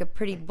 I make a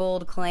pretty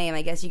bold claim.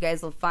 I guess you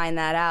guys will find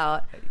that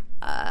out.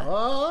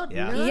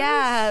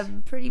 Yeah,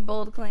 pretty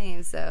bold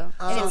claim. So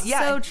it's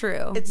so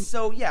true. It's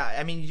so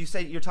I mean, you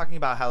say you're talking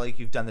about how like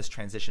you've done this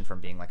transition from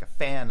being like a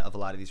fan of a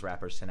lot of these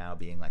rappers to now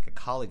being like a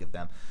colleague of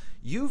them.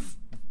 You've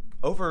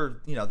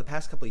over the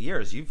past couple of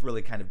years, you've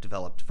really kind of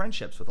developed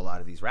friendships with a lot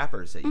of these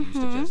rappers that you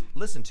used to just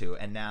listen to,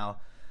 and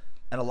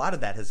a lot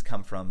of that has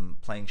come from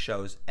playing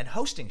shows and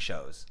hosting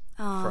shows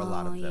for a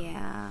lot of them.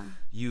 Yeah.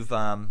 You've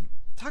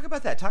talk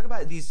about that. Talk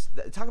about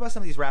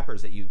some of these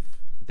rappers that you've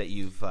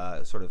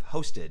sort of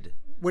hosted.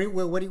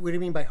 What do you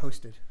mean by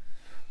hosted?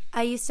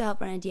 I used to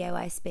help run a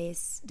DIY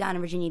space down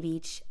in Virginia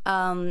Beach,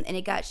 and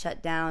it got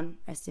shut down.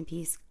 Rest in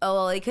peace. Oh,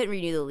 well, they couldn't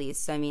renew the lease,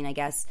 so I mean, I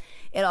guess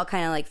it all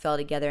kind of like fell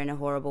together in a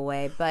horrible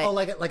way. But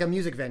like a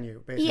music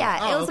venue, basically.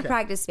 Yeah, it was a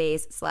practice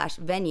space /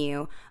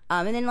 venue,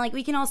 and then like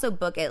we can also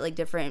book at like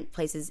different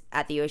places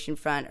at the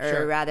oceanfront,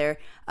 or rather,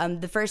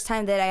 the first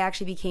time that I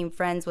actually became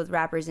friends with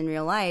rappers in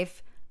real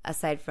life,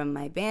 aside from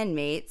my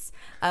bandmates,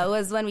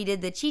 was when we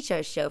did the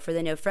Chicho show for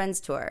the No Friends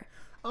tour.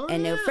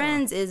 and No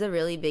Friends is a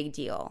really big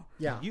deal.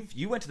 Yeah.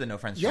 You went to the No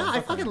Friends show. Yeah,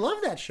 I fucking love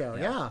that show.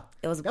 Yeah.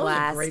 It was a That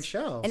blast. was a great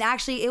show. And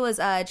actually, it was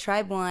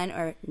Tribe One,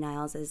 or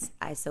Niles, as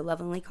I so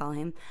lovingly call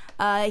him.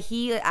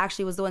 He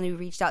actually was the one who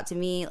reached out to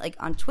me, like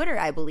on Twitter,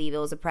 I believe. It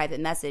was a private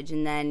message,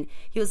 and then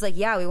he was like,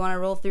 "Yeah, we want to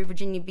roll through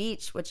Virginia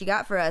Beach. What you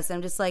got for us?" And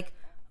I'm just like,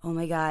 oh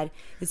my God.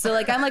 And so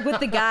like I'm like with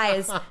the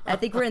guys. I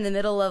think we're in the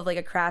middle of like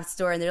a craft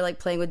store and they're like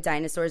playing with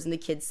dinosaurs in the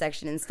kids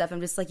section and stuff.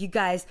 I'm just like, you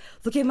guys,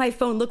 look at my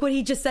phone. Look what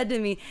he just said to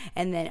me.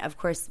 And then of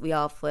course we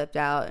all flipped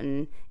out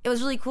and it was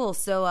really cool.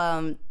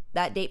 So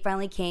that date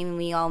finally came and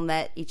we all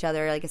met each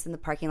other, I guess, in the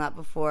parking lot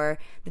before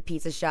the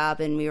pizza shop,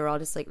 and we were all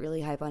just like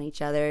really hype on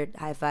each other,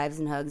 high fives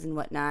and hugs and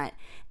whatnot.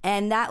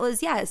 And that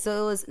was,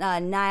 so it was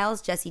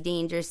Niles, Jesse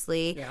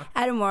Dangerously,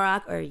 Adam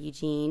Warrock, or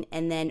Eugene,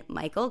 and then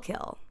Michael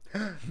Kill.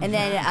 And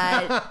then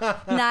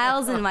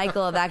Niles and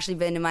Michael have actually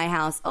been to my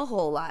house a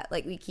whole lot.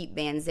 Like, we keep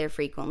bands there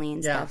frequently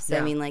and stuff. So,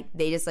 I mean, like,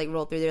 they just, like,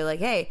 roll through. They're like,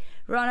 hey,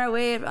 we're on our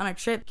way on a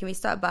trip. Can we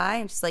stop by?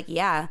 I'm just like,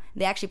 yeah.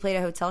 They actually played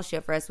a hotel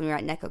show for us when we were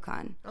at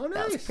NecoCon. Oh, nice.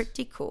 That was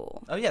pretty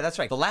cool. Oh, yeah, that's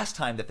right. The last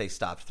time that they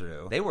stopped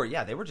through, they were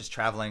just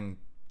traveling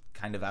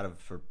kind of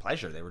for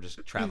pleasure. They were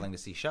just traveling to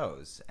see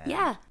shows.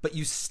 And, but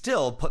you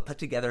still put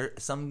together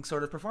some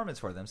sort of performance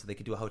for them so they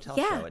could do a hotel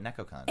show at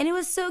NecoCon. And it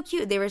was so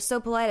cute. They were so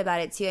polite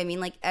about it, too. I mean,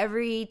 like,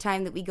 every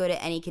time that we go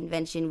to any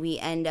convention, we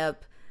end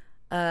up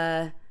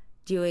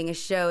doing a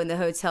show in the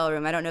hotel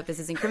room. I don't know if this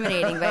is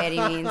incriminating by any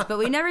means, but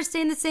we never stay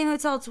in the same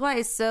hotel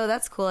twice, so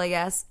that's cool, I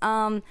guess.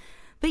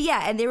 But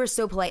yeah, and they were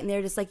so polite, and they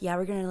were just like, yeah,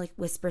 we're going to, like,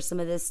 whisper some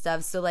of this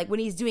stuff. So, like, when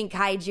he's doing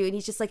kaiju, and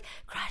he's just like,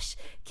 crush,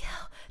 kill,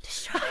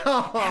 destroy,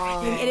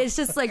 everything. And it's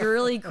just, like,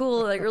 really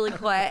cool, like, really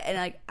quiet. And,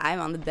 like, I'm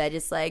on the bed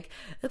just like,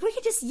 we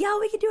can just yell,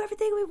 we can do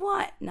everything we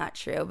want. Not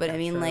true. But, I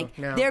mean,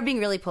 they're being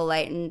really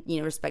polite and, you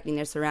know, respecting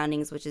their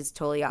surroundings, which is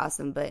totally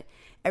awesome. But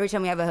every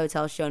time we have a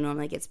hotel show,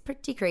 normally it gets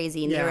pretty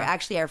crazy. And they were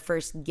actually our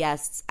first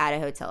guests at a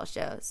hotel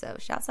show. So,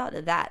 shouts out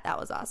to that. That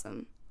was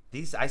awesome.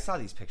 I saw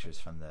these pictures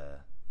from the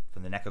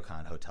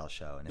NecoCon hotel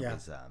show, and it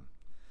was,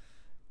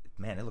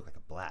 man, it looked like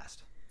a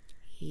blast.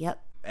 Yep.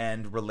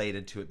 And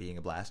related to it being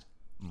a blast,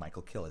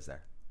 Michael Kill is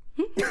there.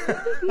 He is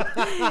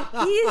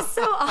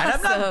so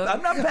awesome. And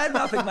I'm not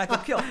bad-mouthing Michael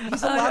Kill.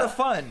 He's a lot of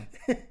fun.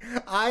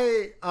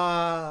 I've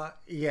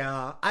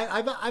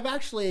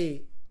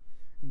actually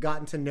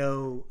gotten to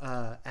know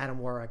Adam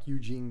Warrock,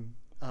 Eugene.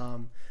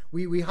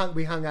 We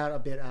hung out a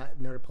bit at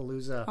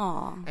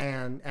Nerdapalooza,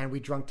 and we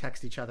drunk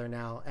text each other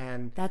now,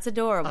 and that's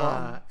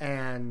adorable.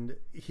 And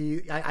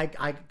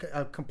I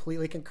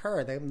completely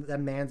concur. That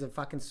man's a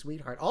fucking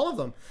sweetheart. All of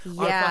them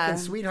are fucking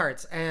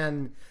sweethearts,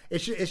 and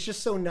it's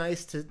just so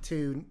nice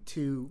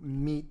to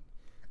meet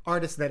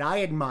artists that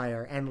I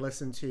admire and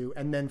listen to,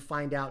 and then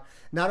find out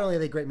not only are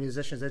they great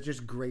musicians, they're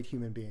just great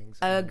human beings.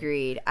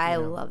 Agreed. I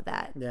love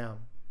that. Yeah.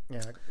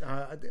 Yeah,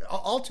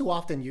 all too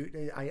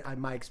often,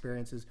 my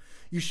experience is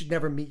you should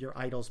never meet your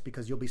idols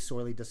because you'll be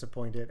sorely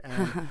disappointed.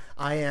 And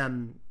I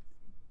am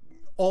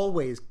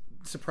always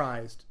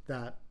surprised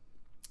that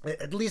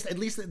at least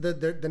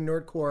the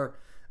nerdcore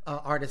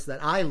artists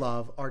that I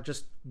love are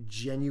just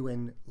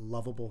genuine,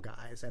 lovable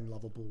guys and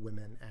lovable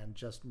women and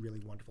just really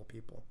wonderful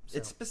people. So.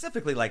 It's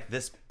specifically like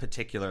this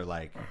particular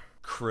like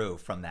crew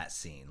from that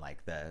scene,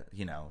 like the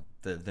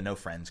No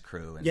Friends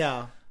crew.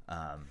 And,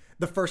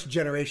 the first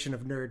generation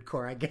of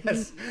nerdcore, I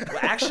guess. Well,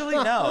 actually,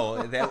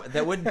 no,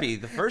 that wouldn't be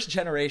the first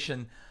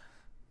generation.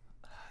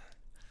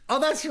 Oh,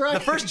 that's right. The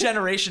first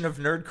generation of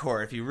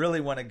nerdcore, if you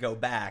really want to go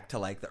back to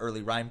like the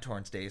early Rhyme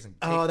Torns days and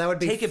that would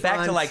be take it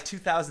back to like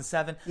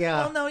 2007.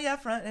 Yeah. Oh no,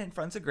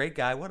 Front's a great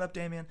guy. What up,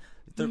 Damien?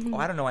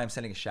 I don't know why I'm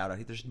sending a shout out.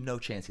 There's no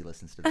chance he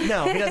listens to this.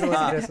 No, he doesn't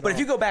listen to this. But if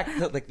you go back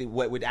to like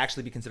what would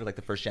actually be considered like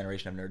the first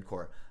generation of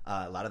nerdcore,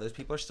 a lot of those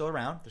people are still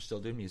around. They're still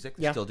doing music.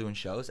 They're still doing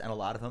shows, and a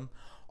lot of them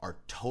are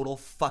total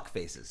fuck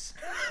faces.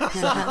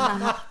 So,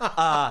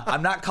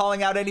 I'm not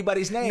calling out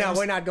anybody's names. No,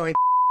 we're not going.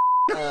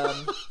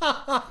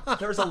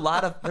 There's a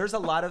lot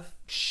of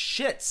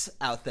shits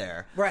out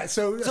there. Right.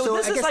 So this I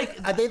is guess, like,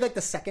 are they like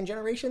the second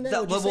generation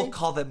then? We'll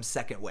call them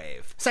second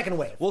wave. Second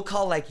wave. We'll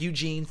call like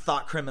Eugene,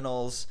 Thought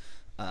Criminals,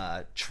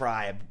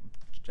 Tribe.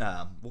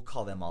 We'll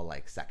call them all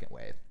like second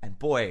wave. And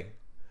boy,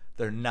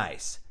 they're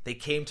nice. They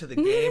came to the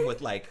game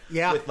with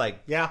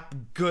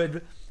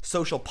good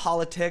social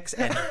politics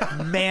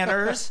and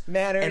manners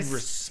and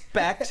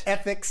respect,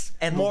 ethics,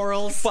 and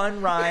morals,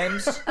 fun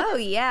rhymes. Oh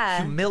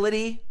yeah,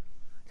 humility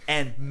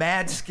and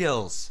mad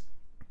skills.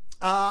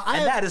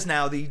 And that is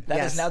now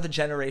the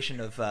generation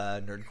of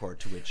nerdcore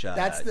to which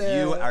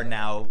you are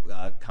now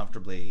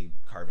comfortably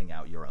carving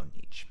out your own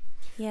niche.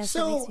 Yeah,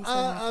 so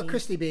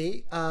Christy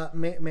B,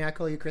 may I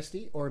call you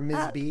Christy or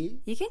Ms. B?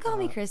 You can call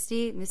me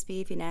Christy, Miss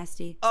B if you're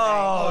nasty.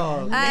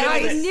 Oh,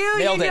 I knew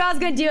you knew I was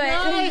gonna do it.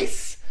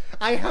 Nice.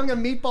 I hung a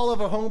meatball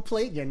over home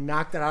plate and you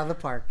knocked it out of the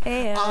park.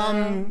 Hey,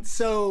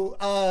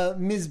 so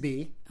Ms.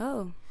 B.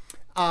 Oh.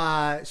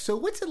 So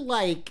what's it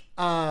like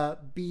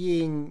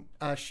being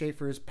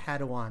Schaefer's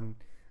Padawan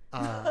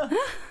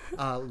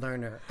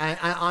learner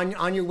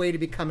on your way to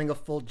becoming a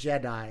full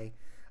Jedi?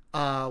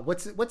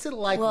 What's it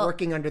like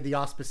working under the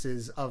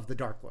auspices of the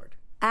Dark Lord?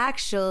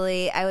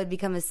 Actually, I would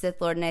become a Sith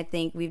Lord, and I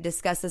think we've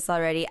discussed this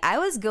already. I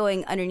was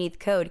going underneath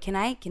code. Can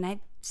I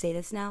say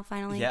this now,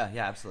 finally? Yeah,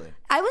 absolutely.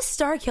 I was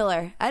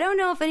Starkiller. I don't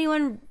know if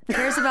anyone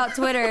cares about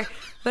Twitter,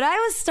 but I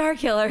was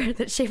Starkiller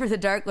that Schaefer the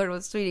Dark Lord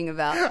was tweeting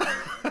about.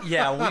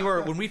 Yeah,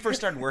 when we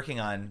first started working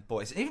on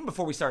Boys, even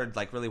before we started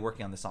like really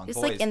working on the song Just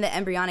Boys, like in the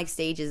embryonic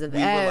stages of we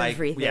were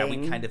everything. like,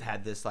 we kind of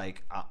had this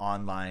like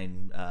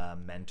online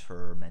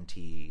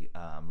mentor-mentee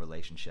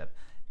relationship.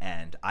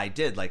 And I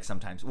did like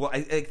sometimes. Well,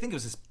 I think it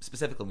was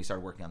specifically when we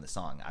started working on the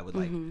song. I would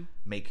like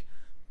make,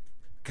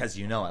 because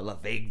I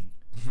love vague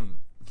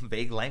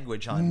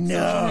language on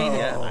social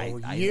media.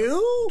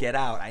 I get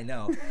out. I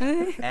know.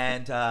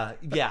 And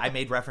I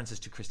made references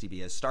to Christy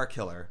B as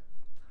Starkiller.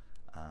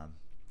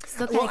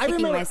 Still kind of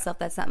kicking myself.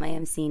 That's not my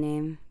MC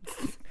name.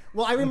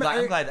 Well, I remember.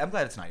 I'm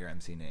glad it's not your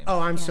MC name. Oh,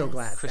 I'm so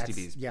glad. Christy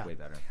B's way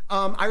better.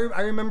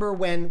 I remember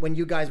when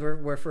you guys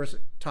were first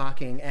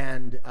talking,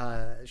 and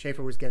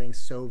Schaefer was getting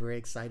so very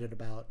excited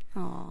about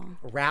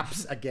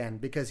raps again,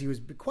 because he was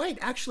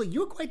you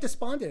were quite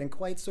despondent and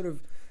quite sort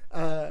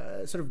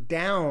of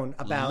down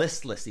about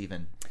listless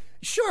even.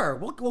 Sure,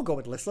 we'll go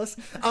with listless.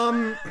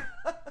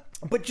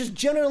 But just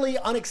generally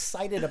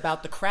unexcited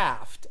about the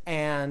craft,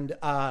 and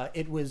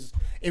it was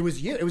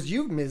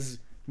you,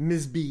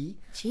 Ms. B.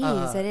 Jeez,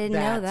 I didn't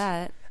know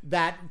that.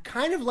 That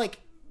kind of like,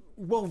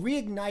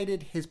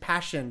 reignited his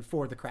passion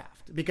for the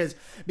craft, because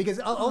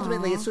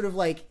ultimately it's sort of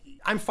like,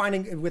 I'm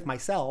finding it with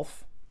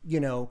myself,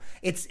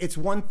 it's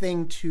one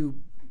thing to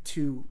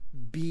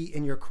be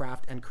in your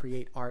craft and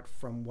create art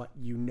from what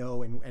you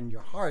know and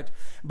your heart,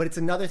 but it's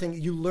another thing.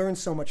 You learn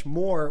so much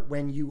more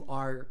when you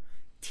are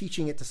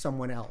teaching it to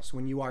someone else,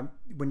 when you are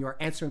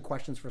answering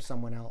questions for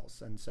someone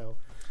else. And so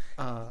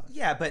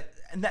but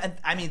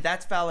I mean,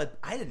 that's valid.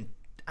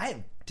 I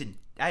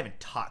haven't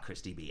taught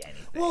Christy B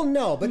anything. Well,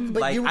 no, but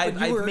like, you were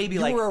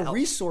a helped.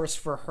 resource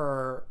for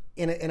her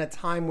in a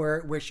time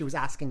where she was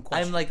asking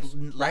questions. I'm like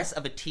less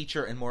of a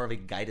teacher and more of a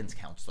guidance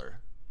counselor.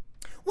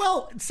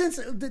 Well, since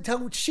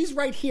she's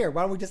right here,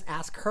 why don't we just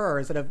ask her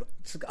instead of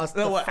us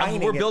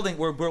defining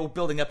we're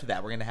building up to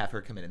that. We're going to have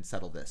her come in and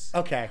settle this.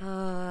 Okay.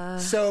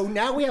 So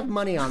now we have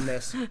money on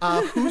this.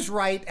 Who's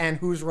right and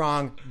who's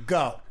wrong?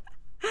 Go.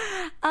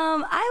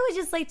 I would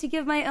just like to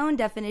give my own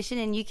definition,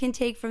 and you can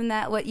take from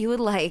that what you would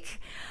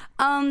like.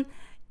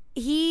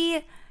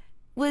 He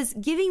was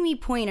giving me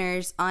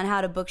pointers on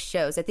how to book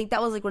shows. I think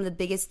that was like one of the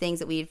biggest things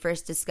that we had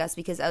first discussed,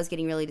 because I was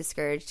getting really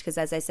discouraged, because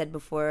as I said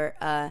before,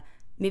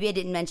 maybe I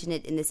didn't mention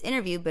it in this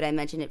interview, but I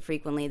mention it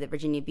frequently, that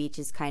Virginia Beach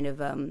is kind of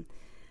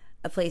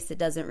a place that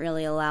doesn't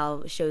really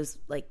allow shows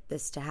like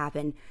this to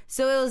happen.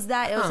 So it was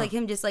that. It was like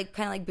him just like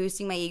kind of like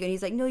boosting my ego. And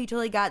he's like, no, you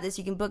totally got this.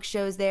 You can book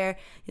shows there.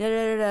 Da,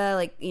 da, da, da.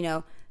 Like,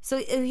 So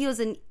he was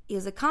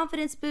a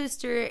confidence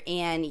booster,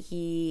 and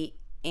he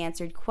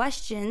answered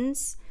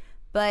questions.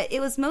 But it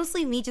was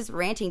mostly me just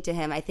ranting to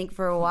him, I think,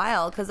 for a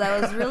while, because I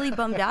was really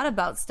bummed out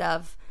about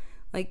stuff,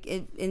 like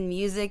in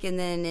music, and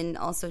then and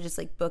also just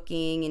like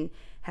booking and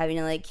having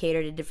to like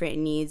cater to different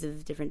needs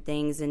of different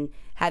things, and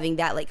having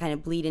that like kind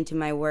of bleed into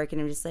my work.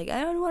 And I'm just like,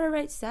 I don't want to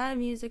write sad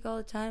music all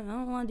the time. I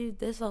don't want to do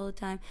this all the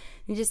time.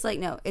 And just like,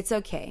 no, it's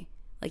okay.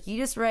 Like, you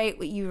just write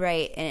what you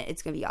write, and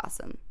it's gonna be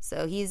awesome.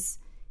 So he's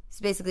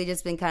basically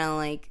just been kind of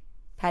like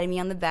patting me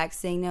on the back,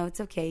 saying, no,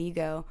 it's okay, you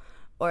go,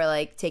 or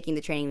like taking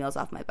the training wheels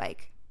off my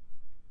bike.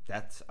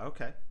 That's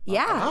okay.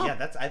 Yeah.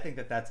 Yeah. I think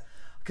that's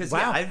because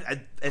wow.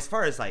 I, as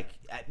far as like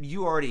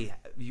you already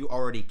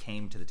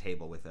came to the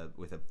table with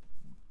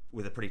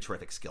a pretty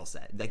terrific skill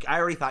set. Like, I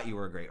already thought you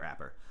were a great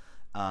rapper,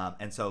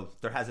 and so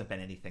there hasn't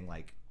been anything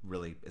like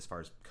really as far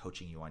as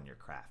coaching you on your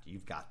craft.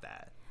 You've got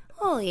that.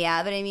 Oh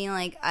yeah, but I mean,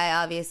 like, I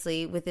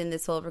obviously within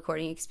this whole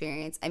recording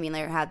experience, I mean,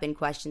 there have been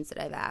questions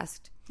that I've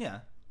asked. Yeah.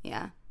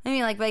 I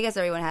mean, like, but I guess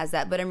everyone has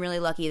that. But I'm really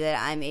lucky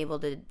that I'm able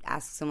to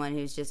ask someone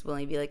who's just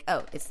willing to be like,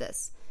 oh, it's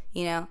this.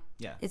 Yeah.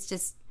 It's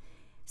just.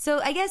 So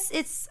I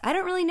guess I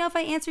don't really know if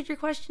I answered your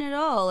question at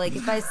all. Like,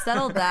 if I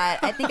settled that,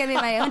 I think I made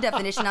my own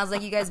definition. I was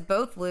like, you guys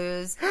both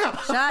lose.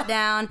 Shot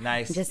down.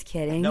 Nice. I'm just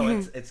kidding. No,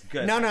 it's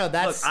good. No,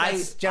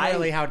 that's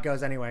generally how it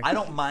goes anyway. I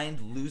don't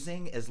mind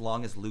losing as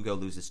long as Lugo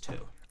loses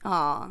too.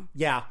 Aw.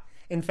 Yeah.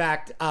 In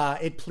fact,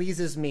 it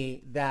pleases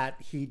me that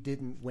he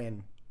didn't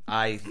win.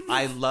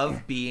 I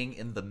love being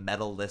in the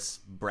medal-less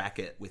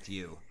bracket with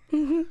you.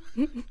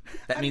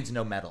 That means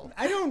no medal.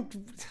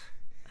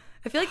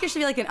 I feel like there should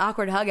be like an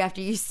awkward hug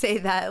after you say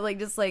that, like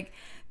just like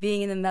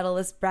being in the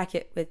medalist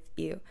bracket with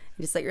you,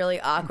 just like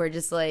really awkward,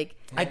 just like.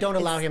 I don't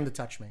allow him to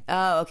touch me.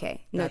 Oh,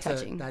 okay. No that's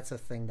touching. That's a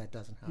thing that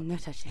doesn't happen. No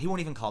touching. He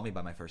won't even call me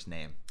by my first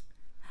name.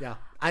 Yeah,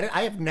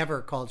 I have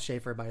never called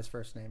Schaefer by his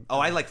first name. Oh,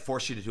 I like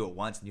forced you to do it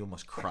once, and you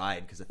almost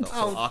cried because it felt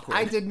so awkward.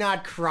 I did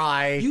not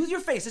cry. Your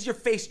face. It's your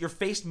face. Your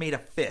face made a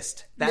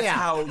fist. That's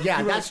how.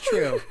 Yeah, that's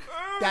true.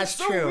 That's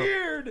so true.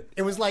 Weird.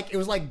 It was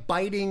like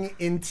biting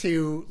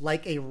into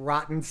like a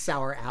rotten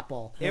sour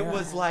apple. It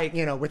was like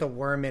with a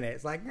worm in it.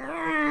 It's like no.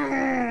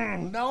 I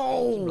didn't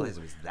realize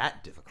it was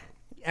that difficult.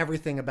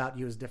 Everything about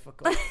you is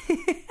difficult.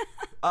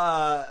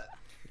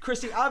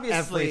 Christy,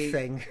 obviously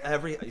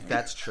everything.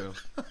 That's true.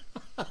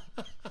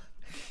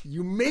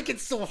 You make it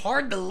so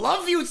hard to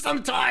love you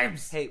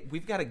sometimes. Hey,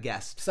 we've got a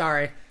guest.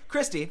 Sorry.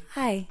 Christy.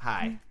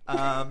 Hi.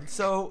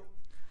 So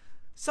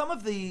some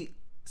of the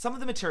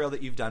material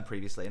that you've done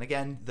previously, and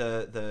again,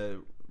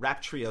 the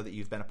rap trio that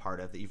you've been a part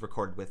of, that you've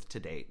recorded with to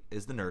date,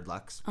 is the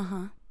Nerdlucks.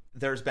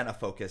 There's been a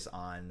focus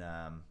on,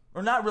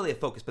 or not really a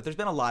focus, but there's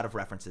been a lot of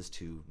references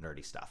to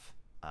nerdy stuff.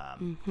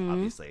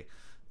 Obviously,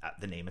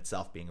 the name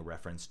itself being a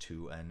reference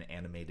to an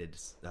animated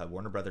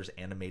Warner Brothers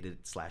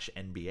animated /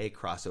 NBA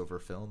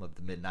crossover film of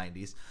the mid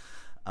 '90s.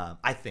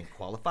 I think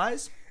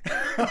qualifies.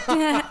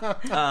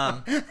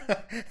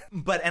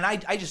 But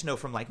I just know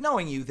from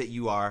knowing you that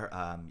you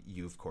are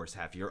you of course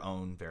have your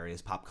own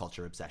various pop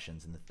culture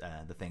obsessions and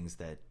the things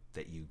that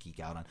you geek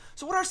out on.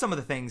 So what are some of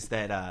the things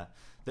that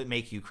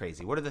make you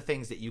crazy? What are the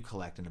things that you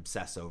collect and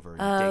obsess over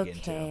and dig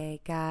into?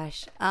 Okay,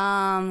 gosh.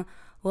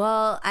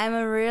 Well, I'm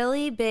a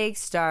really big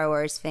Star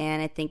Wars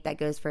fan. I think that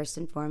goes first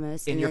and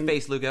foremost. In your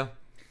face, Lugo.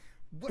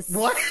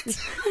 What?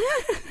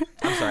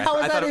 I'm sorry. How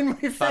is I that thought in my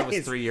I thought it was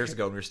face? 3 years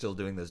ago when we were still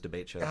doing those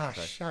debate shows. Gosh,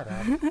 But- shut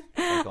up. Okay,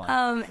 go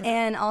on.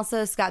 And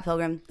also Scott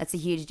Pilgrim. That's a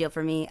huge deal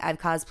for me. I've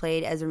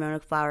cosplayed as Ramona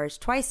Flowers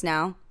twice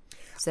now.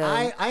 So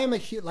I am a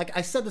huge, like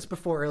I said this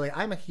before earlier,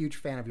 I'm a huge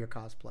fan of your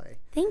cosplay.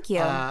 Thank you.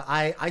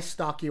 I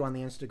stalk you on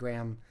the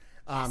Instagram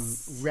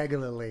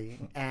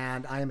regularly,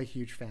 and I am a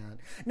huge fan.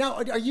 Now,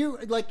 are you,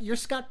 your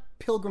Scott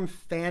Pilgrim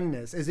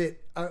fanness, is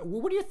it,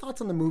 what are your thoughts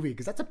on the movie?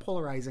 Because that's a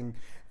polarizing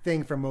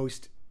thing for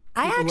most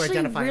people I who actually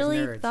identify really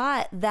as nerds.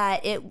 thought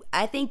that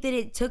I think that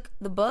it took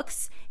the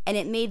books and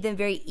it made them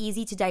very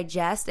easy to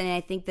digest, and I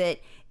think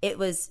that it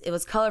was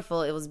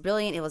colorful, it was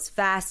brilliant, it was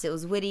fast, it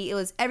was witty, it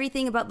was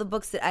everything about the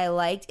books that I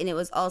liked, and it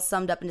was all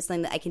summed up into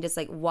something that I can just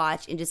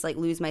watch and just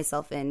lose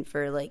myself in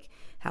for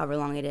however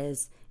long it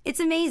is. It's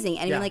amazing.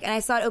 And I mean, and I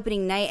saw it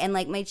opening night, and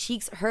my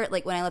cheeks hurt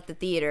when I left the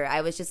theater. I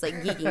was just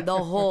geeking the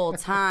whole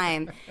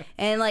time,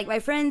 and my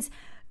friends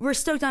were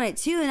stoked on it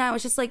too, and I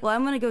was just well,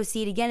 I'm gonna go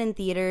see it again in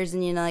theaters,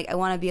 and I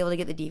want to be able to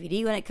get the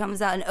DVD when it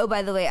comes out. And oh,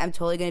 by the way, I'm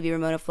totally gonna be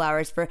Ramona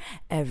Flowers for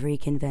every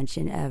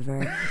convention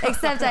ever,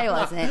 except I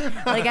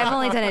wasn't. I've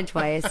only done it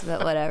twice,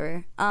 but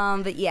whatever.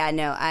 But yeah,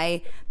 no,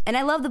 I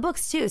love the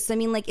books too. So I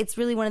mean, it's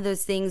really one of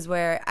those things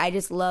where I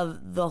just love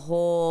the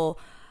whole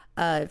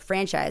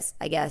franchise,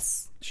 I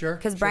guess. Sure.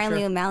 Because Brian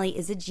Lee O'Malley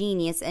is a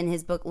genius, and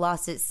his book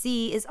Lost at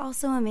Sea is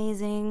also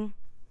amazing.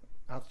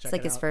 I'll check It's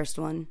it his out. first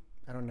one.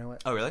 I don't know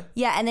it. Oh, really?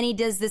 Yeah, and then he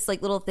does this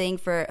little thing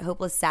for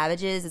Hopeless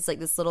Savages. It's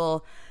this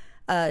little,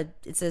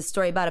 it's a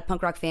story about a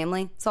punk rock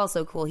family. It's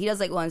also cool. He does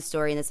one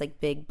story in this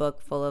big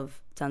book full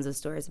of tons of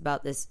stories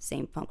about this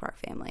same punk rock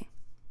family.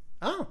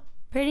 Oh.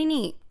 Pretty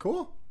neat.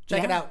 Cool.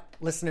 Check it Yeah. out,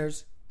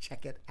 listeners.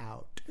 Check it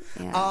out.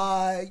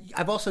 Yeah.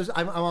 I'm also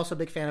a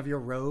big fan of your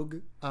Rogue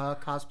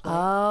cosplay.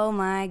 Oh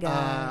my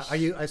gosh. Are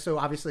you? So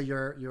obviously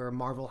you're a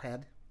Marvel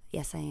head.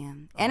 Yes, I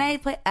am. And I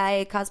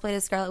cosplayed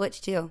as Scarlet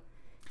Witch too.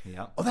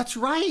 Yeah. Oh, that's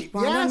right.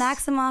 Wanda Yes.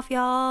 Maximoff,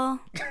 y'all.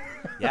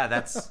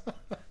 Yeah,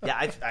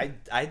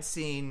 I'd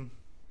seen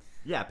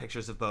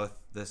pictures of both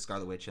the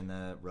Scarlet Witch and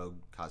the Rogue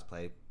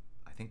cosplay.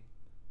 I think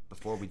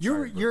before we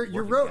Your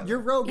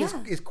Rogue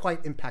Yeah. is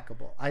quite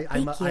impeccable. I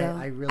Thank you.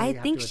 I really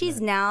have think to she's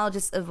admit. now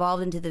just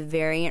evolved into the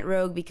variant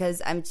Rogue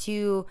because I'm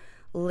too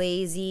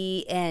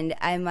lazy and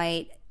I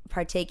might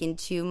partake in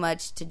too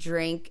much to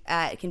drink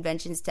at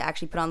conventions to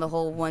actually put on the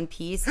whole one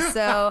piece.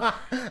 So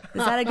is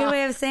that a good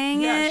way of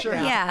saying Yeah, it? sure.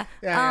 Yeah.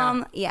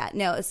 Yeah.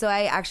 No. So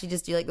I actually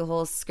just do the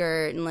whole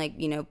skirt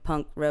and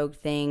punk Rogue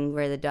thing,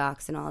 wear the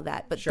docks and all of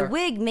that. But Sure. the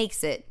wig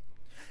makes it.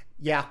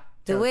 Yeah.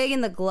 The wig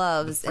and the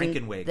gloves. The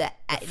Frankenwig.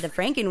 And the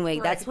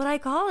Frankenwig. That's what I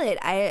call it.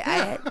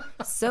 I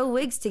sew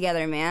wigs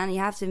together, man. You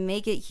have to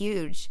make it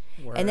huge.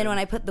 And then when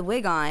I put the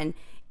wig on,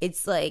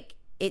 it's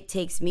it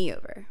takes me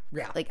over.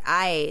 Yeah.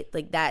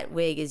 That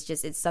wig is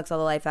just, it sucks all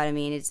the life out of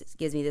me, and it just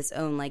gives me this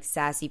own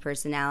sassy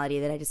personality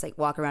that I just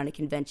walk around a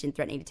convention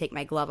threatening to take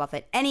my glove off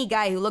at any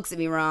guy who looks at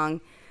me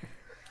wrong.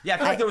 Yeah, I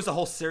feel like there was a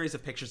whole series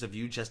of pictures of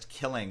you just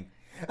killing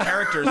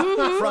characters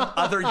from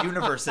other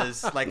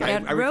universes. I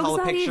recall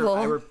a picture. evil.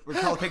 I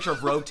recall a picture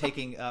of Rogue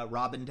taking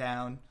Robin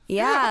down.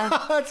 Yeah.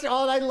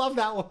 I love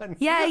that one.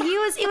 Yeah, he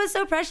was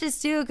so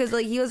precious too, because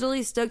he was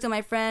really stoked on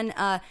my friend.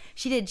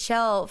 She did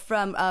Chell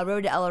from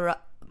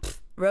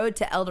Road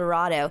to El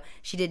Dorado.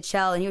 She did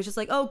Chell, and he was just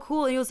oh,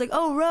 cool. And he was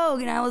oh,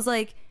 Rogue. And I was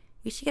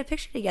we should get a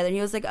picture together. And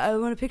he was I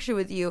want a picture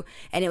with you.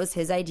 And it was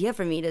his idea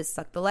for me to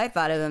suck the life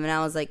out of him. And I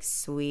was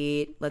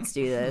sweet, let's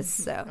do this.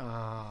 So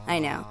I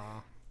know.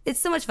 It's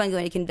so much fun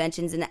going to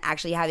conventions and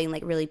actually having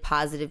really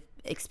positive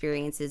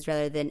experiences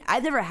rather than,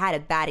 I've never had a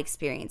bad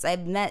experience.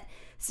 I've met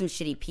some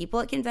shitty people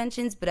at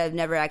conventions, but I've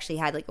never actually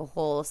had a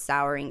whole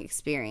souring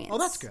experience. Oh,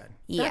 that's good.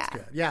 Yeah. That's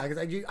good. Yeah,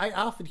 because I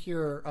often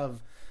hear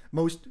of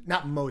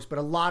not most, but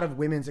a lot of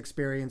women's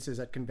experiences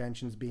at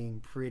conventions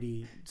being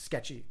pretty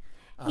sketchy.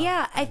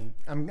 Yeah,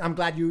 I'm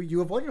glad you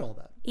avoided all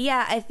that.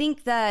 Yeah, I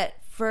think that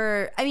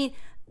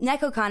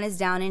NecoCon is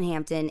down in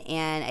Hampton,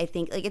 and I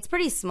think it's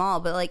pretty small,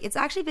 but it's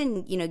actually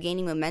been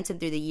gaining momentum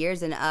through the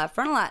years. And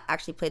Frontalot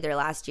actually played there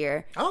last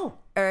year. Oh,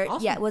 Or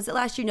Awesome. yeah, was it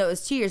last year? No, it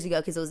was 2 years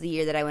ago because it was the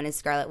year that I went as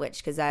Scarlet Witch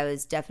because I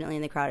was definitely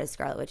in the crowd as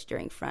Scarlet Witch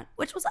during Front,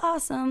 which was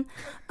awesome.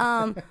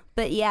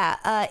 But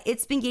yeah,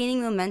 it's been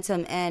gaining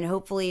momentum, and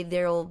hopefully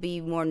there will be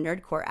more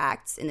nerdcore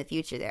acts in the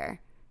future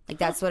there. Like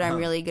that's what I'm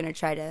really gonna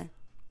try to.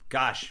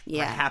 Gosh,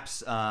 Yeah.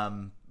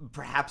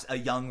 perhaps a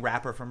young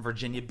rapper from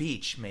Virginia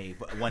Beach may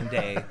one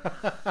day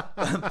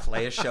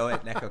play a show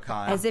at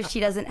NecoCon. As if she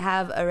doesn't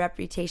have a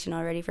reputation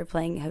already for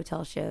playing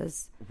hotel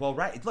shows. Well,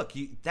 right. Look,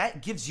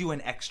 that gives you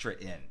an extra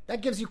in. That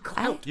gives you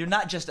clout. You're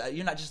not just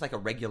like a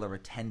regular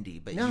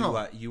attendee, but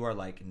No. you are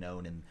like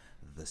known in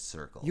the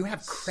circle. You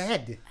have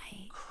cred.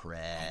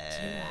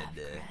 Cred.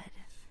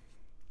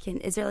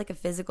 Is there like a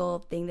physical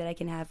thing that I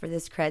can have for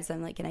this cred? So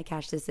I'm like, can I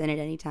cash this in at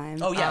any time?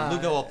 Oh yeah,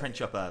 Lugo will print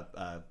you up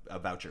a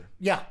voucher.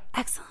 Yeah.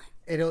 Excellent.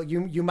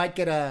 You might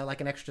get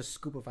an extra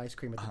scoop of ice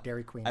cream at the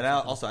Dairy Queen. And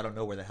I don't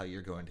know where the hell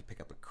you're going to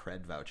pick up a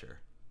cred voucher.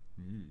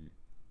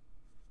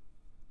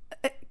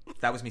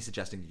 That was me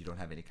suggesting you don't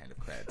have any kind of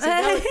cred. So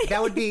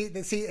that would be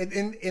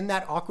in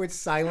that awkward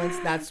silence.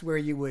 That's where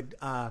you would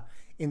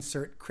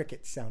insert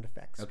cricket sound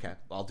effects. Okay,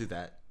 I'll do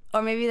that.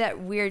 Or maybe that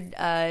weird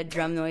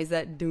drum noise,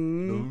 that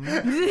doom.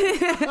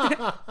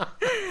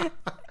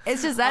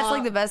 It's just, that's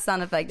like the best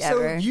sound effect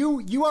ever. So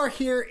you are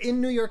here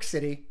in New York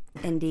City.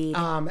 Indeed.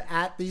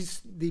 At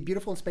the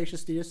beautiful and spacious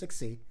Studio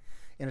 6C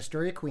in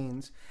Astoria,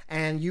 Queens.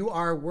 And you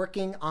are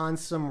working on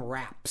some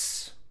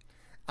raps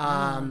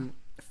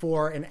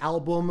for an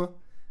album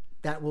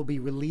that will be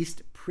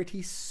released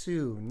pretty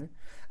soon.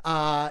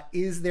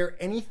 Is there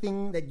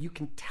anything that you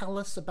can tell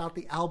us about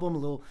the album? A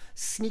little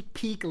sneak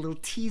peek, a little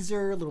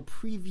teaser, a little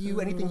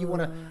preview, anything you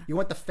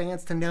want the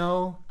fans to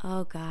know?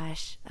 Oh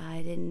gosh,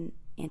 I didn't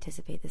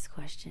anticipate this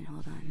question.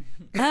 Hold on.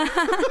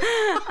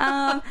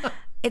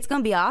 It's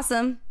gonna be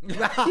awesome.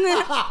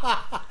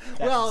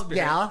 Well,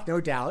 yeah,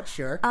 no doubt,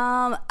 sure.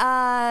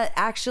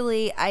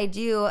 Actually, I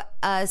do.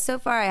 So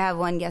far, I have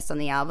one guest on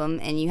the album,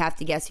 and you have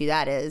to guess who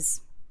that is.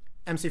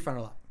 MC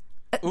Frontalot.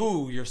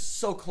 Ooh, you're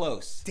so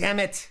close. Damn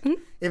it.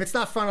 If it's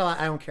not Frontalot,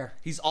 I don't care.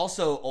 He's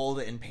also old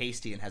and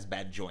pasty and has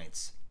bad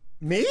joints.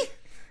 Me?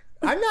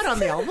 I'm not on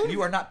the album.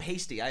 You are not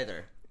pasty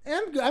either.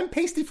 I'm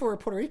pasty for a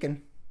Puerto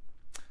Rican.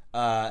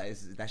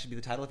 That should be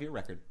the title of your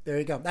record. There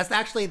you go. That's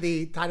actually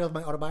the title of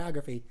my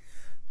autobiography.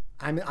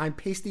 I'm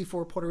pasty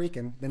for a Puerto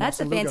Rican. The That's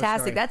Nelson a Lugo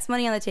fantastic. story. That's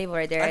money on the table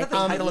right there. I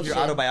thought the title of your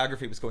should.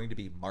 autobiography was going to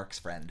be Mark's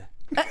Friend.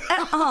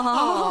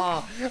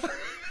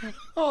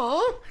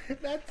 Oh,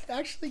 that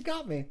actually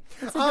got me.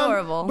 That's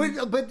adorable.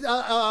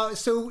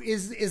 So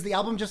is the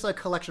album just a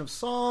collection of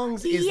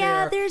songs?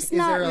 There's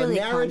not really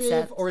a narrative,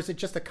 concept. or is it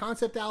just a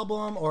concept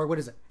album, or what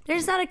is it?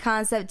 There's not a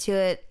concept to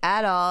it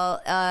at all.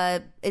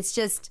 It's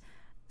just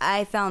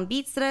I found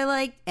beats that I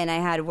liked, and I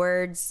had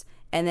words.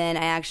 And then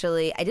I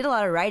did a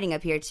lot of writing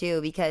up here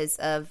too because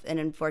of an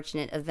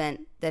unfortunate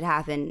event that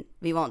happened.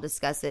 We won't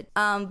discuss it.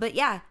 But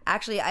yeah,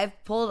 actually I've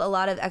pulled a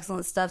lot of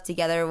excellent stuff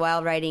together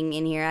while writing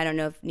in here. I don't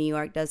know if New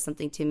York does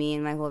something to me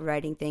in my whole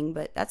writing thing,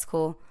 but that's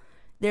cool.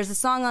 There's a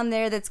song on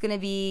there that's going to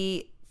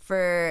be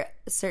for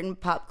certain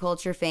pop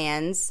culture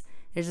fans.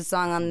 There's a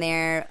song on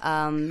there.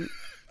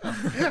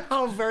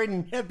 How very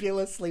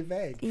nebulously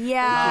vague.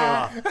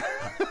 Yeah.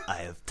 I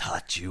have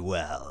taught you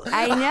well.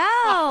 I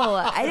know.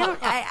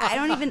 I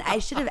don't even. I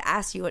should have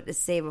asked you what to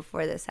say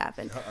before this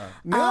happened.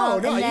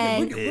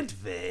 It's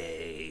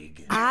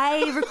vague.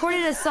 I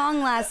recorded a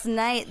song last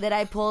night that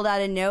I pulled out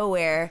of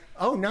nowhere.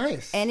 Oh,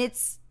 nice. And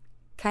it's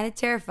kind of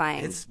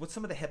terrifying. What's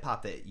some of the hip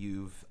hop that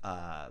you've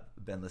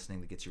been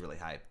listening that gets you really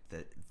hyped?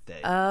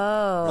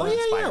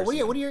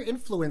 Really What are your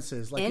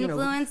influences? Like,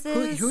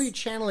 influences? Who are you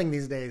channeling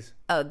these days?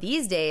 Oh,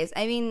 these days.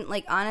 I mean,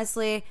 like,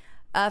 honestly,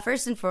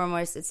 first and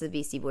foremost, it's the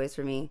Beastie Boys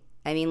for me.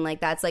 I mean, like,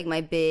 that's, like,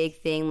 my big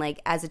thing. Like,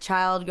 as a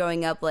child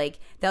growing up, like,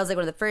 that was, like,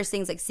 one of the first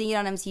things, like, seeing it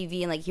on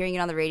MTV and, like, hearing it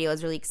on the radio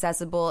was really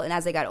accessible. And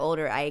as I got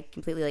older, I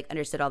completely, like,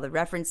 understood all the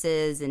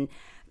references and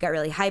got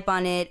really hype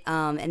on it.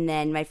 And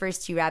then my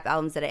first 2 rap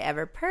albums that I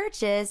ever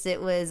purchased,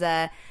 it was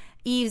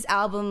Eve's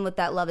album with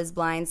that Love Is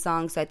Blind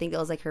song. So I think that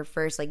was, like, her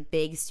first, like,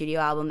 big studio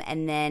album.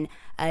 And then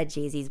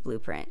Jay-Z's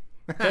Blueprint.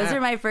 Those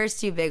are my first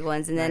 2 big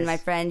ones. And then my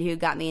friend who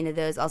got me into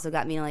those also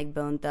got me into, like,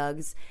 Bone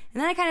Thugs.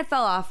 And then I kind of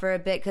fell off for a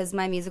bit because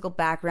my musical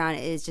background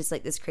is just,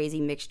 like, this crazy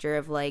mixture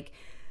of, like,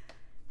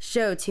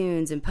 show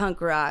tunes and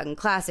punk rock and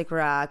classic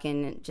rock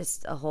and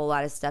just a whole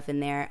lot of stuff in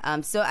there.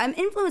 So I'm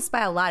influenced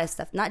by a lot of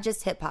stuff, not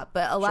just hip-hop,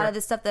 but a lot of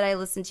the stuff that I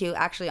listen to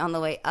actually on the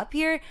way up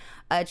here.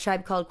 A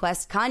Tribe Called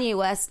Quest, Kanye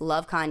West,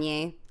 love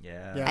Kanye.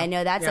 Yeah. I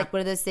know that's, like, one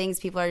of those things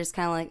people are just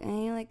kind of like,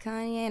 hey, you like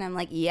Kanye? And I'm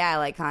like, yeah, I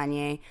like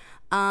Kanye.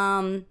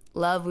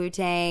 Love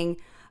Wu-Tang.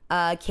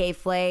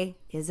 K-Flay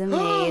is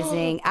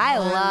amazing. I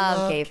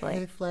love K-Flay.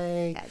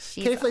 K-Flay. Yeah,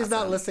 she's K-Flay's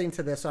not awesome. listening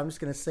to this, so I'm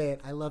just going to say it.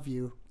 I love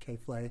you,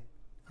 K-Flay.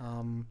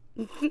 And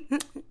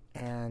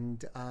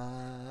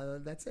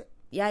that's it.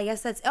 Yeah, I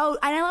guess that's... Oh,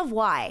 and I love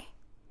Y.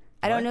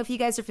 I don't know if you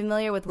guys are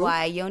familiar with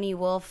Y. Yoni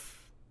Wolf.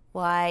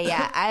 Y.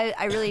 Yeah,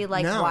 I really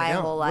like Y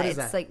a whole lot. What is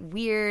It's that? like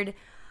weird.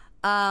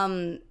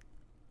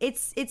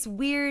 It's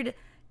weird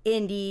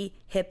indie,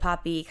 hip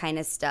hoppy kind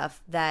of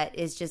stuff that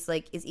is just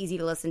like is easy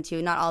to listen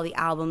to. Not all the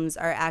albums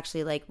are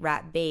actually like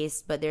rap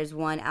based, but there's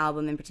one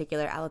album in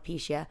particular,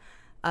 Alopecia.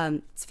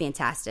 It's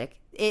fantastic.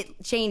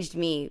 It changed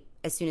me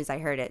as soon as I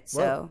heard it. So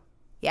Whoa.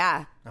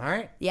 yeah. All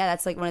right. Yeah,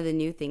 that's like one of the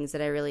new things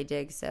that I really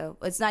dig. So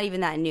it's not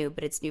even that new,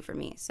 but it's new for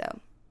me. So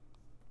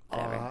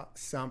whatever.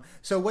 Awesome.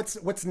 So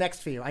what's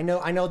next for you? I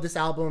know this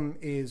album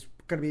is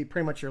going to be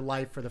pretty much your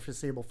life for the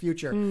foreseeable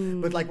future.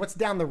 But like, what's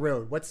down the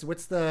road? What's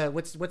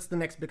the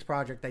next big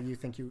project that you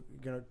think you're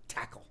going to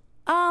tackle?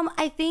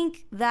 I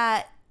think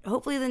that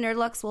hopefully the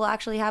Nerdlux will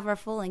actually have our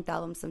full length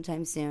album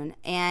sometime soon.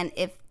 And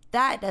if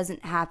that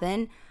doesn't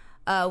happen,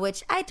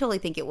 which I totally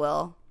think it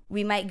will,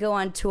 we might go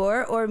on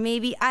tour, or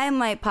maybe I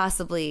might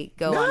possibly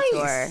go on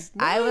tour. Nice.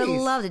 I would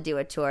love to do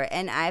a tour,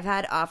 and I've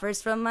had offers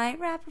from my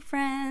rapper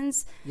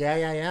friends. Yeah.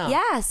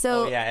 Yeah,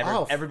 so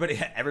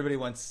everybody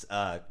wants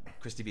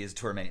Christy B as a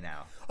tour mate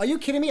now. Are you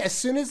kidding me? As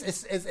soon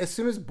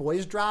as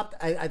Boys dropped,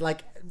 I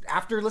like,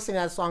 after listening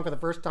to that song for the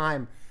first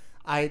time,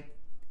 I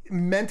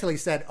mentally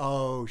said,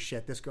 "Oh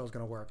shit, this girl's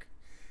gonna work.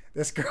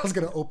 This girl's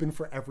gonna open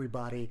for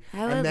everybody."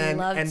 I would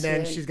love and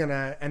then to. she's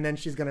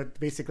gonna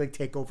basically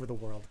take over the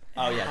world.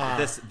 Oh yeah,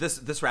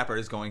 this rapper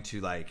is going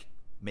to like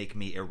make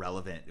me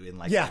irrelevant in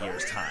like a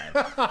year's time.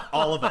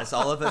 all of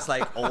us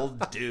like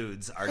old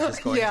dudes are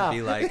just going to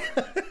be like,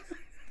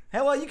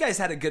 hey, well, you guys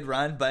had a good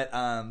run, but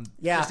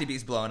Christy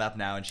B's blowing up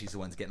now, and she's the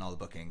one's getting all the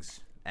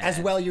bookings.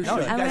 As well you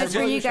should.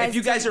 If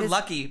you guys are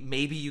lucky,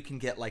 maybe you can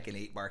get like an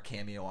 8-bar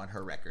cameo on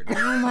her record.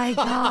 Oh my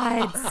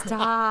God,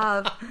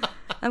 stop.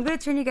 I'm going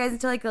to turn you guys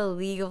into like a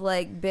league of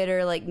like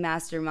bitter like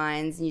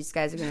masterminds, and you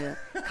guys are going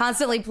to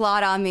constantly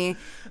plot on me.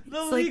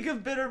 The League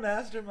of Bitter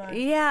Masterminds.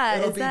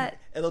 Yeah,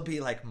 it'll be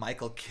like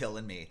Michael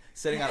killing me,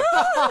 sitting on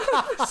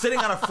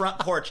a front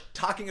porch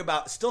talking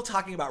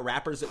about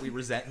rappers that we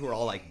resent who are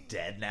all like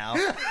dead now.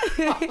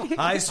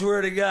 I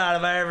swear to God,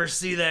 if I ever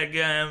see that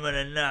guy, I'm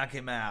gonna knock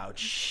him out.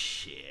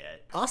 Shit.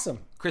 Awesome.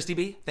 Christy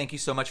B, thank you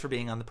so much for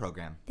being on the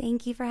program.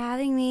 Thank you for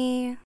having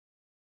me.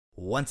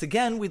 Once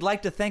again, we'd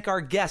like to thank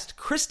our guest,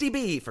 Christy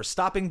B, for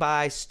stopping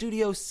by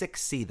Studio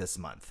 6C this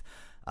month.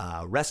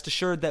 Rest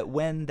assured that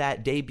when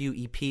that debut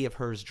EP of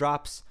hers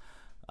drops,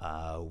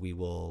 we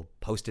will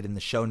post it in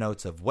the show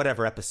notes of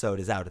whatever episode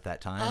is out at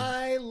that time.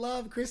 I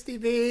love Christy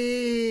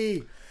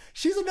B.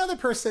 She's another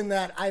person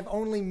that I've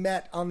only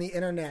met on the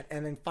internet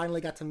and then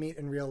finally got to meet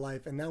in real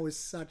life, and that was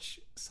such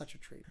a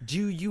treat.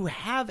 Do you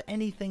have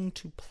anything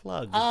to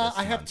plug?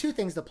 I have two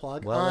things to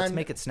plug. Well, let's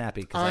make it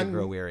snappy because I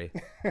grow weary.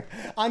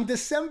 On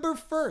December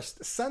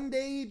 1st,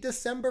 Sunday,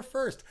 December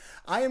 1st,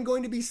 I am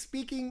going to be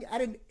speaking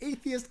at an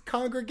atheist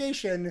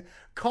congregation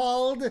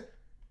called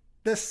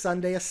the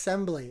Sunday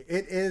Assembly.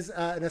 It is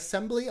an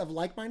assembly of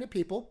like-minded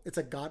people. It's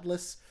a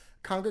godless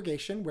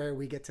congregation where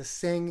we get to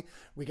sing,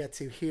 we get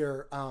to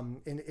hear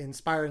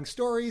inspiring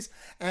stories,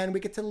 and we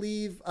get to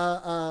leave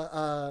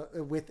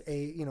with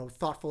a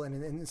thoughtful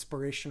and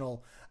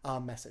inspirational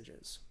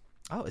messages.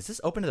 Oh, is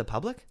this open to the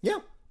public?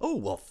 Yeah. Oh,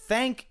 well,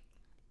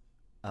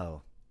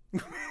 Oh.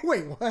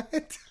 Wait,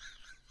 what?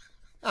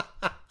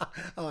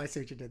 Oh, I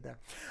see what you did there.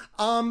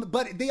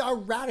 But they are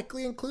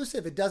radically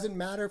inclusive. It doesn't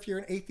matter if you're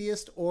an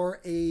atheist or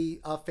a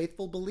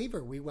faithful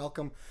believer. We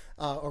welcome,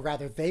 or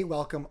rather they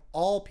welcome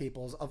all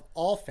peoples of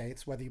all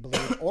faiths, whether you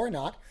believe or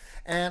not.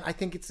 And I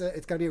think it's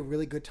going to be a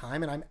really good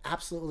time. And I'm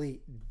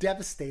absolutely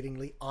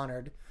devastatingly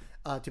honored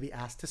to be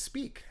asked to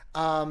speak.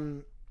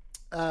 Then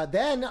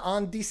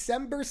on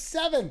December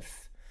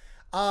 7th,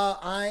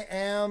 I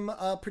am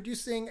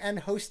producing and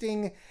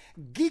hosting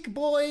Geek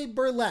Boy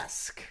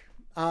Burlesque.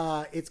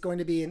 It's going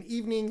to be an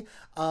evening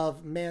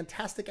of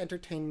fantastic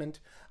entertainment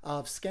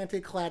of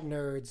scantily clad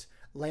nerds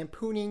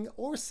lampooning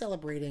or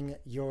celebrating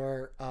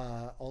your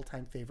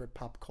all-time favorite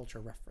pop culture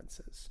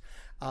references.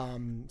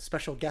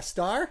 Special guest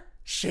star,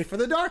 Schaefer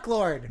the Dark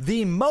Lord.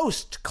 The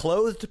most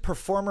clothed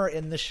performer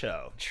in the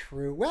show.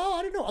 True. Well,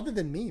 I don't know. Other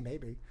than me,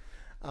 maybe.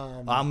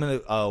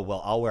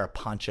 I'll wear a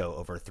poncho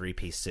over a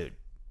 3-piece suit.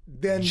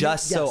 Then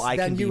so I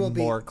can be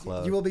more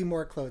clothed. You will be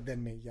more clothed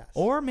than me, yes.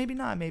 Or maybe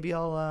not. Maybe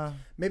I'll...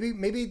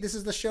 Maybe this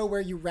is the show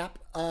where you rap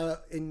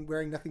in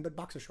wearing nothing but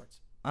boxer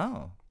shorts.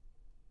 Oh.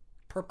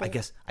 Purple. I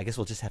guess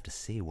we'll just have to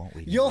see, won't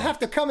we? You'll have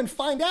to come and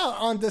find out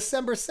on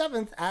December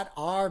 7th at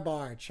our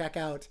bar. Check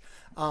out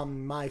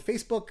my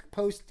Facebook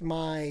post,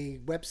 my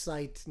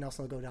website,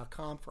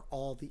 nelsonlugo.com for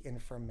all the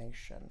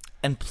information.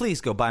 And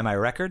please go buy my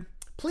record.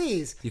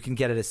 Please. You can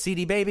get it at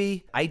CD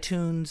Baby,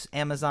 iTunes,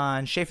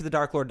 Amazon,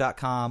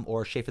 SchaeferTheDarkLord.com,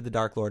 or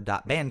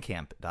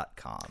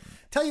SchaeferTheDarkLord.bandcamp.com.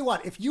 Tell you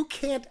what, if you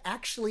can't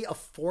actually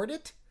afford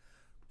it,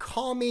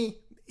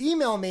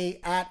 email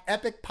me at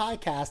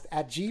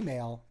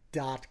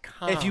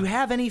epicpodcast@gmail.com. If you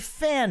have any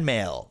fan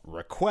mail,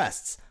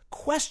 requests,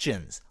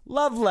 questions,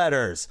 love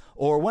letters,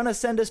 or want to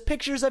send us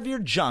pictures of your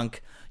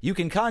junk, you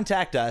can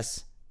contact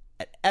us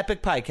at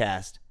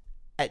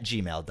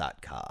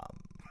epicpodcast@gmail.com.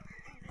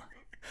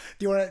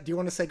 Do you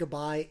want to say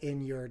goodbye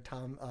in your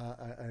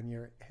in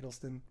your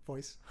Hiddleston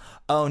voice?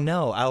 Oh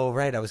no! Oh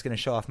right, I was going to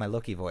show off my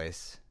Loki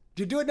voice.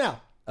 Do it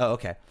now. Oh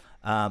okay.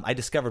 I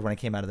discovered when I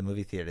came out of the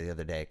movie theater the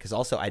other day, because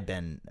also I'd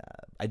done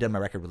my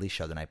record release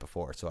show the night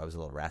before, so I was a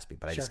little raspy.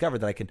 But I discovered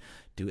that I could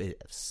do a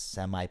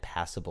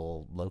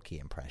semi-passable Loki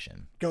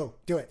impression. Go,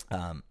 do it.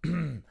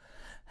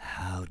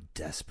 How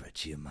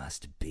desperate you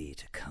must be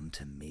to come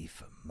to me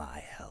for my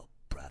help,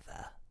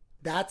 brother.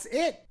 That's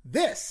it.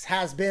 This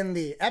has been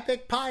the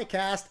Epic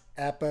Piecast,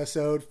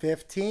 episode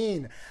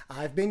 15.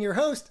 I've been your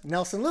host,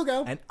 Nelson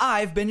Lugo. And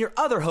I've been your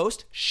other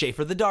host,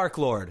 Schaefer the Dark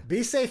Lord.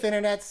 Be safe,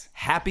 internets.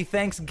 Happy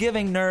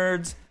Thanksgiving,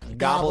 nerds.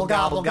 Gobble,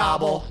 gobble,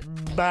 gobble.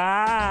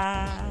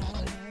 Bye.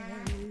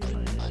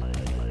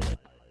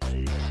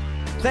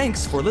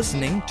 Thanks for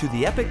listening to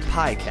the Epic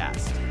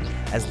Piecast.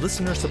 As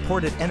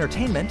listener-supported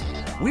entertainment,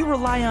 we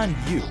rely on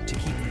you to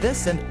keep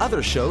this and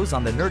other shows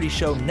on the Nerdy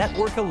Show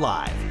Network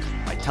alive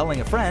by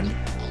telling a friend,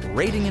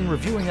 rating and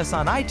reviewing us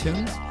on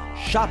iTunes,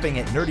 shopping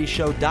at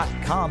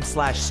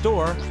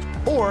nerdyshow.com/store,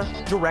 or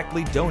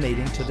directly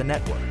donating to the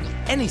network.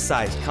 Any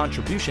size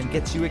contribution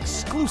gets you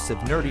exclusive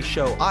Nerdy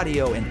Show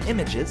audio and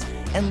images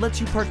and lets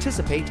you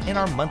participate in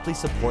our monthly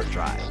support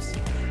drives.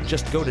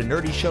 Just go to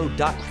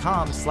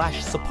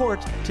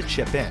nerdyshow.com/support to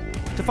chip in.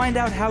 To find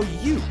out how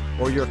you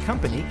or your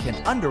company can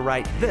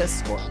underwrite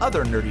this or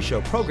other Nerdy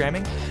Show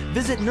programming,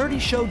 visit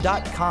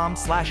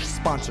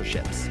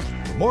nerdyshow.com/sponsorships.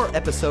 For more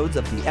episodes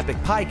of the Epic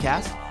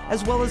Piecast,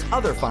 as well as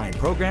other fine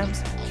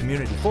programs,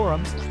 community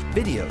forums,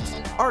 videos,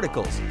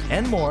 articles,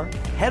 and more,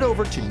 head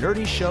over to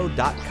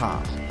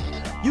nerdyshow.com.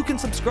 You can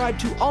subscribe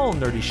to all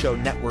Nerdy Show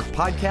Network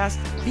podcasts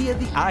via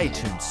the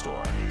iTunes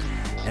Store.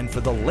 And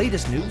for the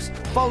latest news,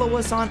 follow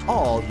us on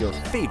all your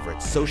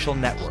favorite social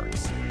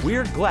networks.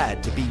 We're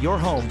glad to be your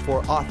home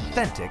for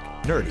authentic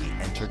nerdy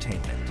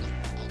entertainment.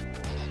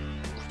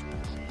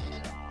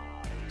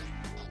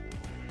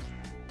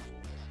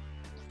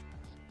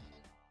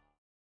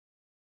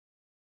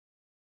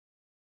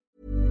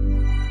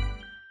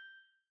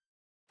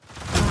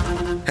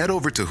 Head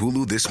over to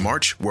Hulu this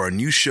March, where our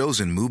new shows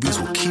and movies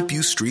will keep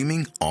you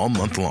streaming all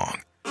month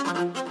long.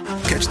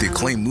 Catch the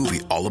acclaimed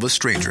movie All of Us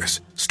Strangers,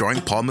 starring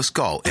Paul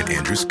Mescal and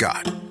Andrew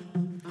Scott.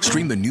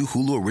 Stream the new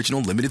Hulu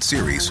original limited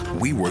series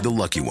We Were the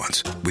Lucky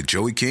Ones with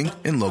Joey King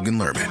and Logan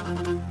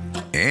Lerman.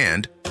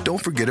 And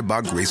don't forget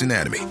about Grey's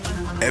Anatomy.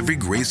 Every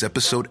Grey's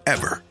episode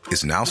ever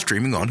is now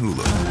streaming on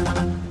Hulu.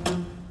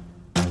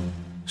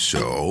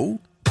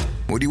 So,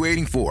 what are you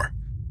waiting for?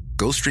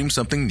 Go stream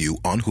something new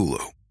on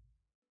Hulu.